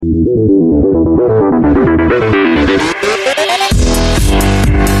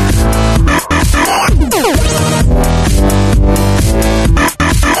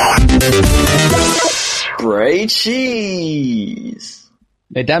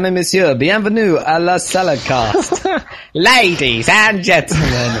Mesdames et messieurs, bienvenue à la Salacast. Ladies and gentlemen,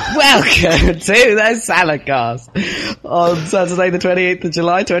 welcome to the Salacast. On Saturday the 28th of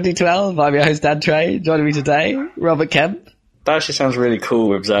July 2012, I'm your host Dan Trey. Joining me today, Robert Kemp. That actually sounds really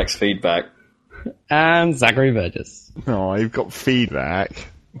cool with Zach's feedback. And Zachary Burgess. Oh, you've got feedback.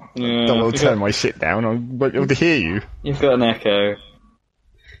 Yeah, Don't want to turn my shit down. I won't be able to hear you. You've got an echo.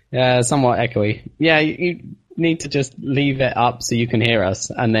 Yeah, somewhat echoey. Yeah, you need to just leave it up so you can hear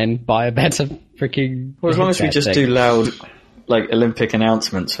us, and then buy a better freaking... Well, as long as we just do loud, Olympic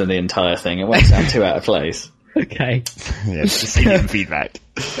announcements for the entire thing, it won't sound too out of place. Okay. Yeah, just singing feedback.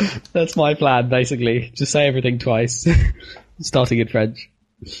 That's my plan, basically. Just say everything twice, starting in French.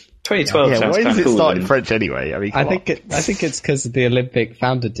 2012 sounds why kind does of it cool. start in French anyway? I mean, I think it's because the Olympic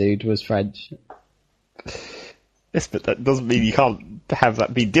founder dude was French. Yes, but that doesn't mean you can't have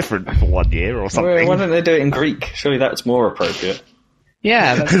that be different for 1 year or something. Why don't they do it in Greek? Surely that's more appropriate.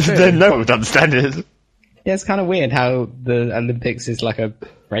 Yeah, that's true. Then no one would understand it. Yeah, it's kind of weird how the Olympics is like a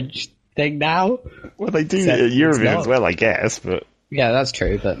French thing now. Well, they do it at Eurovision as well, I guess, but... Yeah, that's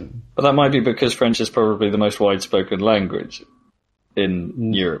true, but that might be because French is probably the most widespoken language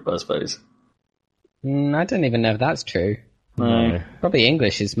in Europe, I suppose. I don't even know if that's true. No. Probably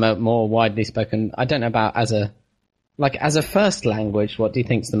English is more widely spoken. I don't know about as a first language, what do you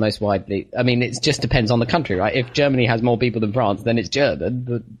think is the most widely... I mean, it just depends on the country, right? If Germany has more people than France, then it's German.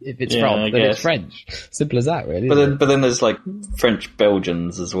 But if it's France, then it's French. Simple as that, really. But then there's, French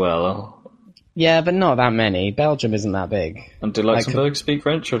Belgians as well. Yeah, but not that many. Belgium isn't that big. And do Luxembourg speak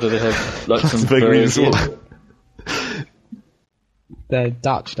French, or do they have Luxembourg? Luxembourg? They're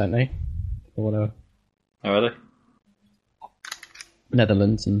Dutch, don't they? Or whatever. How are they?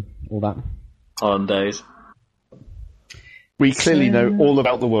 Netherlands and all that. Hollandaise. We clearly know all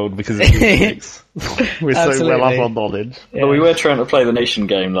about the world because of the Olympics. We're so well up on knowledge. Yeah. Well, we were trying to play the nation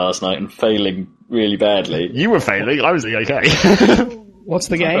game last night and failing really badly. You were failing, I was doing okay. What's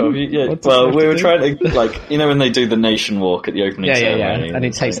the game? We were trying to, when they do the nation walk at the opening ceremony. Yeah, and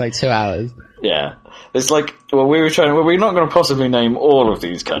it takes 2 hours. Yeah. It's we're not going to possibly name all of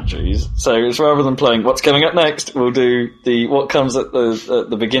these countries, so it's rather than playing what's coming up next, we'll do what comes at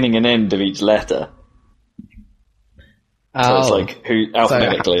the beginning and end of each letter. Oh. So it's who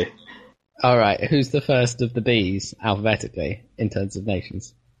alphabetically. Alright, who's the first of the Bs alphabetically in terms of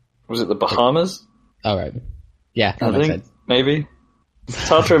nations? Was it the Bahamas? Alright. Yeah, that makes sense. Maybe. It's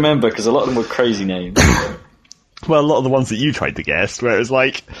hard to remember because a lot of them were crazy names. Well, a lot of the ones that you tried to guess, where it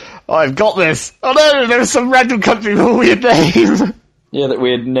was I've got this! Oh no, there was some random country with a weird name! Yeah, that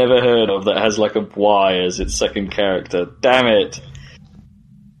we had never heard of that has a Y as its second character. Damn it!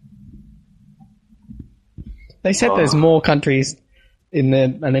 They said there's more countries in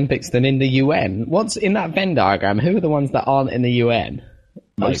the Olympics than in the UN. What's in that Venn diagram? Who are the ones that aren't in the UN?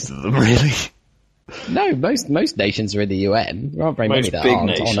 Most of them, really. No, most nations are in the UN. There aren't very many that big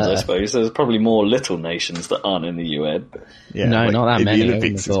aren't nations, on Earth. I suppose. There's probably more little nations that aren't in the UN. Yeah, no, not that in many. In the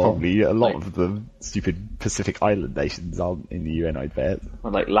Olympics, it's probably a lot of the stupid Pacific Island nations aren't in the UN, I'd bet.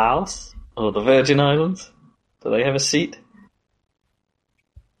 Like Laos? Or the Virgin Islands? Do they have a seat?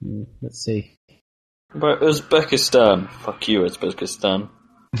 Let's see. But Uzbekistan. Fuck you, Uzbekistan.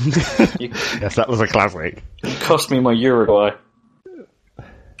 Yes, that was a classic. You cost me my Uruguay.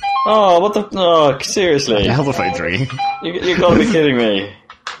 Oh, what the... Oh, seriously. The telephone's ringing. You gotta be kidding me.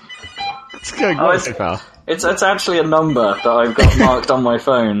 It's going great so far. It's actually a number that I've got marked on my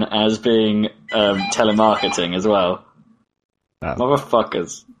phone as being telemarketing as well. Oh.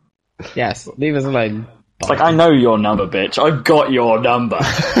 Motherfuckers. Yes, leave us alone. It's I know your number, bitch. I've got your number.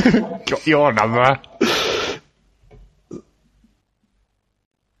 Got your number.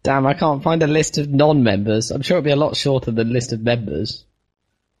 Damn, I can't find a list of non-members. I'm sure it'll be a lot shorter than list of members.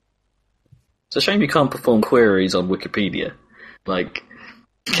 It's a shame you can't perform queries on Wikipedia.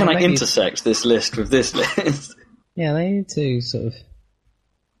 Can I intersect this list with this list? Yeah, they need to sort of,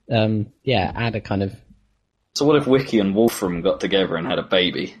 add a kind of... So what if Wiki and Wolfram got together and had a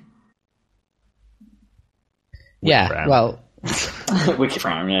baby? Yeah, well...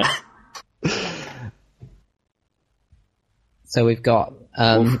 Wikifram, yeah. So we've got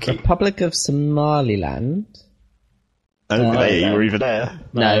Republic of Somaliland. You were even there.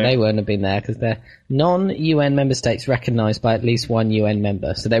 No, they wouldn't have been there because they're non-UN member states recognised by at least one UN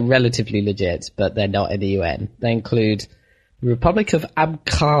member. So they're relatively legit, but they're not in the UN. They include the Republic of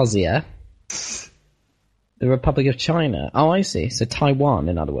Abkhazia, the Republic of China. Oh, I see. So Taiwan,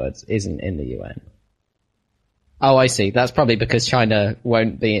 in other words, isn't in the UN. Oh, I see. That's probably because China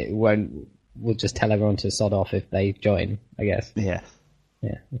will just tell everyone to sod off if they join, I guess. Yeah.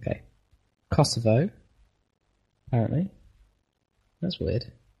 Yeah, okay. Kosovo, apparently. That's weird.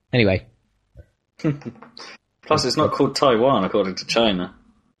 Anyway. Plus, it's not called Taiwan, according to China.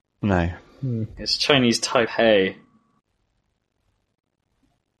 No. It's Chinese Taipei.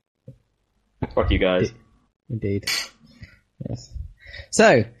 Fuck you guys. Indeed. Yes.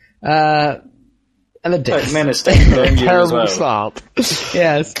 So, Olympics. Men are staying you as Terrible well. start.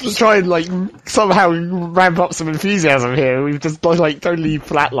 Yes. Let's try and, somehow ramp up some enthusiasm here. We've just, totally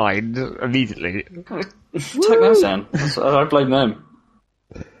flatlined immediately. Turkmenistan. I blame them.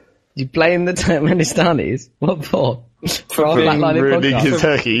 You blame the Turkmenistanis? What for? For our being flatlining Ruining podcast? his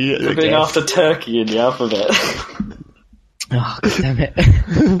turkey. For being after Turkey in the alphabet. Oh, God damn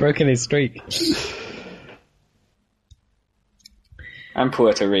it. Broken his streak. And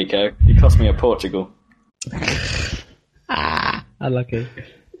Puerto Rico. He cost me a Portugal. Unlucky.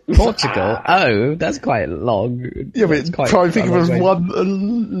 Portugal? Oh, that's quite long. Yeah, That's but quite try and think a of long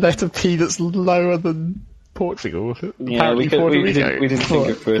one letter P that's lower than Portugal. Yeah, we didn't think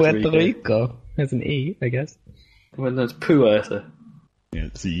of Puerto Rico. There's an E, I guess. Well, there's Puerto. Yeah,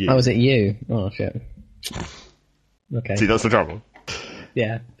 it's a U. Oh, is it you? Oh, shit. Okay. See, that's the trouble.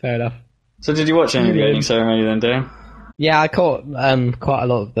 Yeah, fair enough. So did you watch any of the opening ceremony then, Dan? Yeah, I caught quite a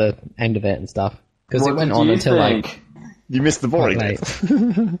lot of the end of it and stuff. Because it went on until like... You missed the boring late.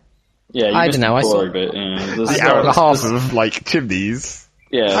 bit. Yeah, you I missed don't know, the I saw- boring bit. Yeah. The hour and a half of, chimneys.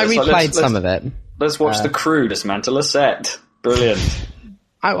 Yeah, I it's like, replayed some of it. Let's watch the crew dismantle a set. Brilliant.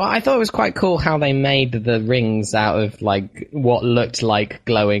 I thought it was quite cool how they made the rings out of like what looked like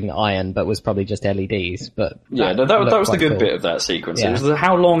glowing iron, but was probably just LEDs. But Yeah, that was the good bit of that sequence. Yeah. It was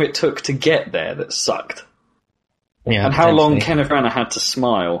how long it took to get there that sucked. Yeah, And how long potentially. Kenneth Branagh had to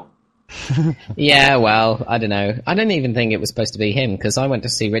smile. Yeah, well, I don't know. I don't even think it was supposed to be him, because I went to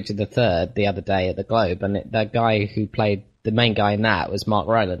see Richard III the other day at the Globe, and the guy who played the main guy in that was Mark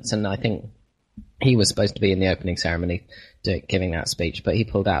Rylance, and I think he was supposed to be in the opening ceremony giving that speech, but he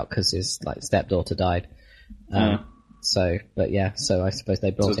pulled out because his stepdaughter died. So I suppose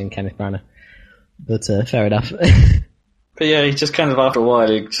they brought in Kenneth Branagh. But fair enough. But yeah, he just kind of, after a while,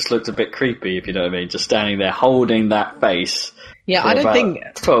 he just looked a bit creepy, if you know what I mean. Just standing there holding that face. Yeah, for I don't about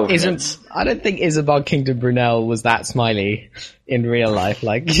think 12 minutes. Isambard Kingdom Brunel was that smiley in real life.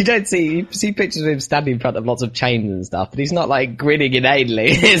 Like, you see pictures of him standing in front of lots of chains and stuff, but he's not like grinning inanely,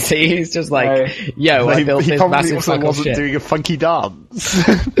 is he? He's just like, yo, I built he this probably massive also fuck off wasn't shit. doing a funky dance.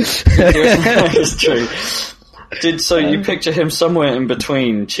 It's true. You picture him somewhere in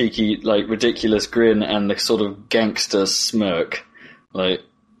between cheeky, ridiculous grin and the sort of gangster smirk,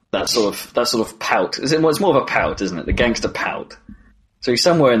 that sort of pout. It's more of a pout, isn't it? The gangster pout. So he's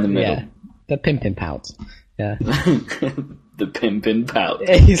somewhere in the middle. Yeah, the pimpin' pout. Yeah. The pimpin' pout.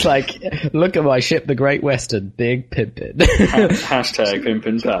 He's like, look at my ship, the Great Western, big pimpin'. Hashtag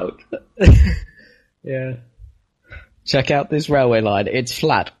pimpin' pout. Yeah. Check out this railway line. It's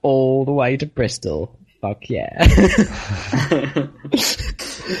flat all the way to Bristol. Fuck yeah.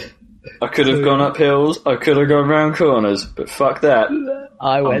 I could have gone up hills, I could have gone round corners, but fuck that.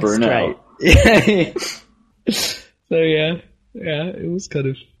 I went Brunel. straight. So yeah, it was kind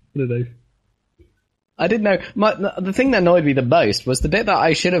of, I don't know. I didn't know. The thing that annoyed me the most was the bit that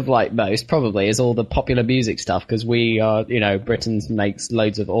I should have liked most, probably, is all the popular music stuff, because we are, Britain makes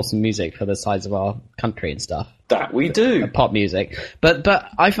loads of awesome music for the size of our country and stuff. That we do. Pop music. But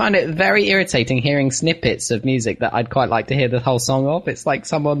I find it very irritating hearing snippets of music that I'd quite like to hear the whole song of. It's like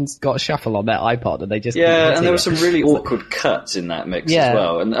someone's got a shuffle on their iPod and they just... Yeah, and there were some really awkward cuts in that mix as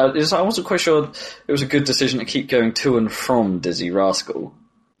well. And I wasn't quite sure it was a good decision to keep going to and from Dizzy Rascal.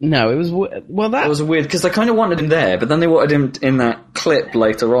 No, it was... That was weird, because they kind of wanted him there, but then they wanted him in that clip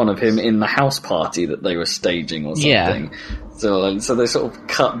later on of him in the house party that they were staging or something. Yeah. So they sort of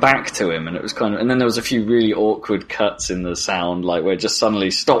cut back to him, and it was kind of... And then there was a few really awkward cuts in the sound, where it just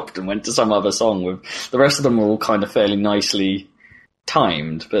suddenly stopped and went to some other song. With the rest of them were all kind of fairly nicely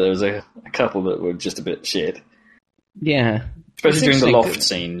timed, but there was a couple that were just a bit shit. Yeah. Especially during the loft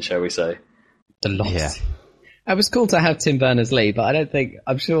scene, shall we say. The loft. Yeah. It was cool to have Tim Berners-Lee, but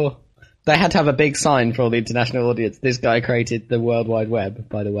I'm sure they had to have a big sign for all the international audience. This guy created the World Wide Web,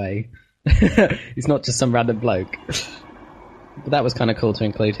 by the way. He's not just some random bloke. But that was kind of cool to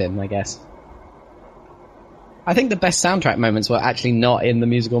include him, I guess. I think the best soundtrack moments were actually not in the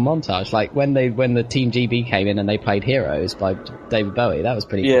musical montage. Like when the Team GB came in and they played Heroes by David Bowie. That was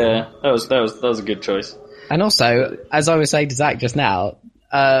pretty cool. Yeah, that was a good choice. And also, as I was saying to Zach just now,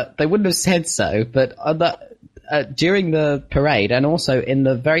 they wouldn't have said so, but during the parade and also in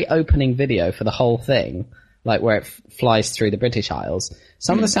the very opening video for the whole thing, where it flies through the British Isles,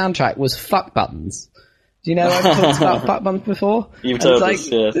 some of the soundtrack was fuck buttons. Do you know I've talked about fuck buttons before? You've told us,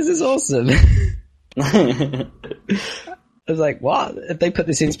 This is awesome. I was like, what? They put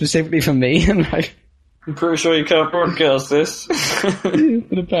this in specifically for me? And I'm pretty sure you can't broadcast this.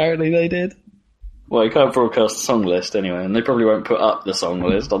 But apparently they did. Well, you can't broadcast the song list anyway, and they probably won't put up the song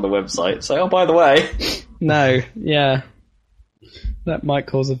list on the website. Say, oh, by the way. No, yeah. That might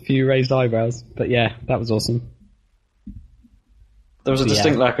cause a few raised eyebrows. But yeah, that was awesome. There was a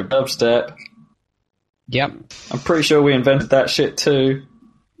distinct lack of dubstep. Yep. I'm pretty sure we invented that shit too.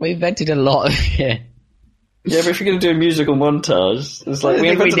 We invented a lot of shit. Yeah, but if you're going to do a musical montage, it's like, we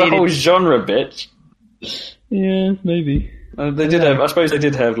think invented we a whole needed- genre, bitch. Yeah, maybe. They did have, I suppose they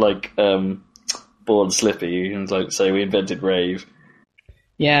did have, like, Ball and Slippy, and like say we invented rave.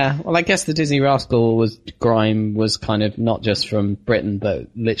 Yeah, well, I guess the Disney Rascal grime was kind of not just from Britain, but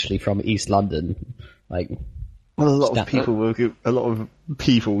literally from East London. Like, well, a lot of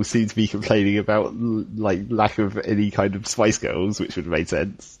people seem to be complaining about like lack of any kind of Spice Girls, which would have made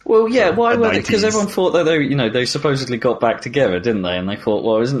sense. Well, yeah, why were they? 90s. Because everyone thought that they supposedly got back together, didn't they? And they thought,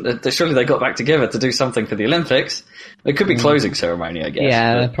 well, surely they got back together to do something for the Olympics? It could be closing ceremony, I guess.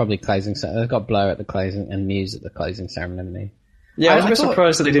 Yeah, but... they're probably closing. They've got Blur at the closing and Muse at the closing ceremony. Yeah, I was a bit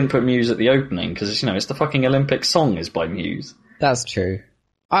surprised that they didn't put Muse at the opening, because it's the fucking Olympic song is by Muse. That's true.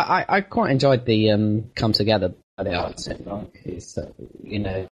 I quite enjoyed the Come Together by the Arts in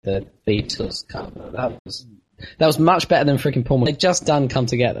the Beatles cover. That was much better than freaking Paul. They'd just done Come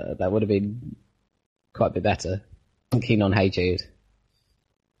Together. That would have been quite a bit better. I'm keen on Hey Jude.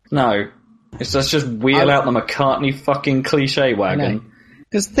 No. Let's just wheel out the McCartney fucking cliche wagon.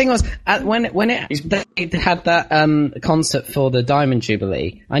 Because the thing was, they had that concert for the Diamond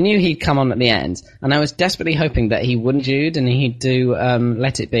Jubilee, I knew he'd come on at the end, and I was desperately hoping that he wouldn't Jude and he'd do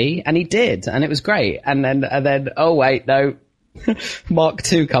Let It Be, and he did, and it was great. And then oh wait, no, Mark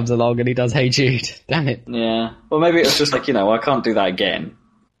II comes along and he does Hey Jude. Damn it. Yeah. Well, maybe it was just like, I can't do that again.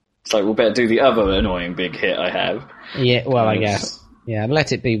 It's like, we'll better do the other annoying big hit I have. Yeah, well, I guess. Yeah,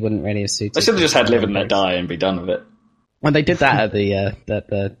 Let It Be wouldn't really have suited. They should have just had Live and Let Die and be done with it. Well, they did that at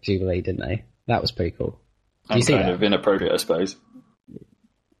the Jubilee, didn't they? That was pretty cool. Did you see kind that? of inappropriate, I suppose.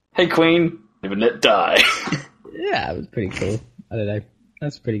 Hey Queen, Live and Let Die. Yeah, it was pretty cool. I don't know.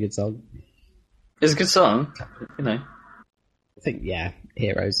 That's a pretty good song. It's a good song, I think, yeah,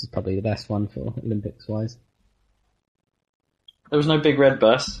 Heroes is probably the best one for Olympics-wise. There was no Big Red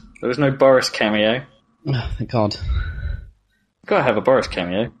Bus. There was no Boris cameo. Oh, thank God. Gotta have a Boris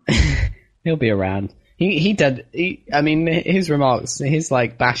cameo. He'll be around. He did. His remarks, his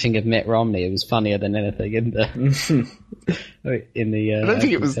bashing of Mitt Romney, was funnier than anything in the I don't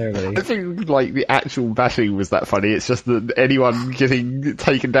think it was. ceremony. I think the actual bashing was that funny. It's just that anyone getting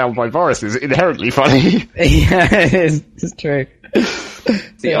taken down by Boris is inherently funny. Yeah, it is. It's true.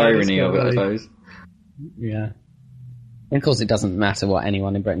 The irony of it, I suppose. Yeah. And of course, it doesn't matter what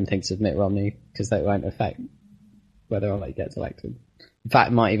anyone in Britain thinks of Mitt Romney, because that won't affect whether or not he gets elected. In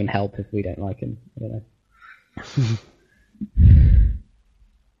fact, it might even help if we don't like him. I don't know.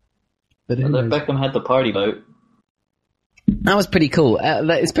 But Beckham had the party vote. That was pretty cool,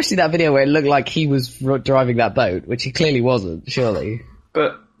 especially that video where it looked like he was driving that boat, which he clearly wasn't, surely.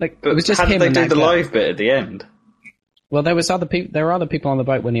 But it was just how him. did they and do the that guy. live bit at the end? Well, there were other people on the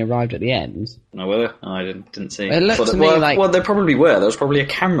boat when he arrived at the end. No, were there? Oh, I didn't see. It looked to me like... Well, there probably were. There was probably a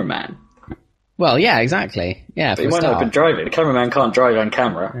cameraman. Well, yeah, exactly. Yeah, but he might not have been driving. The cameraman can't drive on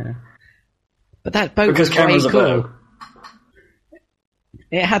camera. Yeah. But that boat because was very cameras are cool. better.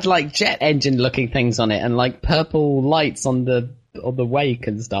 It had jet engine looking things on it and purple lights on the wake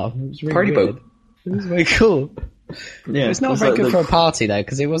and stuff. It was really Party weird. boat. It was very cool. Yeah, it's not very good for a party though,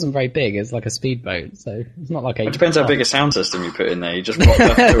 because it wasn't very big. It's like a speedboat, so it's not like a... It depends how big a sound system you put in there. You just rock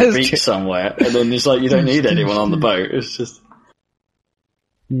up to a beach somewhere, and then it's you don't need anyone on the boat. It's just...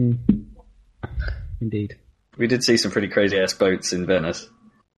 Indeed. We did see some pretty crazy-ass boats in Venice.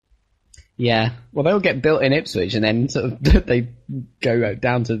 Yeah. Well, they'll get built in Ipswich, and then sort of they go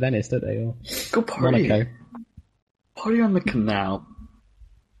down to Venice, don't they? Or go party. Monaco. Party on the canal.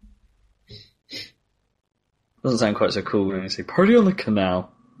 Doesn't sound quite so cool when you say party on the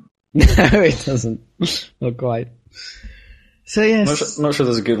canal. No, it doesn't. Not quite. So yes, not sure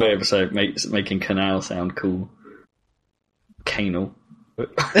there's a good way of making canal sound cool. Canal.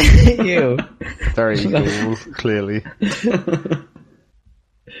 Ew. Very cool, clearly.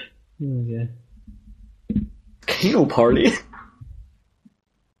 Oh, yeah. Canal party.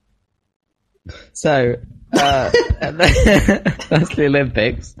 So that's the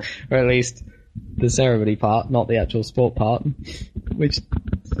Olympics, or at least the ceremony part, not the actual sport part, which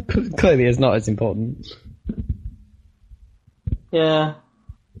clearly is not as important. Yeah.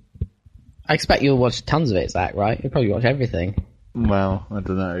 I expect you'll watch tons of it, Zach, right? You'll probably watch everything. Well, I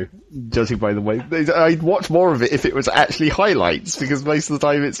don't know. Judging by the way, I'd watch more of it if it was actually highlights, because most of the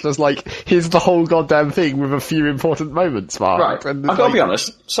time it's just like, here's the whole goddamn thing with a few important moments, Mark. Right, And I've got to be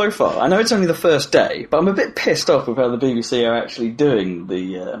honest, so far, I know it's only the first day, but I'm a bit pissed off with how the BBC are actually doing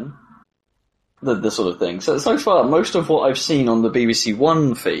the sort of thing. So far, most of what I've seen on the BBC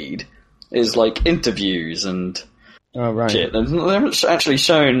One feed is like interviews and shit. And they haven't actually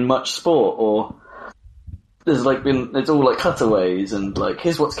shown much sport, or there's like it's all like cutaways and like,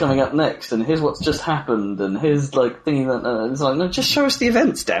 here's what's coming up next, and here's what's just happened, and here's like thinking that it's like, no, just show us the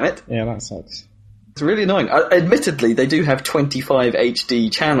events, damn it. Yeah, that sucks. It's really annoying. Admittedly, they do have 25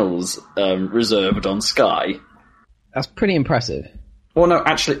 HD channels reserved on Sky. That's pretty impressive. Well, no,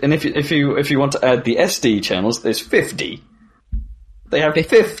 actually, and if you want to add the SD channels, there's 50. They have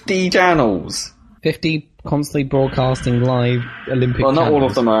 50 channels. 50 constantly broadcasting live Olympic Well, not channels. all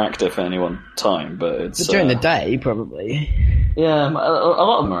of them are active at any one time, but it's... But during the day, probably. Yeah, a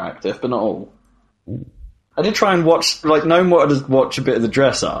lot of them are active, but not all. I did try and watch, like, Gnome wanted to watch a bit of the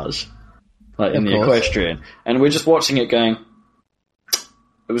dressage, like, in the equestrian, and we're just watching it going...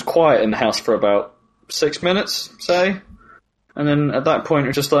 It was quiet in the house for about 6 minutes, say, and then at that point it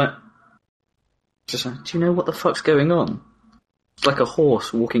was just like, do you know what the fuck's going on? It's like a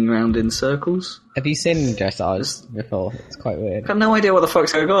horse walking around in circles. Have you seen dressage before? It's quite weird. I've got no idea what the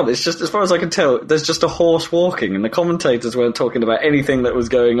fuck's going on. It's just, as far as I can tell, there's just a horse walking, and the commentators weren't talking about anything that was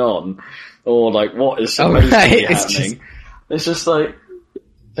going on, or like what is supposed to be happening. It's just like,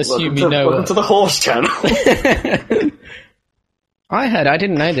 welcome to the horse channel. I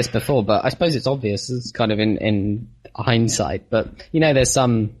didn't know this before, but I suppose it's obvious. It's kind of in hindsight, but there's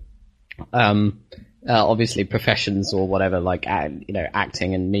some obviously professions or whatever, like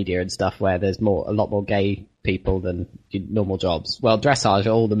acting and media and stuff, where there's a lot more gay people than normal jobs. Well,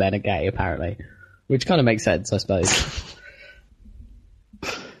 dressage, all the men are gay apparently, which kind of makes sense, I suppose.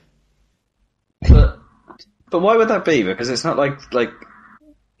 But why would that be? Because it's not like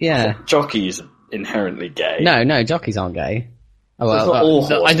jockeys inherently gay. No, jockeys aren't gay. Oh,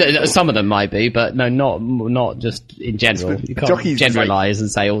 well, some of them might be, but no, not just in general. You can't generalise and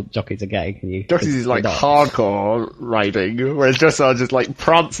say all jockeys are gay, can you? Jockeys is like hardcore riding, whereas dressage is like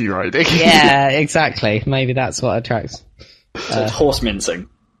prancy riding. Yeah, exactly. Maybe that's what attracts. So it's horse mincing.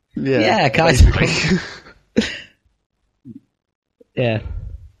 Yeah, kind of. Yeah.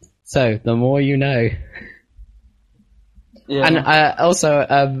 So, the more you know. Yeah. And also,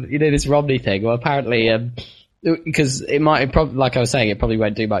 this Romney thing, well, apparently... because like I was saying, it probably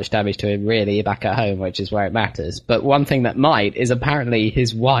won't do much damage to him really back at home, which is where it matters. But one thing that might is apparently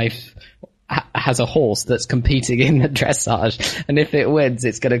his wife has a horse that's competing in the dressage, and if it wins,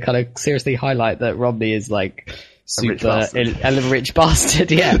 it's going to kind of seriously highlight that Romney is like a rich bastard.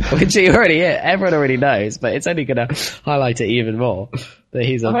 Yeah, which everyone already knows, but it's only going to highlight it even more that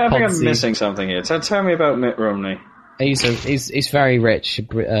he's I think I'm missing something here. Tell me about Mitt Romney. He's very rich,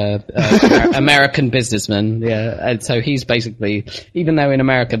 American businessman, yeah, and so he's basically, even though in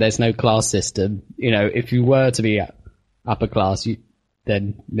America there's no class system, if you were to be upper class,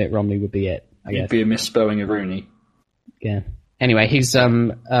 then Mitt Romney would be it, I guess. You'd be a misspelling of Rooney. Yeah. Anyway, he's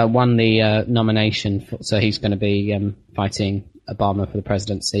won the nomination, so he's going to be fighting Obama for the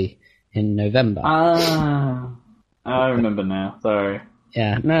presidency in November. Ah, I remember now, sorry.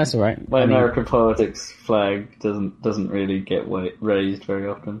 Yeah, no, that's all right. American politics flag doesn't really get raised very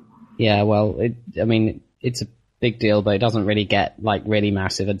often. Yeah, well, it's a big deal, but it doesn't really get like really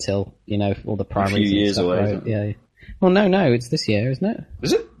massive until all the primaries. A few years away. Right? Yeah. Well, no, it's this year, isn't it?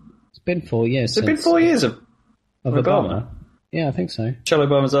 Is it? It's been 4 years. It's been 4 years of Obama. Yeah, I think so. Michelle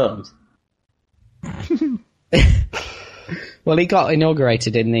Obama's arms. Well, he got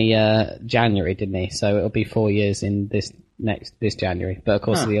inaugurated in the January, didn't he? So it'll be 4 years in this January. But of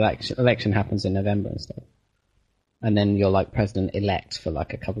course, the election happens in November and stuff. And then you're like president-elect for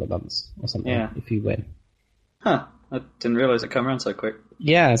like a couple of months or something if you win. Huh. I didn't realise it came around so quick.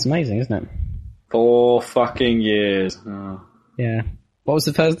 Yeah, it's amazing, isn't it? 4 fucking years. Oh. Yeah. What was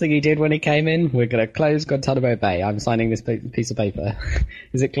the first thing he did when he came in? We're going to close Guantanamo Bay. I'm signing this piece of paper.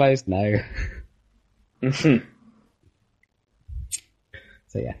 Is it closed? No. So,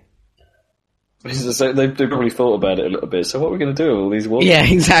 yeah. They probably thought about it a little bit. So what are we going to do with all these wars? Yeah,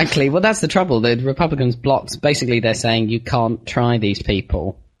 exactly. Well, that's the trouble. The Republicans blocked. Basically, they're saying you can't try these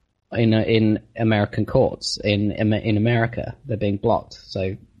people in American courts. In America, they're being blocked.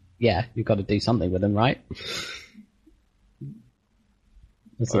 So, yeah, you've got to do something with them, right?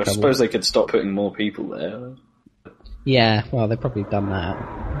 I suppose they could stop putting more people there. Yeah, well, they've probably done that.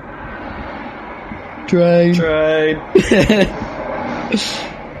 Train.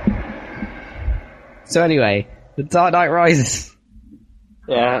 So anyway, The Dark Knight Rises.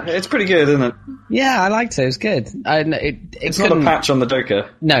 Yeah, it's pretty good, isn't it? Yeah, I liked it. It was good. It's not a patch on the Joker.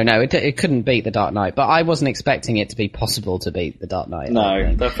 No, it couldn't beat The Dark Knight, but I wasn't expecting it to be possible to beat The Dark Knight.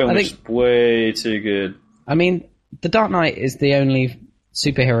 No, that film is way too good. I mean, The Dark Knight is the only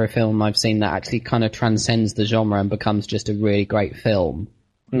superhero film I've seen that actually kind of transcends the genre and becomes just a really great film,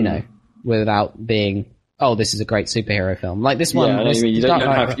 you know, without being, oh, this is a great superhero film. Like this one. Yeah, I mean, you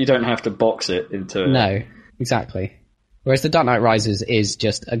don't have to box it into it. No, exactly. Whereas The Dark Knight Rises is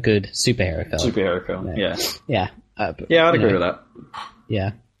just a good superhero film. Yeah. Yeah. Yeah, I'd agree with that.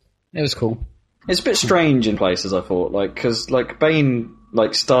 Yeah. It was cool. It's a bit strange in places, I thought, like, because, like, Bane,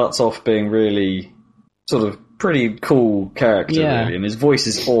 like, starts off being really sort of pretty cool character, really, and his voice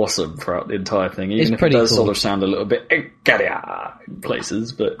is awesome throughout the entire thing, even if it does sort of sound a little bit in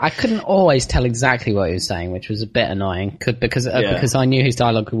places, but... I couldn't always tell exactly what he was saying, which was a bit annoying, because I knew his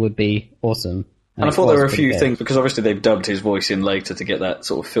dialogue would be awesome. And I thought there were a few things, because obviously they've dubbed his voice in later to get that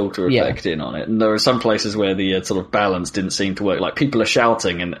sort of filter effect in on it. And there are some places where the sort of balance didn't seem to work. Like, people are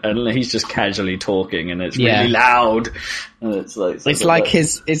shouting, and he's just casually talking, and it's really loud. And it's like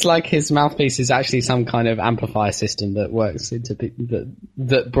his mouthpiece is actually some kind of amplifier system that works into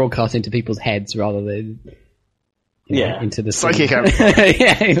that broadcasts into people's heads rather than into the psychic amplifier.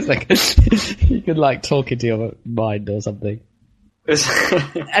 Yeah, it's like you could like talk into your mind or something. It's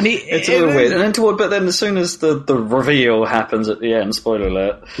a little weird, and then but then as soon as the reveal happens at the end, spoiler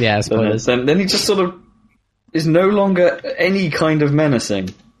alert. Yeah, spoilers. Then he just sort of is no longer any kind of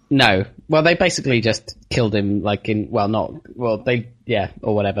menacing. No, well, they basically just killed him, like or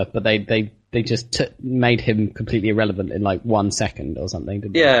whatever. But they just made him completely irrelevant in like 1 second or something.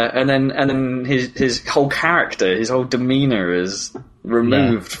 Didn't they? And then his whole character, his whole demeanor is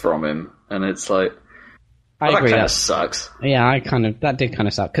removed from him, and it's like. I agree. That kind of sucks. Yeah, that did kind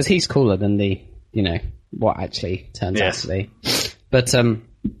of suck because he's cooler than what actually turns out to be. But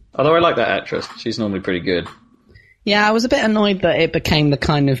although I like that actress, she's normally pretty good. Yeah, I was a bit annoyed that it became the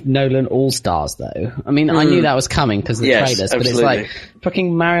kind of Nolan All-Stars, though. I mean, I knew that was coming because of the trailers, but it's like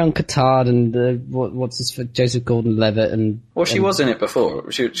fucking Marion Cotillard and Joseph Gordon-Levitt and. Well, she was in it before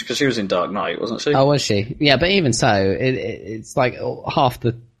because she was in Dark Knight, wasn't she? Oh, was she? Yeah, but even so, it's like half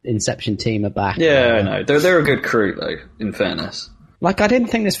the Inception team are back. Yeah, I know. They're a good crew, though, in fairness. Like, I didn't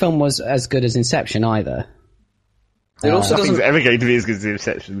think this film was as good as Inception either. It also nothing's ever going to be as good as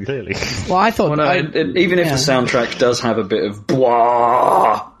Inception, clearly. Well, I thought... even if the soundtrack does have a bit of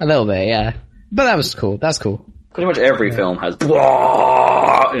blah... A little bit, yeah. But that was cool. That's cool. Pretty much every film has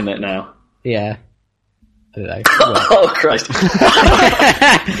blah in it now. Yeah. I don't know. Oh, Christ.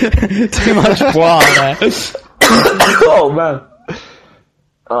 Too much blah there. Oh, man.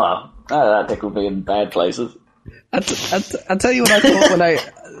 Oh, that dick will be in bad places. I'll tell you what I thought when I...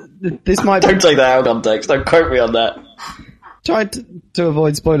 This might Don't take that out of context. Don't quote me on that. Tried to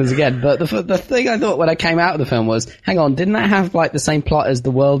avoid spoilers again, but the thing I thought when I came out of the film was, hang on, didn't that have like the same plot as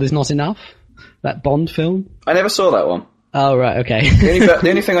The World Is Not Enough? That Bond film? I never saw that one. Oh, right, okay. The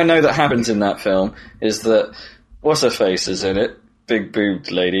only thing I know that happens in that film is that what's-her-face is in it,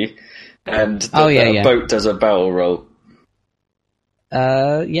 big-boobed lady, and the boat does a barrel roll.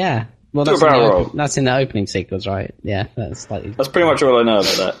 Yeah. Well, that's in the opening sequence, right? Yeah, that's slightly... That's pretty much all I know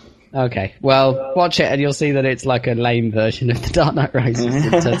about that. Okay, well, watch it and you'll see that it's like a lame version of The Dark Knight Rises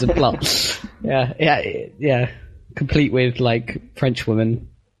in terms of plot. Yeah. Complete with, like, French woman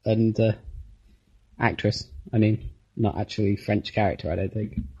and actress. I mean, not actually French character, I don't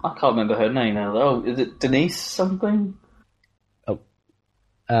think. I can't remember her name now, though. Is it Denise something?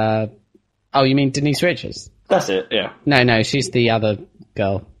 Oh, you mean Denise Richards? That's it, yeah. No, she's the other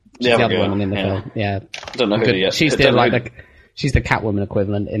girl. She's the other woman in the film. Yeah. I don't know who yet. She's she's the Catwoman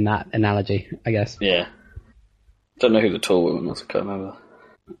equivalent in that analogy, I guess. Yeah. Don't know who the tall woman was. I can't remember.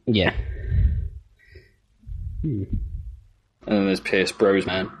 Yeah. And then there's Pierce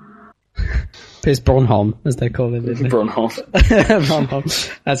Brosnan. Pierce Bronholm, as they call him.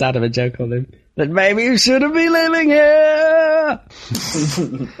 Bronholm. As Adam and Joe call him. That maybe you shouldn't be living here.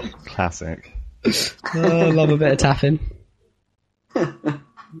 Classic. Oh, I love a bit of tapping.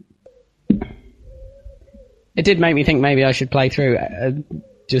 It did make me think maybe I should play through,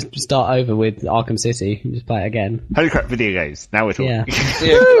 just start over with Arkham City and just play it again. Holy crap, video games. Now we're talking. Yeah.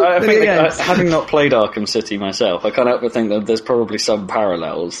 I think having not played Arkham City myself, I can't help but think that there's probably some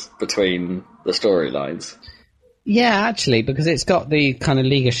parallels between the storylines. Yeah, actually, because it's got the kind of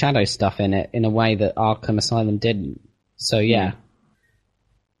League of Shadows stuff in it in a way that Arkham Asylum didn't. So, yeah.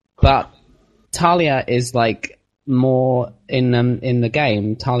 But Talia is like... more in the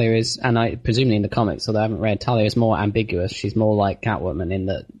game. Talia is, and presumably in the comics, although I haven't read, Talia is more ambiguous. She's more like Catwoman in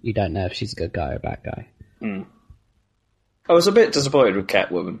that you don't know if she's a good guy or a bad guy. Mm. I was a bit disappointed with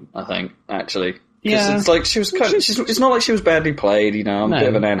Catwoman, I think, actually. Yeah. It's like she was kind of, it's not like she was badly played, you know. I'm a bit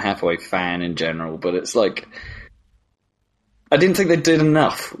of an Anne Hathaway fan in general, but it's like I didn't think they did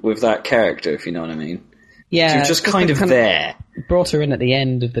enough with that character, if you know what I mean. Yeah, she was just kind of there. Brought her in at the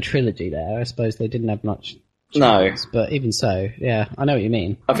end of the trilogy there. I suppose they didn't have much chance, but even so, yeah, I know what you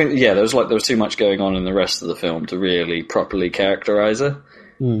mean. I think, yeah, there was too much going on in the rest of the film to really properly characterize her.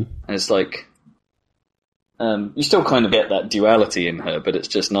 And it's like, you still kind of get that duality in her, but it's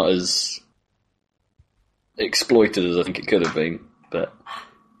just not as exploited as I think it could have been. But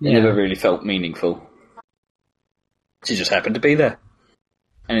it never really felt meaningful. She just happened to be there.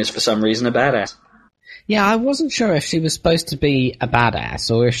 And is for some reason a badass. Yeah, I wasn't sure if she was supposed to be a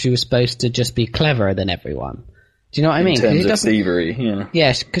badass or if she was supposed to just be cleverer than everyone. Do you know what I mean? In terms of thievery, yeah.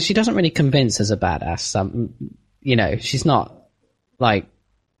 Yeah, because she doesn't really convince as a badass. You know, she's not like...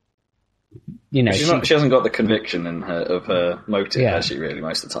 You know, she hasn't got the conviction in her of her motive, has she, really,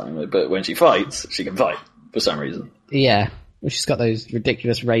 most of the time. But when she fights, she can fight, for some reason. Yeah. Well, she's got those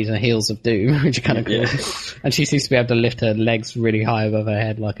ridiculous razor heels of doom, which are kind of cool. Yeah. And she seems to be able to lift her legs really high above her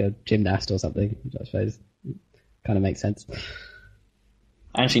head like a gymnast or something, which I suppose kind of makes sense.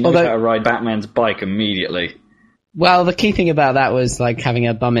 And she knows how to ride Batman's bike immediately. Well, the key thing about that was like having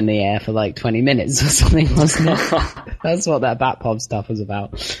a bum in the air for like 20 minutes or something, wasn't it? That's what that Batpod stuff was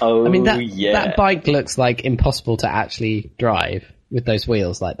about. Oh, I mean, that bike looks like impossible to actually drive with those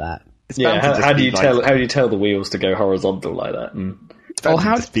wheels like that. How do you tell the wheels to go horizontal like that? It's about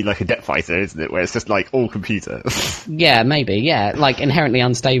to just be like a jet fighter, isn't it? Where it's just like all computer. Yeah, maybe. Yeah, like inherently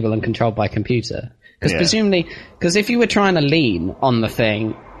unstable and controlled by computer. Because presumably, if you were trying to lean on the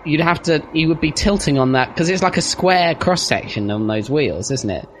thing, you would be tilting on that because it's like a square cross section on those wheels, isn't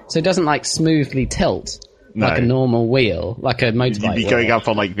it? So it doesn't like smoothly tilt. Like a normal wheel, like a motorbike. You'd be going up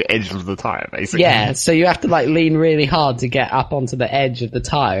on like the edge of the tyre, basically. Yeah, so you have to like lean really hard to get up onto the edge of the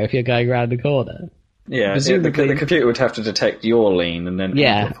tyre if you're going around the corner. Yeah, the computer would have to detect your lean and then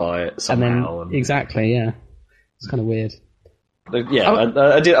amplify it somehow. Exactly, yeah. It's kind of weird. Yeah,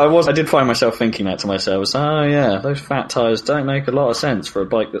 I did find myself thinking that to myself. Oh yeah, those fat tyres don't make a lot of sense for a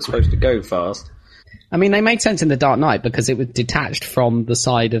bike that's supposed to go fast. I mean, they made sense in The Dark Knight because it was detached from the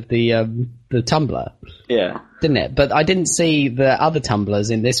side of the tumbler. Yeah. Didn't it? But I didn't see the other tumblers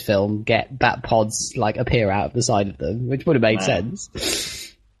in this film get bat pods, like, appear out of the side of them, which would have made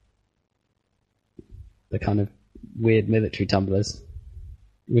sense. The kind of weird military tumblers.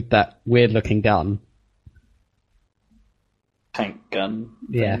 With that weird-looking gun. Tank gun.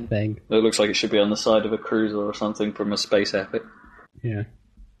 Thing. It looks like it should be on the side of a cruiser or something from a space epic. Yeah.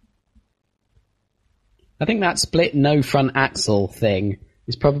 I think that split no front axle thing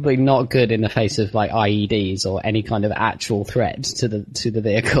is probably not good in the face of like IEDs or any kind of actual threat to the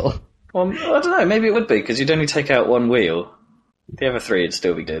vehicle. Well, I don't know. Maybe it would be because you'd only take out one wheel. The other three would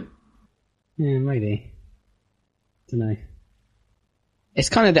still be good. Yeah, maybe. Don't know. It's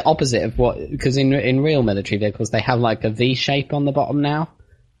kind of the opposite of because in real military vehicles they have like a V shape on the bottom now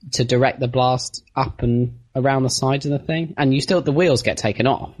to direct the blast up and around the sides of the thing, and the wheels get taken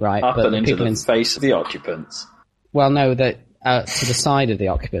off, right? Up and into the face of the occupants. Well, no, to the side of the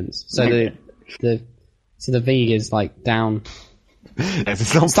occupants. So the V is like down. Yes,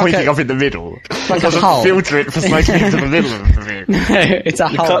 it's not pointing up in the middle. It's like a hull. Filter it for smoking into the middle of the vehicle. No, it's a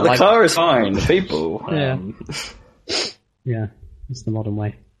hull. The car is fine. The people. Yeah, it's the modern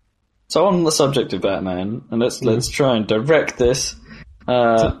way. So on the subject of Batman, and let's try and direct this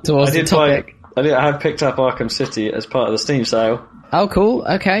towards the topic. I have picked up Arkham City as part of the Steam sale. Oh, cool.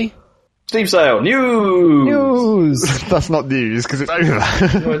 Okay. Steam sale. News! That's not news, because it's over.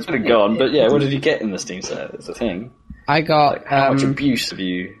 Well, it's been gone, but yeah, what did you get in the Steam sale? It's the thing. I got... Like, how much abuse have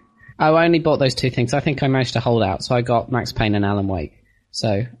you... I only bought those two things. I think I managed to hold out, so I got Max Payne and Alan Wake.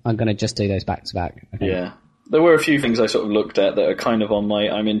 So I'm going to just do those back to back. Yeah. There were a few things I sort of looked at that are kind of on my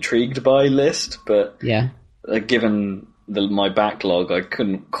I'm intrigued by list, but given my backlog, I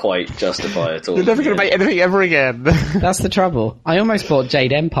couldn't quite justify it all. You're never going to make anything ever again. That's the trouble. I almost bought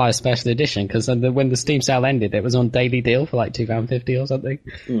Jade Empire Special Edition, because when the Steam sale ended, it was on daily deal for like £2.50 or something.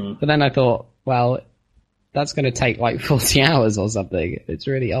 But then I thought, well, that's going to take like 40 hours or something. It's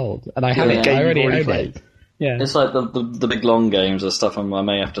really old. And I already own it. Yeah. It's like the big long games are stuff I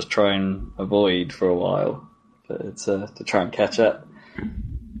may have to try and avoid for a while. But it's to try and catch up.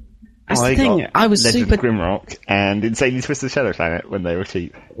 That's the thing. I was Legend of Grimrock and Insanely Twisted Shadow Planet when they were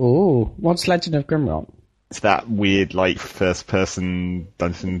cheap. Ooh, what's Legend of Grimrock? It's that weird, like, first-person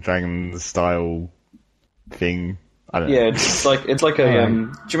Dungeons & Dragons style thing. I don't know. Yeah, it's like a.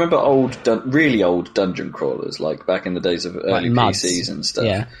 Do you remember really old dungeon crawlers, like back in the days of early PCs and stuff?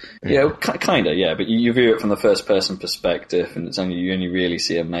 Yeah, kind of. Yeah, but you view it from the first person perspective, and you only really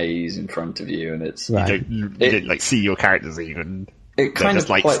see a maze in front of you, and it's you don't like see your characters even. It kind of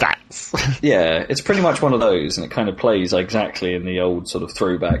like stats. Yeah, it's pretty much one of those, and it kind of plays exactly in the old sort of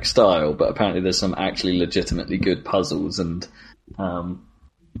throwback style. But apparently, there's some actually legitimately good puzzles, and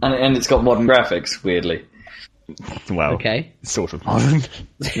it's got modern graphics. Weirdly, well, sort of modern,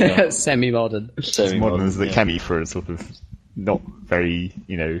 semi-modern, as modern as it can be for a sort of not very,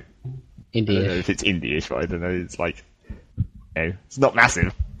 Indie-ish. I don't know if it's indie-ish, but I don't know. It's like, it's not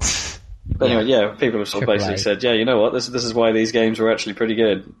massive. But anyway, people have sort of basically said, you know what, this is why these games were actually pretty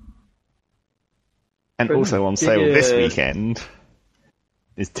good. And also on sale this weekend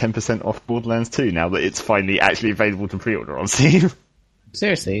is 10% off Borderlands 2 now that it's finally actually available to pre-order on Steam.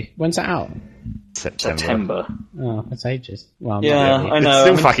 Seriously? When's that out? September. Oh, that's ages. Well, I know. It's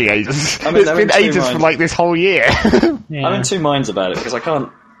still fucking ages. It's been ages for like this whole year. I'm in two minds about it because I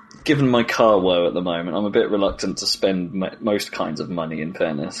can't. Given my car woe at the moment, I'm a bit reluctant to spend most kinds of money. In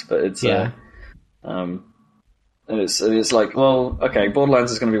fairness, but it's and it's like, well, okay,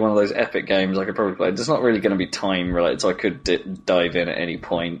 Borderlands is going to be one of those epic games I could probably play. It's not really going to be time related, so I could dive in at any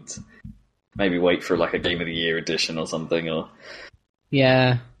point. Maybe wait for like a Game of the Year edition or something, or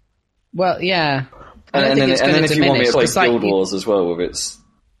well, yeah. And then if you want me to play Guild Wars as well,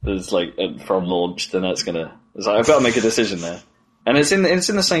 there's like from launch, then that's gonna. I've got to make a decision there. And it's in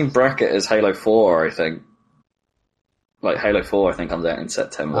the same bracket as Halo 4, I think. Like Halo 4, I think comes out in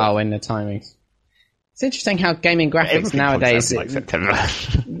September. Oh, in the timings. It's interesting how gaming graphics nowadays. Like September.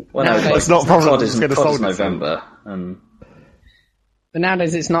 Well, no, it's not probably it's COD is November. But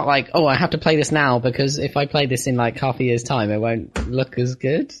nowadays it's not like, I have to play this now because if I play this in like half a year's time, it won't look as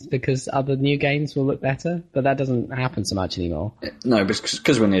good because other new games will look better. But that doesn't happen so much anymore. No,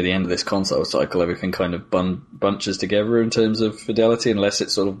 because we're near the end of this console cycle, everything kind of bunches together in terms of fidelity, unless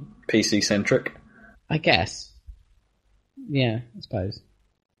it's sort of PC centric. I guess. Yeah, I suppose.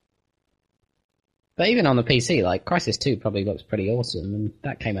 But even on the PC, like Crysis 2 probably looks pretty awesome, and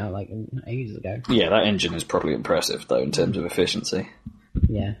that came out like ages ago. Yeah, that engine is probably impressive though in terms of efficiency.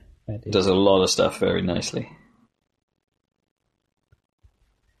 Yeah, it does a lot of stuff very nicely.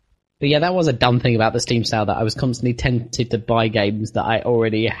 But yeah, that was a dumb thing about the Steam sale, that I was constantly tempted to buy games that I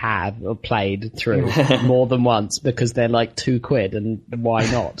already have or played through more than once because they're like £2, and why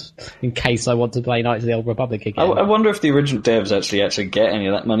not? In case I want to play Knights of the Old Republic again. I wonder if the original devs actually get any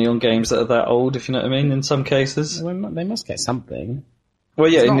of that money on games that are that old, if you know what I mean, in some cases. Well, they must get something. Well,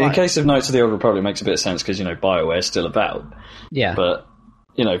 yeah, in the case of Knights of the Old Republic, it makes a bit of sense because, BioWare's still about. Yeah. But...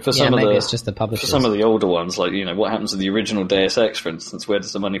 for some of it's just the publishers. For some of the older ones, like what happens to the original Deus Ex, for instance? Where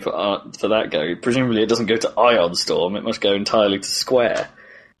does the money for that go? Presumably, it doesn't go to Ion Storm. It must go entirely to Square.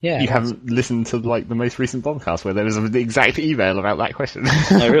 Yeah, you haven't listened to like the most recent podcast where there was an exact email about that question.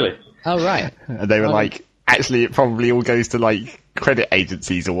 Oh, really? Oh, right. And they were like, actually, it probably all goes to like credit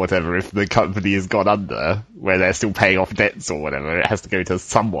agencies or whatever. If the company has gone under, where they're still paying off debts or whatever, it has to go to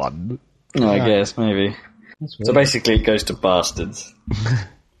someone. No, I guess maybe. So basically it goes to bastards.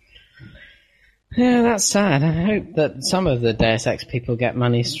 Yeah, that's sad. I hope that some of the Deus Ex people get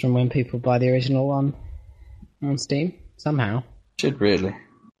monies from when people buy the original one on Steam, somehow. Should really.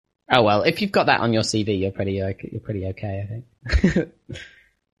 Oh well, if you've got that on your CV, you're pretty okay, I think.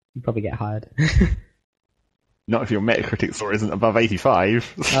 You probably get hired. Not if your Metacritic score isn't above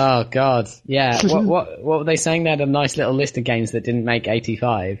 85. Oh god, yeah. What were they saying? They had a nice little list of games that didn't make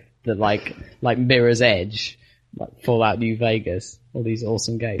 85. That like Mirror's Edge, like Fallout New Vegas, all these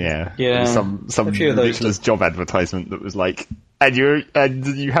awesome games. Yeah. Some ridiculous job advertisement that was like, and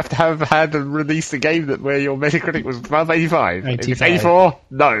you have to have had and released a game where your Metacritic was above 85. If it's 84,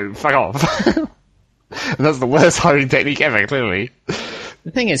 no, fuck off. And that's the worst hiring technique ever, clearly.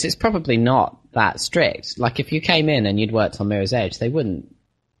 The thing is, it's probably not that strict. Like, if you came in and you'd worked on Mirror's Edge, they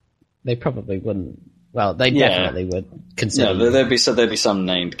probably wouldn't. Well, they definitely would consider. No, there'd be some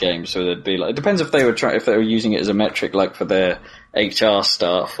named games, so there'd be like. It depends if they were using it as a metric, like for their HR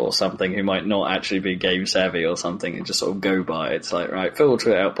staff or something, who might not actually be game savvy or something, and just sort of go by it. It's like, right,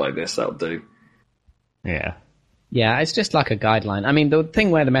 filter it out by this, that'll do. Yeah. Yeah, it's just like a guideline. I mean, the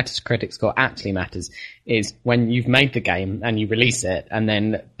thing where the Metacritic score actually matters is when you've made the game and you release it, and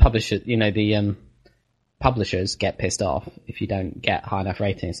then publishers get pissed off if you don't get high enough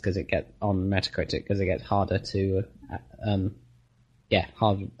ratings because it gets on Metacritic, because it gets harder to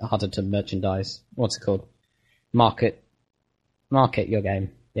harder to merchandise. What's it called? Market your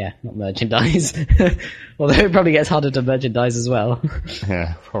game. Yeah, not merchandise. Although it probably gets harder to merchandise as well.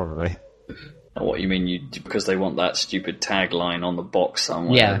 Yeah, probably. What you mean? Because they want that stupid tagline on the box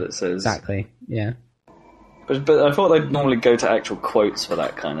somewhere that says exactly. Yeah. But I thought they'd normally go to actual quotes for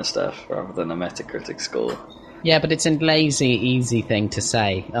that kind of stuff rather than a Metacritic score. Yeah, but it's a lazy, easy thing to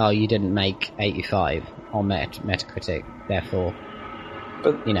say. Oh, you didn't make 85 on Metacritic, therefore.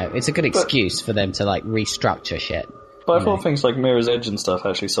 But it's a good excuse for them to like restructure shit. But I thought things like Mirror's Edge and stuff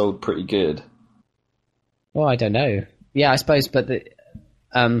actually sold pretty good. Well, I don't know. Yeah, I suppose, but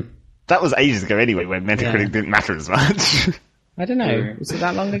that was ages ago anyway, when Metacritic didn't matter as much. I don't know. Was it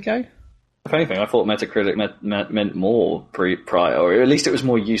that long ago? If anything, I thought Metacritic meant more prior, or at least it was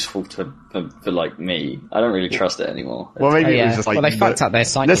more useful for like me. I don't really trust it anymore. Well, maybe it was just like they fucked up their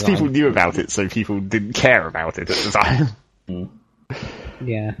site less design. People knew about it, so people didn't care about it at the time.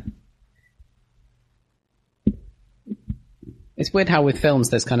 Yeah. It's weird how with films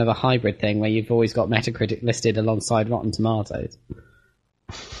there's kind of a hybrid thing where you've always got Metacritic listed alongside Rotten Tomatoes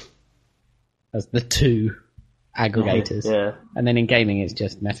as the two aggregators. Yeah. And then in gaming it's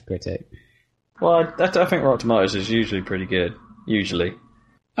just Metacritic. Well, I think Rotten Tomatoes is usually pretty good. Usually.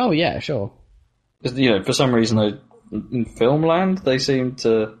 Oh, yeah, sure. For some reason, in film land, they seem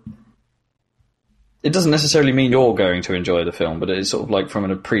to... It doesn't necessarily mean you're going to enjoy the film, but it's sort of like from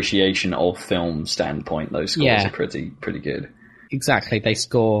an appreciation of film standpoint, those scores are pretty good. Exactly. They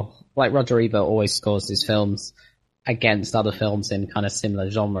score... Like Roger Ebert always scores his films against other films in kind of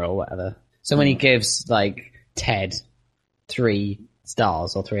similar genre or whatever. So when he gives, like, Ted 3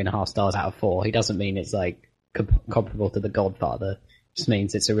 stars or 3.5 stars out of 4, he doesn't mean it's like comparable to The Godfather. It just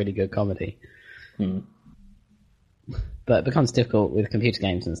means it's a really good comedy. But it becomes difficult with computer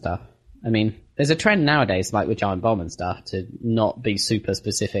games and stuff. I mean, there's a trend nowadays, like with Giant Bomb and stuff, to not be super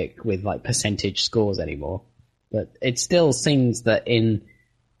specific with like percentage scores anymore. But it still seems that in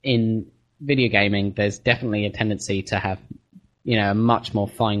video gaming, there's definitely a tendency to have, a much more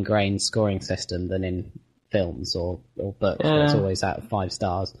fine-grained scoring system than in films or books, where it's always out of 5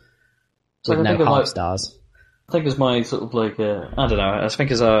 stars with no half stars. I think it's my sort of like, I don't know, I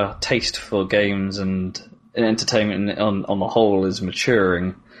think as our taste for games and entertainment on the whole is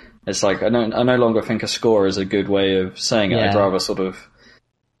maturing, it's like I no longer think a score is a good way of saying it. I'd rather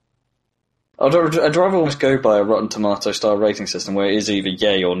I'd rather almost go by a Rotten Tomato style rating system where it is either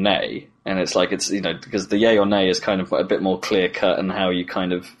yay or nay, and it's like because the yay or nay is kind of a bit more clear cut in how you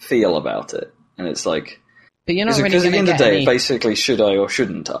kind of feel about it, and it's like. But you're not really because at the end of the day, any... basically, should I or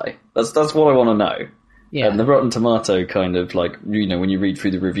shouldn't I? That's what I want to know. Yeah. And the Rotten Tomato kind of like when you read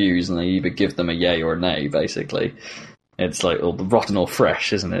through the reviews and they either give them a yay or a nay, basically, it's like rotten or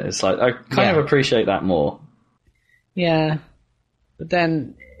fresh, isn't it? It's like I kind of appreciate that more. Yeah, but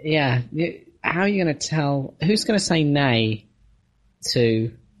then how are you going to tell who's going to say nay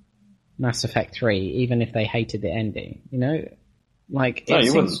to Mass Effect 3, even if they hated the ending? Like no,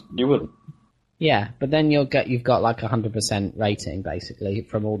 you wouldn't. Yeah, but then you've got like 100% rating basically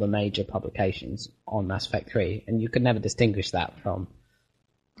from all the major publications on Mass Effect 3, and you could never distinguish that from.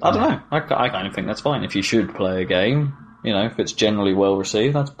 I don't know. I kind of think that's fine. If you should play a game, if it's generally well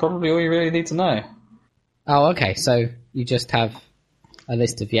received, that's probably all you really need to know. Oh, okay. So you just have a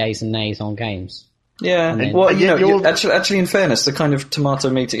list of yays and nays on games. Yeah. Well, actually, in fairness, the kind of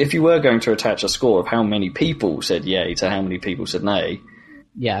tomato meter. If you were going to attach a score of how many people said yay to how many people said nay,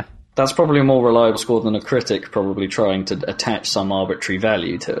 yeah. That's probably a more reliable score than a critic probably trying to attach some arbitrary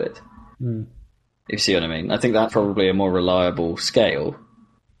value to it. If you see what I mean. I think that's probably a more reliable scale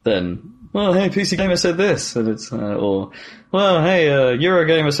than, well, hey, PC Gamer said this, and it's, or, well, hey,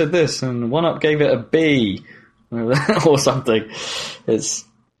 Eurogamer said this, and 1UP gave it a B, or something. It's...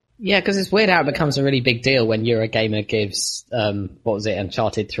 Yeah, because it's weird how it becomes a really big deal when Eurogamer gives,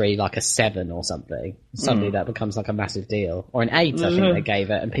 Uncharted 3 like a 7 or something. Suddenly that becomes like a massive deal. Or an 8, I think they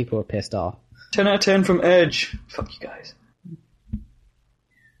gave it, and people were pissed off. 10 out of 10 from Edge. Fuck you guys.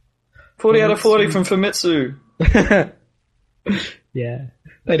 40 out of 40 from Famitsu. Yeah.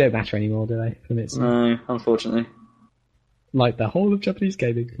 They don't matter anymore, do they, Famitsu? No, unfortunately. Like the whole of Japanese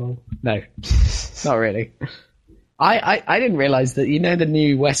gaming. Well, no, not really. I didn't realise that, the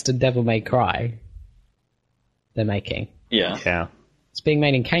new Western Devil May Cry they're making? Yeah. Yeah. It's being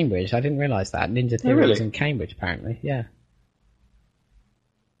made in Cambridge. I didn't realise that. Ninja Theory is in Cambridge, apparently. Yeah.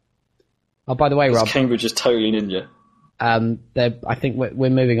 Oh, by the way, Rob... Cambridge is totally Ninja. I think we're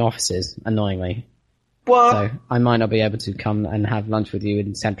moving offices, annoyingly. What? So I might not be able to come and have lunch with you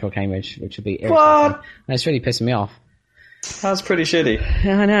in central Cambridge, which would be irritating. What? And it's really pissing me off. That's pretty shitty.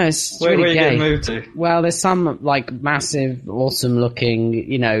 Yeah, I know, it's where really are you gay. getting moved to? Well, there's some, massive,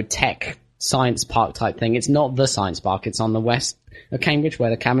 awesome-looking, tech science park type thing. It's not the science park. It's on the west of Cambridge, where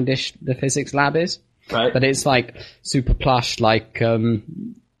the Cavendish, the physics lab is. Right. But it's, super plush,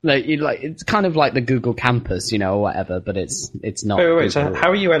 It's kind of like the Google campus, or whatever, but it's not. Wait. So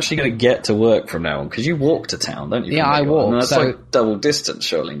how are you actually going to get to work from now on? Because you walk to town, don't you? Yeah, I walk. That's like double distance,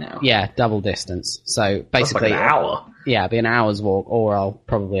 surely now. Yeah, double distance. So basically, that's like an hour. Yeah, it'll be an hour's walk, or I'll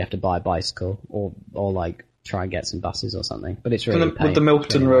probably have to buy a bicycle, or try and get some buses or something. But it's really would the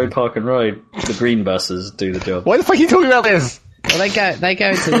Milton Road Park and Ride, the green buses, do the job? Why the fuck are you talking about this? Well, they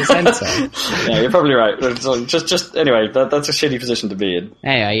go to the centre. Yeah, you're probably right. Just anyway, that's a shitty position to be in.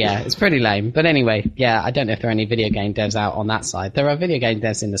 Anyway, yeah, it's pretty lame. But anyway, yeah, I don't know if there are any video game devs out on that side. There are video game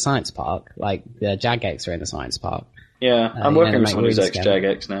devs in the science park, like the Jagex are in the science park. Yeah, I'm working with someone who's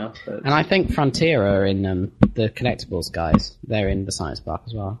ex-Jagex now. But... And I think Frontier are in the Collectibles guys. They're in the science park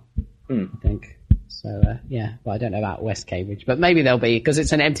as well, I think. So, yeah, but I don't know about West Cambridge. But maybe they'll be, because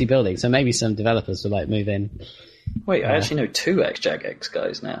it's an empty building, so maybe some developers will move in. Wait, I actually know 2 ex-Jagex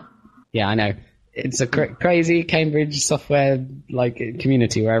guys now. Yeah, I know. It's a crazy Cambridge software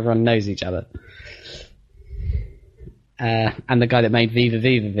community where everyone knows each other. And the guy that made Viva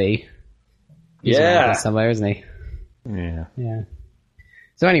V. He's around somewhere, isn't he? Yeah. Yeah.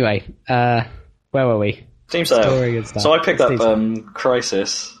 So anyway, where were we? Steam sale. So I picked up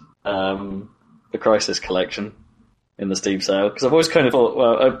Crisis, the Crisis collection in the Steam sale, because I've always kind of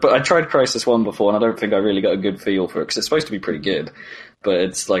thought, but I tried Crisis 1 before, and I don't think I really got a good feel for it, because it's supposed to be pretty good, but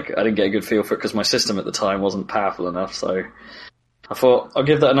it's I didn't get a good feel for it because my system at the time wasn't powerful enough, so I thought I'll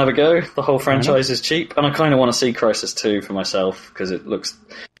give that another go. The whole franchise is cheap, and I kind of want to see Crisis 2 for myself, because it looks,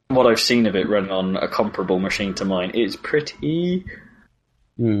 what I've seen of it running on a comparable machine to mine is pretty.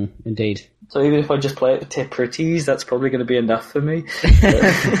 Indeed. So even if I just play it for pretties, that's probably going to be enough for me.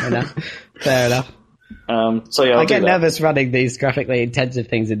 Fair enough. So yeah, I get nervous running these graphically intensive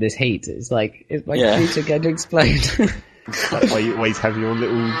things in this heat. It's like, is my computer going to explode? That's why you always have your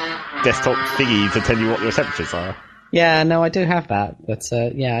little desktop thingy to tell you what your temperatures are. Yeah, no, I do have that, but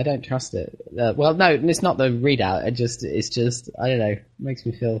yeah, I don't trust it. Well, no, it's not the readout. It's just I don't know. It makes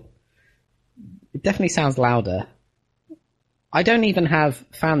me feel. It definitely sounds louder. I don't even have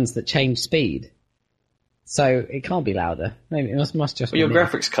fans that change speed, so it can't be louder. Maybe it must just. Well, your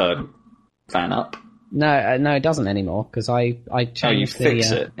graphics card fan up. No, it doesn't anymore because I changed you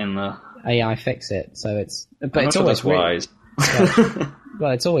fix it in the AI fix it, so it's. But it's always wise.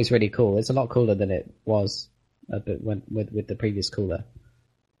 Well, it's always really cool. It's a lot cooler than it was, with the previous cooler,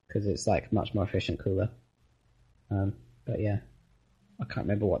 because it's much more efficient cooler. But yeah, I can't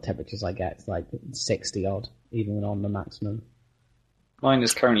remember what temperatures I get. It's 60 odd, even when on the maximum. Mine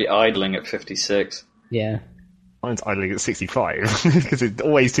is currently idling at 56. Yeah. Mine's idling at 65 because it's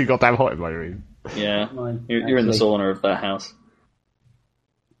always too goddamn hot in my room. Yeah, you're in the sauna of that house.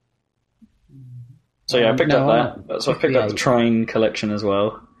 So yeah, I picked up that. So I picked up the Trine collection as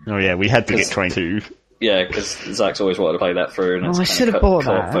well. Oh yeah, we had to get Trine 2. Yeah, because Zach's always wanted to play that through. And I should have bought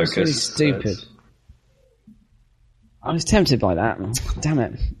that. That's really stupid. I was tempted by that. Damn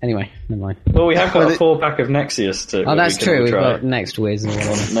it. Anyway, never mind. Well, we have got a 4-pack of Nexius to. Oh, that's true. We've got Next Wiz.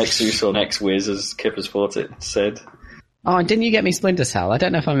 Nexus or Next Wiz, as Kipper's Fort it said. Oh, and didn't you get me Splinter Cell? I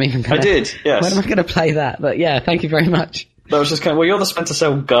don't know if I'm even going to... I did, yes. When am I going to play that? But yeah, thank you very much. That was just you're the Splinter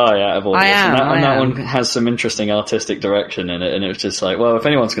Cell guy out of all this. And that one has some interesting artistic direction in it, and it was just well, if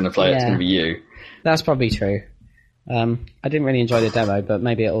anyone's going to play it, it's going to be you. That's probably true. I didn't really enjoy the demo, but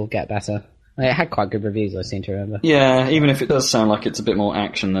maybe it'll get better. It had quite good reviews, I seem to remember. Yeah, even if it does sound like it's a bit more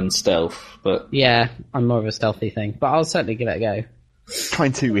action than stealth, but... Yeah, I'm more of a stealthy thing, but I'll certainly give it a go.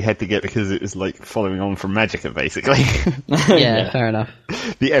 Trine 2 we had to get because it was following on from Magicka, basically. Yeah, fair enough.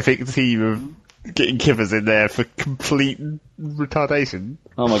 The epic team of getting Kippers in there for complete retardation.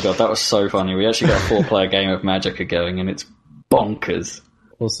 Oh my god, that was so funny. We actually got a 4-player game of Magicka going, and it's bonkers.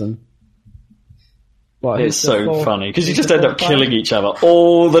 Awesome. It's so funny, because you just end up killing each other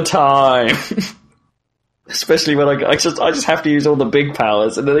all the time. Especially when I just have to use all the big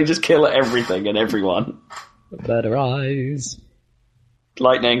powers, and then they just kill everything and everyone. Better eyes.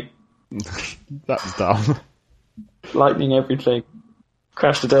 Lightning. That was dumb. Lightning everything.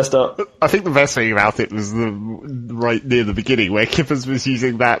 Crash the desktop. I think the best thing about it was right near the beginning where Kippers was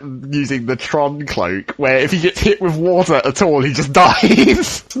using the Tron cloak, where if he gets hit with water at all, he just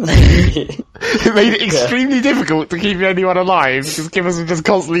dies. It made it extremely difficult to keep anyone alive because Kippers would just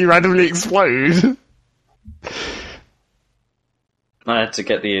constantly randomly explode. I had to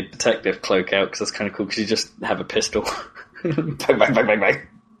get the detective cloak out because that's kind of cool because you just have a pistol. Bang, bang, bang, bang, bang.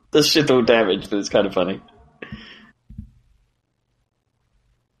 Does shit all damage, but it's kind of funny.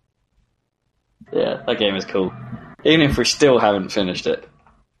 Yeah, that game is cool. Even if we still haven't finished it.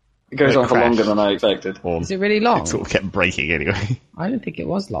 It goes on for longer than I expected. Is it really long? It sort of kept breaking anyway. I don't think it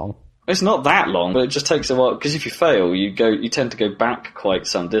was long. It's not that long, but it just takes a while, because if you fail, you tend to go back quite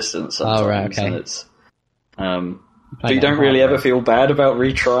some distance sometimes. Oh, right, okay. And it's, but you don't really ever feel bad about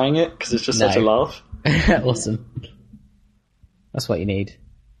retrying it, because it's just such a laugh. Awesome. That's what you need.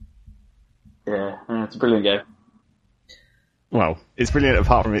 Yeah, it's a brilliant game. Well, it's brilliant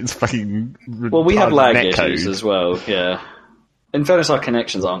apart from its fucking... Well, we have lag issues code. as well, yeah. In fairness, our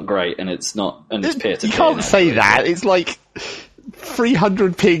connections aren't great, and it's peer-to-peer. You can't say that. It's like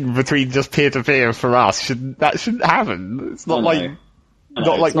 300 ping between just peer-to-peer for us. That shouldn't happen. It's not like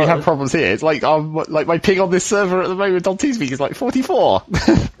we have problems here. It's like my ping on this server at the moment on TeamSpeak is like 44.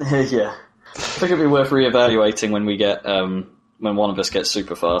 Yeah. I think it'd be worth reevaluating when we get when one of us gets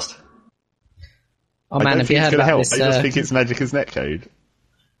super fast. Oh man, have you heard about this? I just think it's magic as netcode.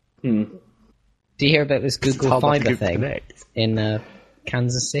 Do you hear about this Google Fiber thing in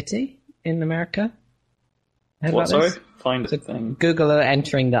Kansas City in America? What, sorry? Find a thing. Google are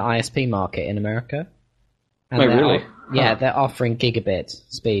entering the ISP market in America. And really? They're offering gigabit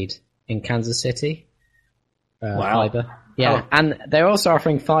speed in Kansas City. Wow. Fiber. Yeah, and they're also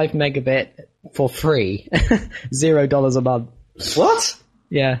offering 5 megabit for free. $0 a month. What?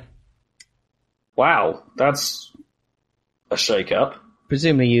 Yeah. Wow, that's a shake-up.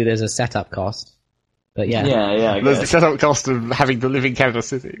 Presumably there's a setup cost. But yeah. Yeah, there's the setup cost of having to live in Kansas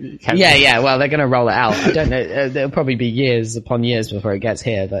City. Well, they're going to roll it out. I don't know. It'll probably be years upon years before it gets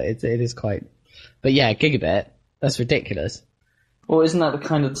here, but it is quite... But yeah, gigabit, that's ridiculous. Well, isn't that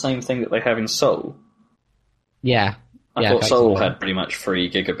the same thing that they have in Seoul? Yeah. I thought Seoul had pretty much free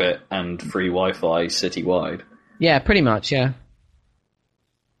gigabit and free Wi-Fi citywide. Yeah, pretty much, yeah.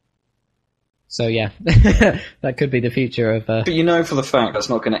 So yeah, that could be the future of... But you know for the fact that's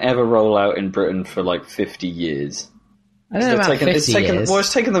not going to ever roll out in Britain for like 50 years. I don't know about 50 years. Well,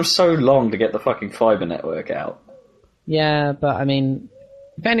 it's taken them so long to get the fucking fibre network out. Yeah, but I mean,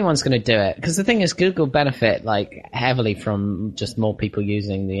 if anyone's going to do it... Because the thing is, Google benefit like heavily from just more people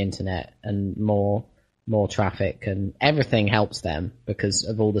using the internet and more traffic, and everything helps them because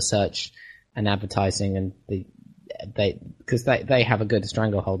of all the search and advertising, and because they have a good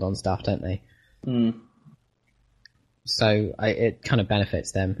stranglehold on stuff, don't they? So it kind of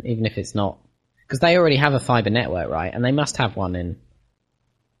benefits them, even if it's not, because they already have a fiber network, right? And they must have a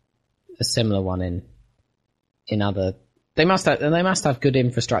similar one in other. They must have good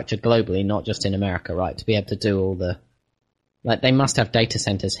infrastructure globally, not just in America, right? To be able to do all the, like, they must have data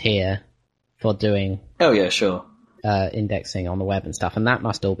centers here for doing. Oh yeah, sure. Indexing on the web and stuff, and that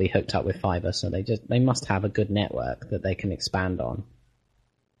must all be hooked up with fiber. So they must have a good network that they can expand on.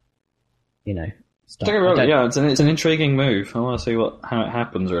 You know, stuff. Yeah, it's an intriguing move. I want to see how it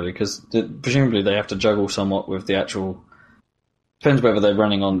happens really, because presumably they have to juggle somewhat with the actual. Depends whether they're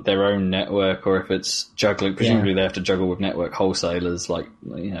running on their own network or if it's juggling. Presumably they have to juggle with network wholesalers. Like,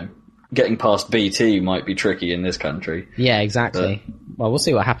 you know, getting past BT might be tricky in this country. Yeah, exactly. Well, we'll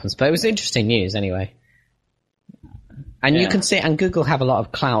see what happens. But it was interesting news anyway. And you can see, and Google have a lot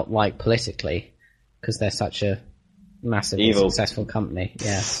of clout, like, politically, because they're such a massively successful company.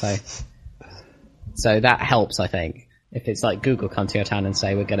 Yeah, so that helps, I think. If it's like Google come to your town and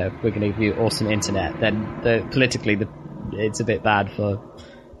say we're gonna give you awesome internet, then politically it's a bit bad for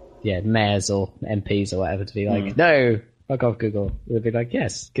mayors or MPs or whatever to be like, no, fuck off Google. We'll be like,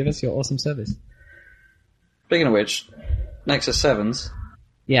 yes, give us your awesome service. Speaking of which, Nexus 7s.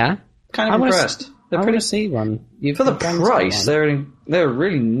 Yeah, kind of impressed. I want to see one. For the price, they're a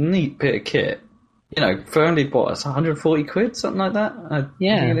really neat bit of kit. You know, for only, it's 140 quid, something like that? I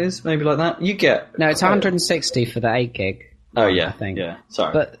think it is, maybe like that. You get... No, it's 160 for the 8 gig. Oh, yeah. I think. Yeah,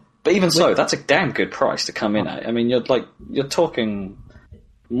 sorry. But even so, that's a damn good price to come in at. I mean, you're talking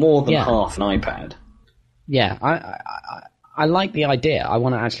more than half an iPad. Yeah, I like the idea. I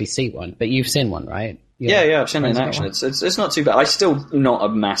want to actually see one, but you've seen one, right? Yeah, I've seen it in action. It's not too bad. I'm still not a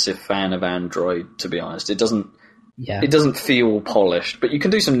massive fan of Android, to be honest. It doesn't feel polished, but you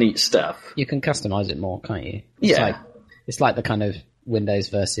can do some neat stuff. You can customize it more, can't you? Yeah. It's like the kind of Windows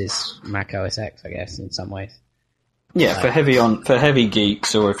versus Mac OS X, I guess, in some ways. Yeah, for heavy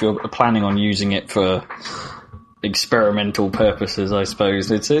geeks, or if you're planning on using it for experimental purposes, I suppose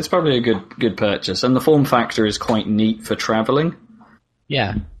it's probably a good purchase. And the form factor is quite neat for traveling.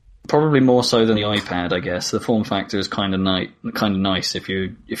 Yeah. Probably more so than the iPad, I guess. The form factor is kind of nice if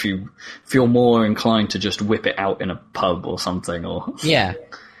you're more inclined to just whip it out in a pub or something. Or yeah,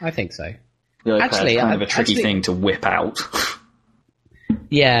 I think so. The iPad's kind of a tricky thing to whip out.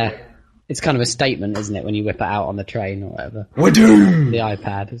 Yeah, it's kind of a statement, isn't it, when you whip it out on the train or whatever? We're doomed! The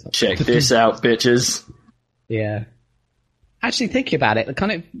iPad. Check this out, bitches. Yeah. actually thinking about it, the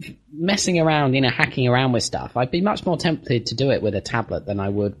kind of messing around, hacking around with stuff, I'd be much more tempted to do it with a tablet than I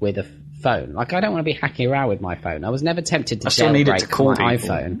would with a phone. Like, I don't want to be hacking around with my phone. I was never tempted to jailbreak my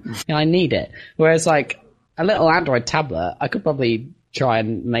iPhone. I need it. Whereas, like, a little Android tablet, I could probably try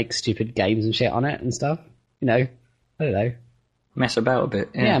and make stupid games and shit on it and stuff. I don't know. Mess about a bit.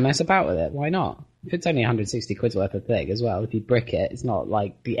 Yeah, mess about with it. Why not? If it's only 160 quid's worth of thing as well, if you brick it, it's not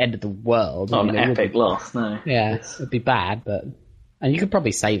like the end of the world. Not an epic loss, no. Yeah, it'd be bad, and you could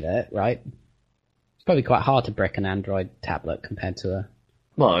probably save it, right? It's probably quite hard to brick an Android tablet compared to a...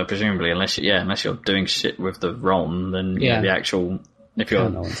 Well, presumably, unless you're doing shit with the ROM, then the actual...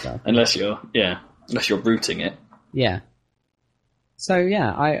 Unless you're rooting it. Yeah. So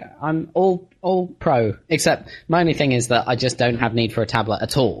I'm all pro, except my only thing is that I just don't have need for a tablet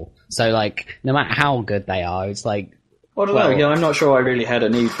at all. So, like, no matter how good they are, it's like... I don't know. Yeah, I'm not sure I really had a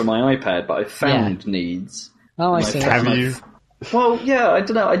need for my iPad, but I found needs. Oh, I see. Have you? Well, yeah, I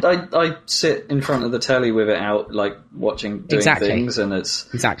don't know. I sit in front of the telly with it out, like, doing things, and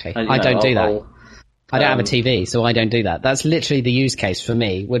it's... Exactly. I don't do that. I don't have a TV, so I don't do that. That's literally the use case for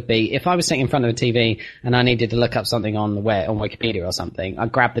me, would be if I was sitting in front of a TV and I needed to look up something on Wikipedia or something,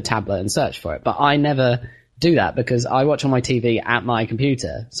 I'd grab the tablet and search for it. But I never do that because I watch on my TV at my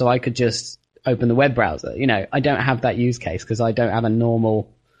computer, so I could just open the web browser. I don't have that use case because I don't have a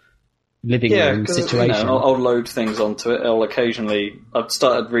normal living room situation. I'll load things onto it. I've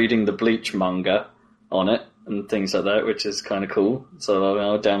started reading the Bleach manga on it and things like that, which is kind of cool. So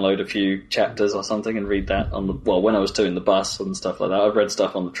I'll download a few chapters or something and read that when I was doing the bus and stuff like that. I've read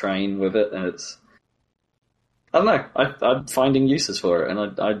stuff on the train with it, and it's... I don't know. I'm finding uses for it,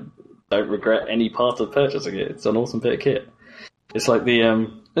 and I don't regret any part of purchasing it. It's an awesome bit of kit. It's like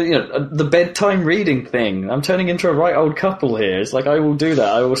the bedtime reading thing. I'm turning into a right old couple here. It's like I will do that.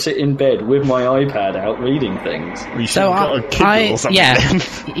 I will sit in bed with my iPad out reading things. We should have got a Kindle or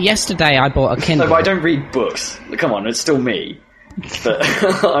something. Yesterday I bought a Kindle. No, but I don't read books. Come on, it's still me. But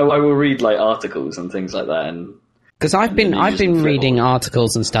I will read like articles and things like that, and because I've been reading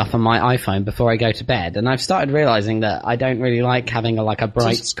articles and stuff on my iPhone before I go to bed, and I've started realizing that I don't really like having a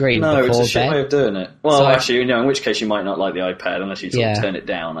bright screen before bed. No, it's a shit way of doing it. Well, actually, in which case you might not like the iPad unless you sort of turn it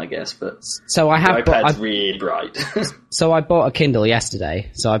down, I guess. But so the iPad's really bright. So I bought a Kindle yesterday,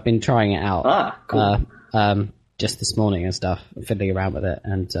 so I've been trying it out. Ah, cool. Just this morning and stuff, fiddling around with it,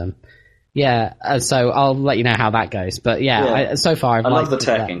 and so I'll let you know how that goes. But so far I love the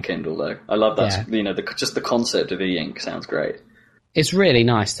tech in Kindle though. I love that. Just the concept of e-ink sounds great. It's really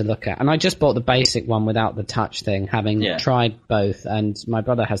nice to look at. And I just bought the basic one without the touch thing, having tried both. And my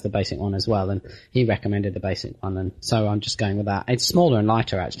brother has the basic one as well, and he recommended the basic one, and so I'm just going with that. It's smaller and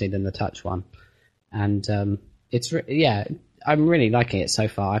lighter actually than the touch one, and I'm really liking it so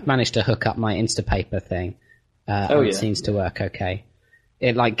far. I've managed to hook up my Instapaper thing. It seems to work okay.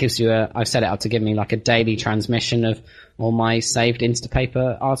 It gives you I've set it up to give me a daily transmission of all my saved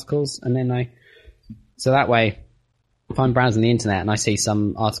Instapaper articles, and then so that way, if I'm browsing the internet and I see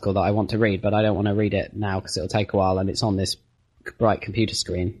some article that I want to read, but I don't want to read it now because it'll take a while and it's on this bright computer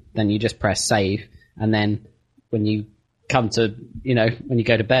screen, then you just press save, and then when you come to, when you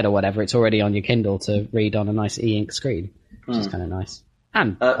go to bed or whatever, it's already on your Kindle to read on a nice e-ink screen, which is kind of nice.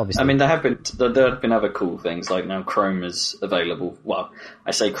 And obviously, I mean, there have been other cool things, like now Chrome is available. Well,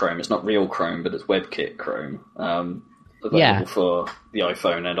 I say Chrome, it's not real Chrome, but it's WebKit Chrome. Available for the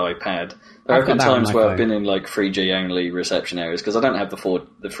iPhone and iPad. There have been times where I've been in 3G only reception areas because I don't have the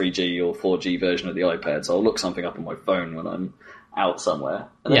 3G or 4G version of the iPad, so I'll look something up on my phone when I'm out somewhere.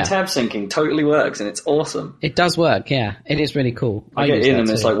 And then tab syncing totally works, and it's awesome. It does work, yeah. It is really cool. I get in and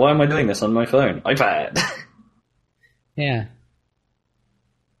it's like, why am I doing this on my phone? iPad. Yeah.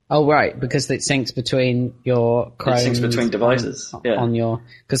 Oh, right, because it syncs between your Chrome... It syncs between devices, on your...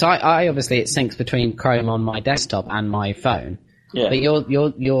 Because I obviously, it syncs between Chrome on my desktop and my phone. Yeah. But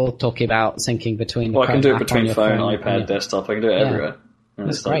you're talking about syncing between... Well, I can do it between phone, iPad, desktop. I can do it everywhere. And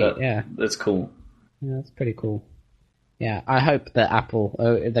that's great, yeah. That's cool. Yeah, that's pretty cool. Yeah, I hope that Apple...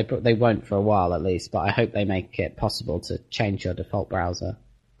 they won't for a while, at least, but I hope they make it possible to change your default browser.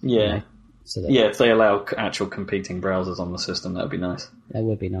 Yeah. So if they allow actual competing browsers on the system, that would be nice. That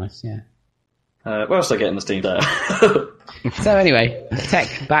would be nice, yeah. What else do I get in the Steam Deck? So anyway,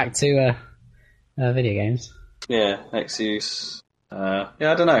 tech, back to video games. Yeah, Exuse. I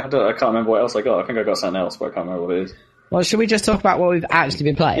don't know. I can't remember what else I got. I think I got something else, but I can't remember what it is. Well, should we just talk about what we've actually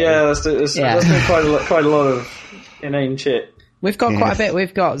been playing? Yeah, that's been quite a lot of inane shit. We've got quite a bit.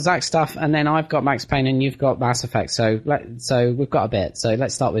 We've got Zach's stuff, and then I've got Max Payne, and you've got Mass Effect. So we've got a bit. So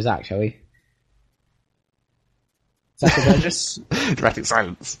let's start with Zach, shall we? Dramatic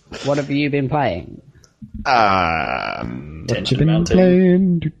silence. What have you been playing? What you been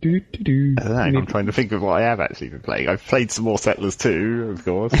playing? I don't know, I'm trying to think of what I have actually been playing. I've played some more Settlers 2, of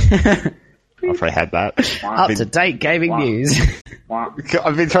course. After I had that. Up-to-date gaming news.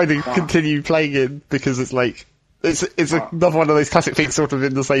 I've been trying to continue playing it because it's like... It's another one of those classic things sort of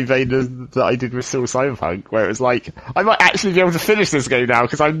in the same vein as that I did with Still Cyberpunk, where it's like, I might actually be able to finish this game now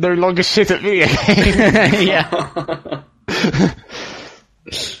because I'm no longer shit at video games. Yeah.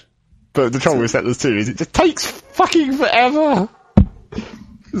 But the trouble with Settlers 2 is it just takes fucking forever.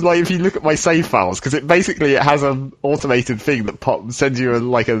 It's like if you look at my save files, because it has an automated thing that sends you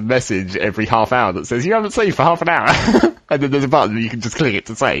a message every half hour that says you haven't saved for half an hour, and then there's a button and you can just click it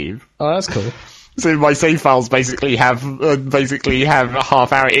to save. Oh, that's cool. So my save files basically have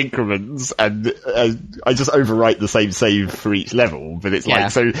half-hour increments, and I just overwrite the same save for each level. But it's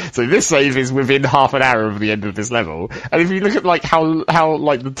like so this save is within half an hour of the end of this level. And if you look at like how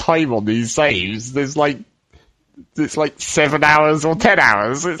the time on these saves, it's like 7 hours or 10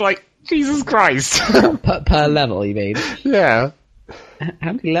 hours. It's like Jesus Christ. per level, you mean? Yeah.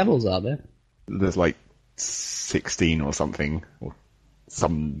 How many levels are there? There's like 16 or something. Or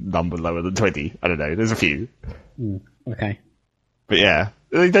some number lower than 20. I don't know. There's a few. Okay. But yeah,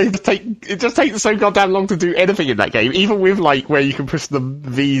 it just takes so goddamn long to do anything in that game. Even with like where you can push the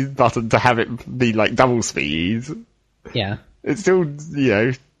V button to have it be like double speed. Yeah. It still,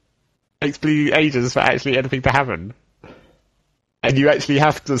 takes bleeding ages for actually anything to happen. And you actually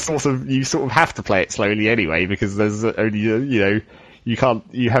have to sort of have to play it slowly anyway, because there's only, you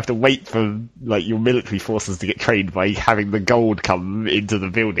have to wait for like your military forces to get trained by having the gold come into the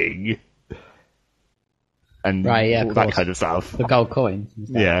building. And all that kind of stuff. The gold coins. And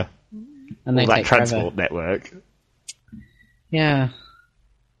stuff. Yeah. And they all that take transport network. Yeah.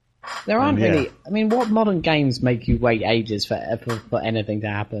 There aren't really... I mean, what modern games make you wait ages for anything to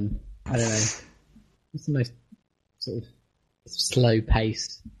happen? I don't know. What's the most sort of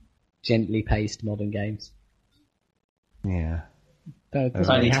slow-paced, gently paced modern games? Yeah.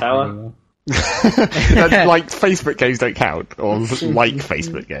 Tiny Tower? That's like Facebook games don't count, or like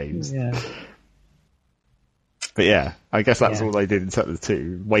Facebook games. Yeah. But yeah, I guess that's all I did in Settlers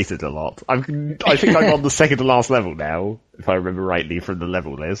 2. Waited a lot. I think I'm on the second to last level now, if I remember rightly from the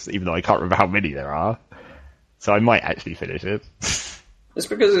level list, even though I can't remember how many there are. So I might actually finish it. It's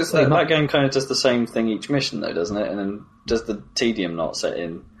because that game kind of does the same thing each mission, though, doesn't it? And then does the tedium not set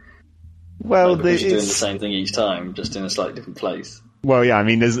in? Well, because you're doing the same thing each time, just in a slightly different place. Well, yeah, I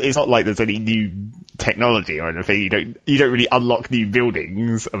mean, it's not like there's any new technology or anything. You don't really unlock new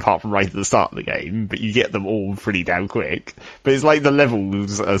buildings apart from right at the start of the game, but you get them all pretty damn quick. But it's like the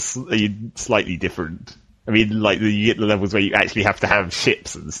levels are slightly different. I mean, like you get the levels where you actually have to have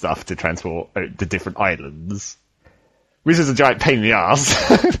ships and stuff to transport to different islands, which is a giant pain in the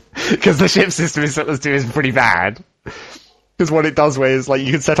ass because the ship system is pretty bad. Because what it does is like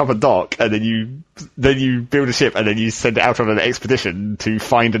you can set up a dock and then you build a ship and then you send it out on an expedition to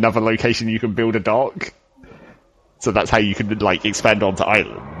find another location you can build a dock. So that's how you can like expand onto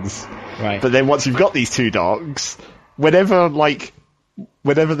islands. Right. But then once you've got these two docks, whenever basically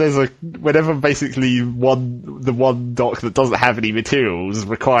the one dock that doesn't have any materials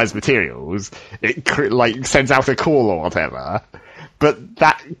requires materials, it like sends out a call or whatever. But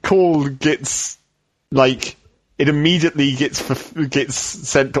that call gets like. It immediately gets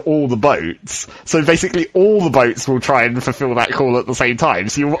sent to all the boats. So basically all the boats will try and fulfill that call at the same time.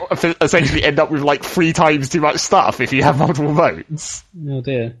 So you essentially end up with like 3 times too much stuff if you have multiple boats. Oh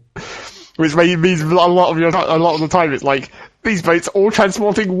dear. Which means a lot of the time it's like, these boats are all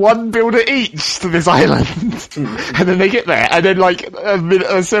transporting 1 builder each to this island. And then they get there, and then like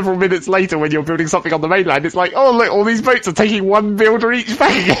several minutes later when you're building something on the mainland, it's like, oh look, all these boats are taking 1 builder each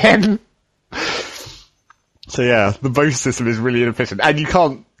back again. So yeah, the boat system is really inefficient, and you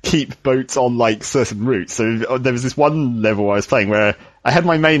can't keep boats on like certain routes. So there was this one level I was playing where I had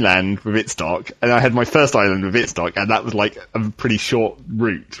my mainland with its dock, and I had my first island with its dock, and that was like a pretty short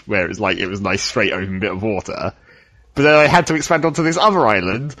route where it was nice straight open bit of water. But then I had to expand onto this other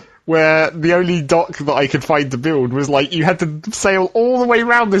island where the only dock that I could find to build was like you had to sail all the way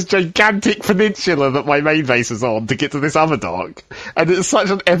around this gigantic peninsula that my main base was on to get to this other dock. And it's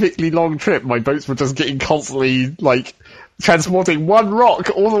such an epically long trip, my boats were just getting constantly like transporting 1 rock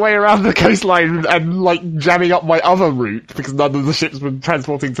all the way around the coastline and like jamming up my other route because none of the ships were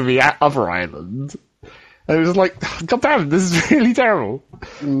transporting to the other island. And it was like, god damn, this is really terrible.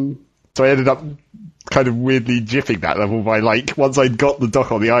 So I ended up kind of weirdly jipping that level by like once I'd got the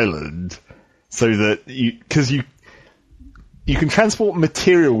dock on the island, so that because you can transport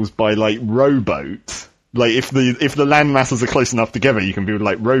materials by like rowboat, Like, if the land masses are close enough together, you can build,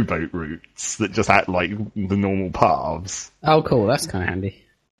 like, rowboat routes that just act like the normal paths. Oh, cool. That's kind of handy.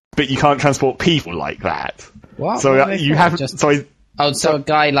 But you can't transport people like that. What? So you have... So a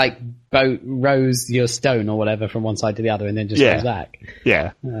guy, like, rows your stone or whatever from one side to the other and then just goes back.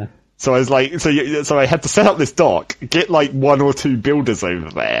 Yeah. So I was like, so I had to set up this dock, get like 1 or 2 builders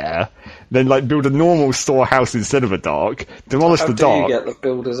over there, then like build a normal storehouse instead of a dock, demolish the dock. How do you get the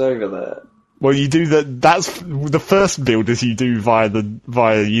builders over there? Well, you do that's the first builders you do via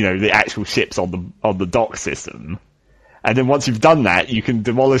the actual ships on the dock system. And then once you've done that, you can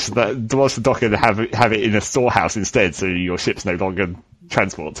demolish the dock and have it in a storehouse instead, so your ships no longer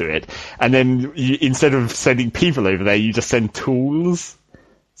transport to it. And then instead of sending people over there, you just send tools.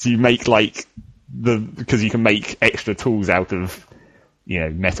 So you make because you can make extra tools out of,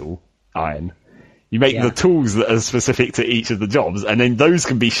 metal, iron. You make the tools that are specific to each of the jobs, and then those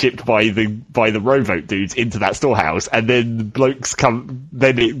can be shipped by the rowboat dudes into that storehouse, and then the blokes come.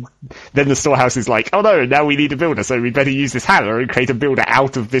 Then the storehouse is like, oh no, now we need a builder, so we better use this hammer and create a builder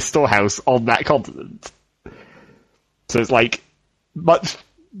out of this storehouse on that continent. So it's like much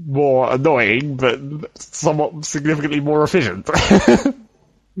more annoying, but somewhat significantly more efficient.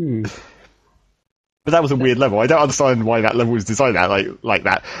 But that was a weird level. I don't understand why that level was designed like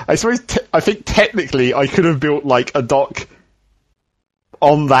that. I suppose I think technically I could have built like a dock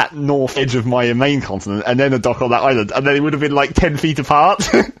on that north edge of my main continent and then a dock on that island, and then it would have been like 10 feet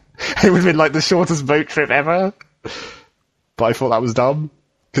apart. It would have been like the shortest boat trip ever. But I thought that was dumb,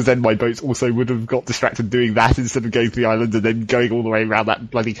 because then my boats also would have got distracted doing that instead of going to the island and then going all the way around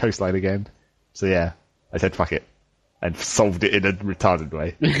that bloody coastline again. So yeah, I said fuck it. And solved it in a retarded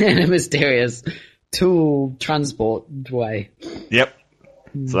way. In a mysterious tool transport way. Yep.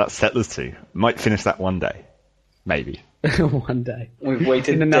 So that's Settlers 2. Might finish that one day. Maybe. One day. We've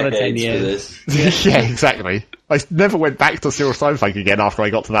waited in another 10 years. For this. Yeah, exactly. I never went back to Zero Cyberpunk again after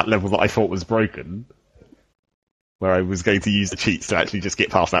I got to that level that I thought was broken. Where I was going to use the cheats to actually just get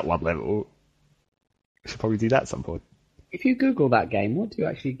past that one level. I should probably do that at some point. If you Google that game, what do you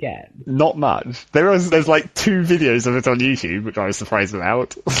actually get? Not much. There's like 2 videos of it on YouTube, which I was surprised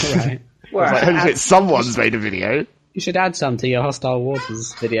about. Right. Well, I was like, holy shit, someone's made a video. You should add some to your Hostile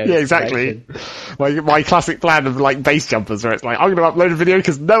Waters video. Yeah, exactly. My classic plan of like base jumpers, where it's like, I'm going to upload a video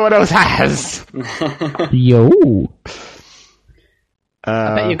because no one else has. Yo.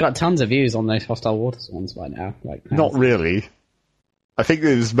 I bet you've got tons of views on those Hostile Waters ones right now. Not really. I think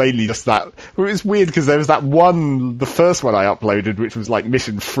it was mainly just that. Well, it was weird because there was that one, the first one I uploaded, which was like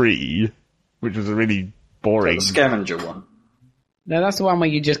mission free, which was a really boring. The scavenger one. No, that's the one where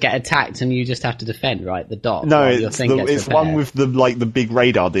you just get attacked and you just have to defend, right? The dock. No, it's one with the big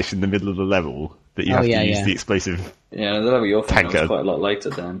radar dish in the middle of the level that you have to use the explosive. Yeah, the level you're thinking was quite a lot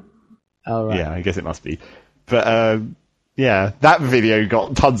later then. Oh right. Yeah, I guess it must be. But yeah, that video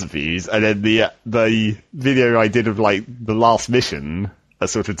got tons of views, and then the video I did of like the last mission, a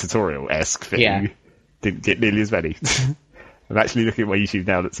sort of tutorial-esque thing, didn't get nearly as many. I'm actually looking at my YouTube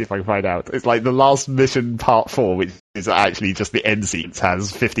now to see if I can find out. It's like the last mission part 4, which is actually just the end sequence,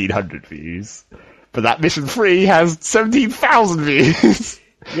 has 1,500 views. But that mission 3 has 17,000 views!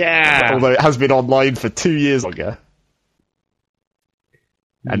 Yeah! Although it has been online for 2 years longer.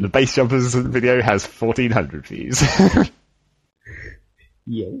 And the base jumpers video has 1,400 views.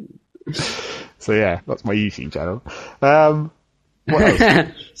 Yo. So yeah, that's my YouTube channel. What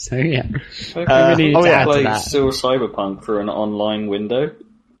else? So yeah. Really play Still Cyberpunk through an online window.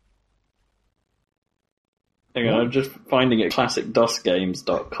 Hang on, I'm just finding it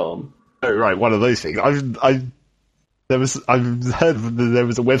classicdustgames.com. Oh right, one of those things. I've heard there was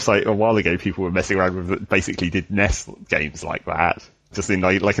a website a while ago people were messing around with that basically did NES games like that. Just in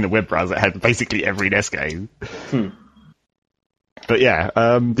like in a web browser, it had basically every NES game. But yeah,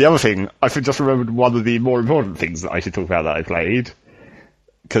 the other thing, I just remembered one of the more important things that I should talk about that I played.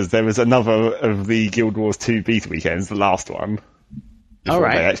 Because there was another of the Guild Wars 2 beta weekends, the last one. Before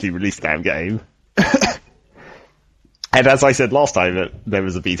they actually released the damn game. And as I said last time that there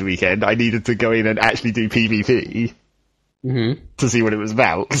was a beta weekend, I needed to go in and actually do PvP. To see what it was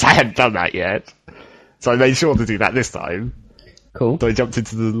about, because I hadn't done that yet. So I made sure to do that this time. Cool. So I jumped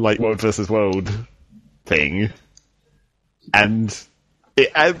into the world versus world thing. And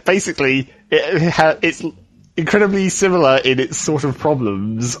it basically it's incredibly similar in its sort of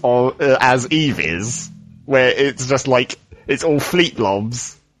problems as Eve is, where it's just like it's all fleet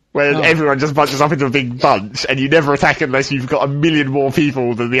blobs, where everyone just bunches up into a big bunch, and you never attack unless you've got 1 million more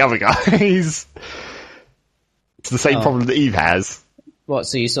people than the other guys. It's the same problem that Eve has. What,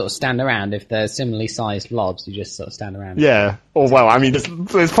 so you sort of stand around? If they're similarly sized lobs, you just sort of stand around? Yeah. Or, well, I mean,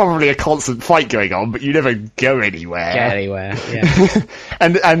 there's probably a constant fight going on, but you never go anywhere. Get anywhere, yeah.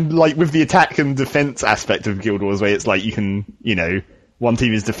 and, like, with the attack and defense aspect of Guild Wars, where it's like you can, you know, one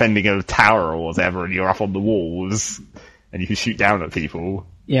team is defending a tower or whatever, and you're up on the walls, and you can shoot down at people.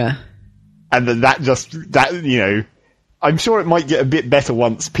 Yeah. And then that, you know, I'm sure it might get a bit better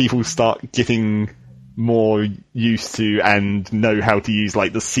once people start getting more used to and know how to use,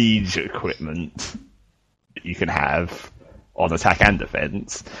 like, the siege equipment that you can have on attack and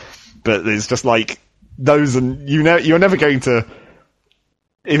defense. But it's just like those, and you're never going to.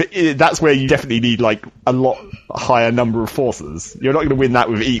 That's where you definitely need, like, a lot higher number of forces. You're not going to win that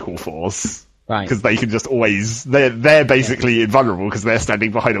with equal force, right? Because they can just always they're basically invulnerable because they're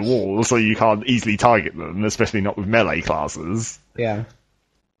standing behind a wall, so you can't easily target them, especially not with melee classes. Yeah.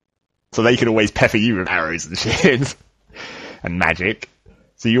 So they can always pepper you with arrows and shit. And magic.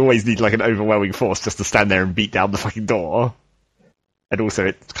 So you always need, like, an overwhelming force just to stand there and beat down the fucking door. And also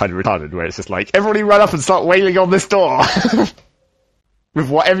it's kind of retarded, where it's just like, everybody run up and start wailing on this door! With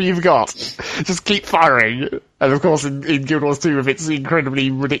whatever you've got. Just keep firing. And of course in Guild Wars 2, with its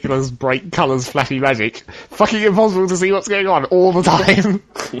incredibly ridiculous, bright colours, flashy magic, fucking impossible to see what's going on all the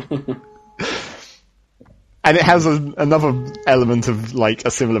time. And it has another element of, like, a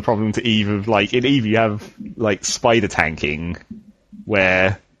similar problem to Eve of, like, in Eve you have, like, spider tanking,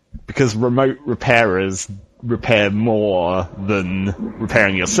 where, because remote repairers repair more than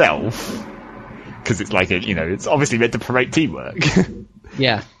repairing yourself, because it's like it's obviously meant to promote teamwork.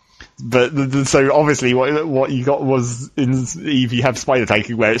 Yeah. But, so obviously what you got was, in Eve you have spider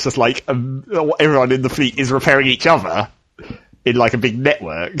tanking, where it's just like, everyone in the fleet is repairing each other, in, like, a big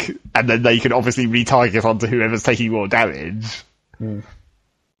network, and then they can obviously retarget onto whoever's taking more damage. Mm.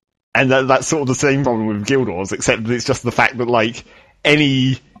 And that's sort of the same problem with Guild Wars, except that it's just the fact that, like,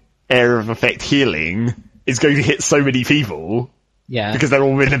 any area of effect healing is going to hit so many people. Yeah. Because they're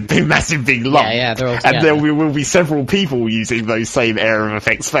all in a big, massive big lump. Yeah, they're all together. And there will be several people using those same area of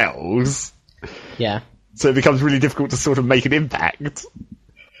effect spells. Yeah. So it becomes really difficult to sort of make an impact.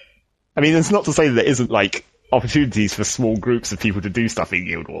 I mean, it's not to say that there isn't, like, opportunities for small groups of people to do stuff in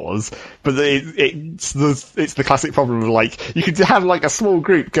Guild Wars, but it's the classic problem of, like, you could have, like, a small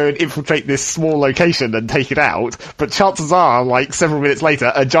group go and infiltrate this small location and take it out, but chances are, like, several minutes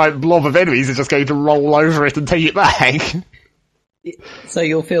later, a giant blob of enemies are just going to roll over it and take it back. So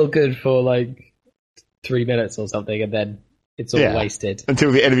you'll feel good for, like, 3 minutes or something, and then it's all wasted.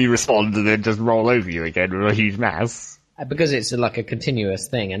 Until the enemy responds and then just roll over you again with a huge mass. Because it's, like, a continuous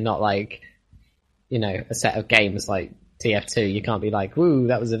thing, and not, like, a set of games like TF2, you can't be like, woo,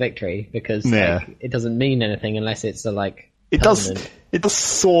 that was a victory, because like, it doesn't mean anything unless it's a, like, it does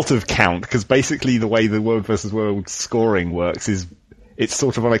sort of count, because basically the way the World versus World scoring works is it's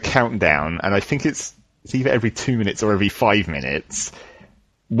sort of on a countdown, and I think it's either every 2 minutes or every 5 minutes.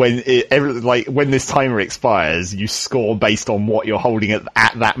 When when this timer expires, you score based on what you're holding at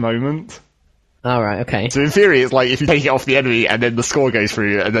that moment. All right, okay. So in theory, it's like if you take it off the enemy and then the score goes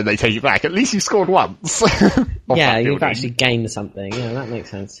through and then they take it back, at least you scored once. Yeah, you've actually gained something. Yeah, that makes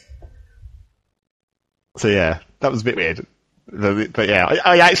sense. So yeah, that was a bit weird. But yeah,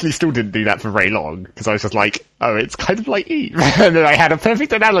 I actually still didn't do that for very long, because I was just like, oh, it's kind of like Eve. And then I had a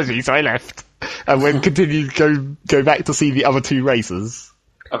perfect analogy, so I left. And then continued to go back to see the other two races.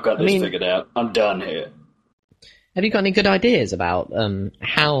 I've got this figured out. I'm done here. Have you got any good ideas about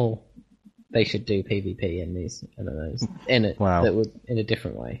how they should do PvP in these MMOs that would in a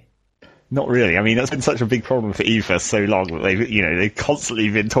different way? Not really. I mean, that's been such a big problem for EVE for so long that they've constantly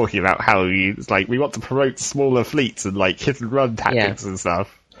been talking about how we want to promote smaller fleets and, like, hit and run tactics and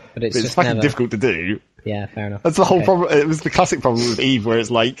stuff. But it's just fucking difficult to do. Yeah, fair enough. That's the whole problem. It was the classic problem with EVE, where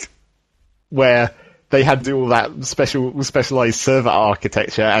it's like, where they had to do all that specialized server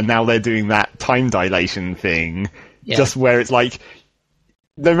architecture, and now they're doing that time dilation thing, just where it's like,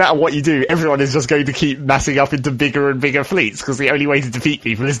 no matter what you do, everyone is just going to keep massing up into bigger and bigger fleets, because the only way to defeat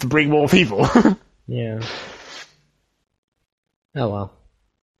people is to bring more people. Yeah. Oh well.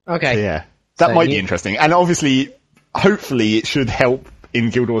 Okay. So, yeah. That might be interesting. And obviously, hopefully it should help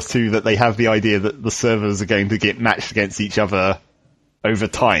in Guild Wars 2 that they have the idea that the servers are going to get matched against each other over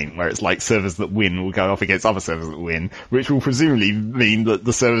time, where it's like servers that win will go up against other servers that win, which will presumably mean that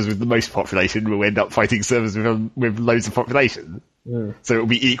the servers with the most population will end up fighting servers with loads of population. Mm. So it'll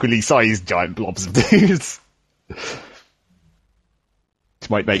be equally sized giant blobs of dudes. Which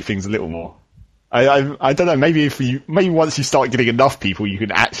might make things a little more... I don't know, maybe once you start getting enough people, you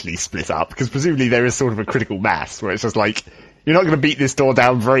can actually split up, because presumably there is sort of a critical mass, where it's just like, You're not going to beat this door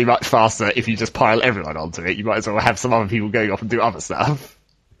down very much faster if you just pile everyone onto it. You might as well have some other people going off and do other stuff.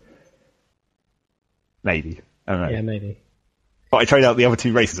 Maybe. I don't know. Yeah, maybe. But I tried out the other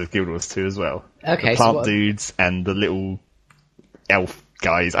two races of Guild Wars 2 as well. Okay, the plant dudes and the little elf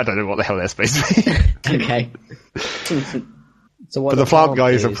guys. I don't know what the hell they're supposed to be. Okay. So what? But the plant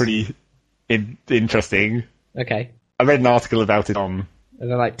guys are pretty interesting. Okay. I read an article about it on... Are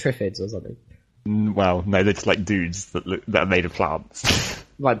they like Triffids or something? Well, no, they're just like dudes that are made of plants.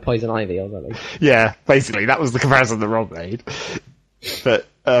 Like poison ivy or something. Yeah, basically, that was the comparison that Rob made. But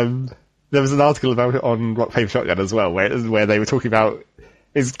there was an article about it on Rock Paper Shotgun as well, where they were talking about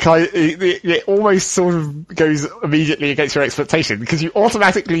it almost sort of goes immediately against your expectation because you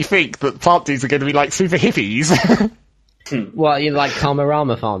automatically think that plant dudes are going to be like super hippies. What, you like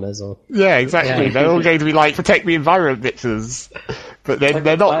Karmarama farmers or? Yeah, exactly. Yeah. They're all going to be like protect the environment bitches, but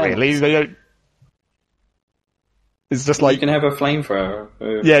they're not really. They don't. It's just like you can have a flamethrower.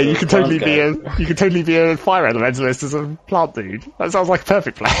 Yeah, you can totally be a fire elementalist as a plant dude. That sounds like a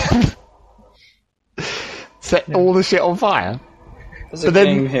perfect plan. Set all the shit on fire. There's a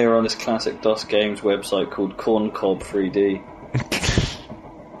game here on this classic DOS Games website called Corn Cob 3D.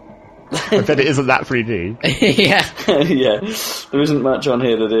 I bet it isn't that 3D. Yeah. Yeah, there isn't much on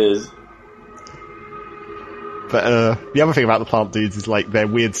here that is. But the other thing about the plant dudes is like their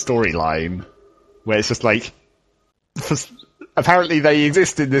weird storyline, where it's just like, apparently they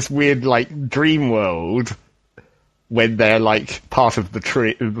exist in this weird like dream world when they're like part of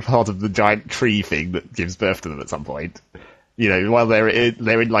the giant tree thing that gives birth to them at some point. You know, while they're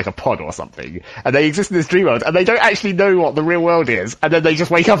in like a pod or something, and they exist in this dream world, and they don't actually know what the real world is, and then they just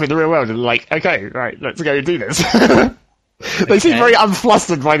wake up in the real world and are like, okay, right, let's go and do this. They seem very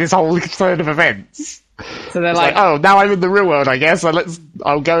unflustered by this whole turn of events. So they're like, oh, now I'm in the real world, I guess, so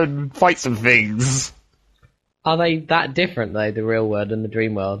I'll go and fight some things. Are they that different, though, the real world and the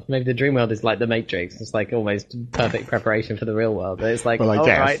dream world? Maybe the dream world is like the Matrix. It's like almost perfect preparation for the real world. It's like, well,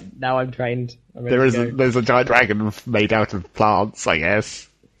 guess. Right, now I'm trained. There's a giant dragon made out of plants, I guess.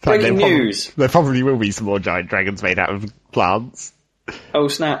 Breaking news! There probably will be some more giant dragons made out of plants. Oh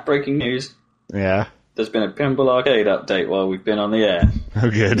snap, breaking news. Yeah. There's been a Pinball Arcade update while we've been on the air.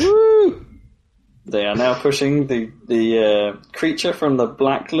 Oh good. Woo! They are now pushing the creature from the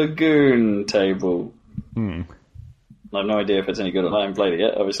Black Lagoon table. I have no idea if it's any good or not. I haven't played it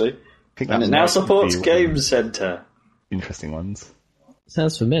yet, obviously. And it now supports Game Center. Interesting ones.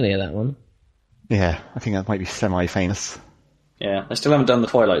 Sounds familiar, that one. Yeah, I think that might be semi-famous. Yeah, they still haven't done the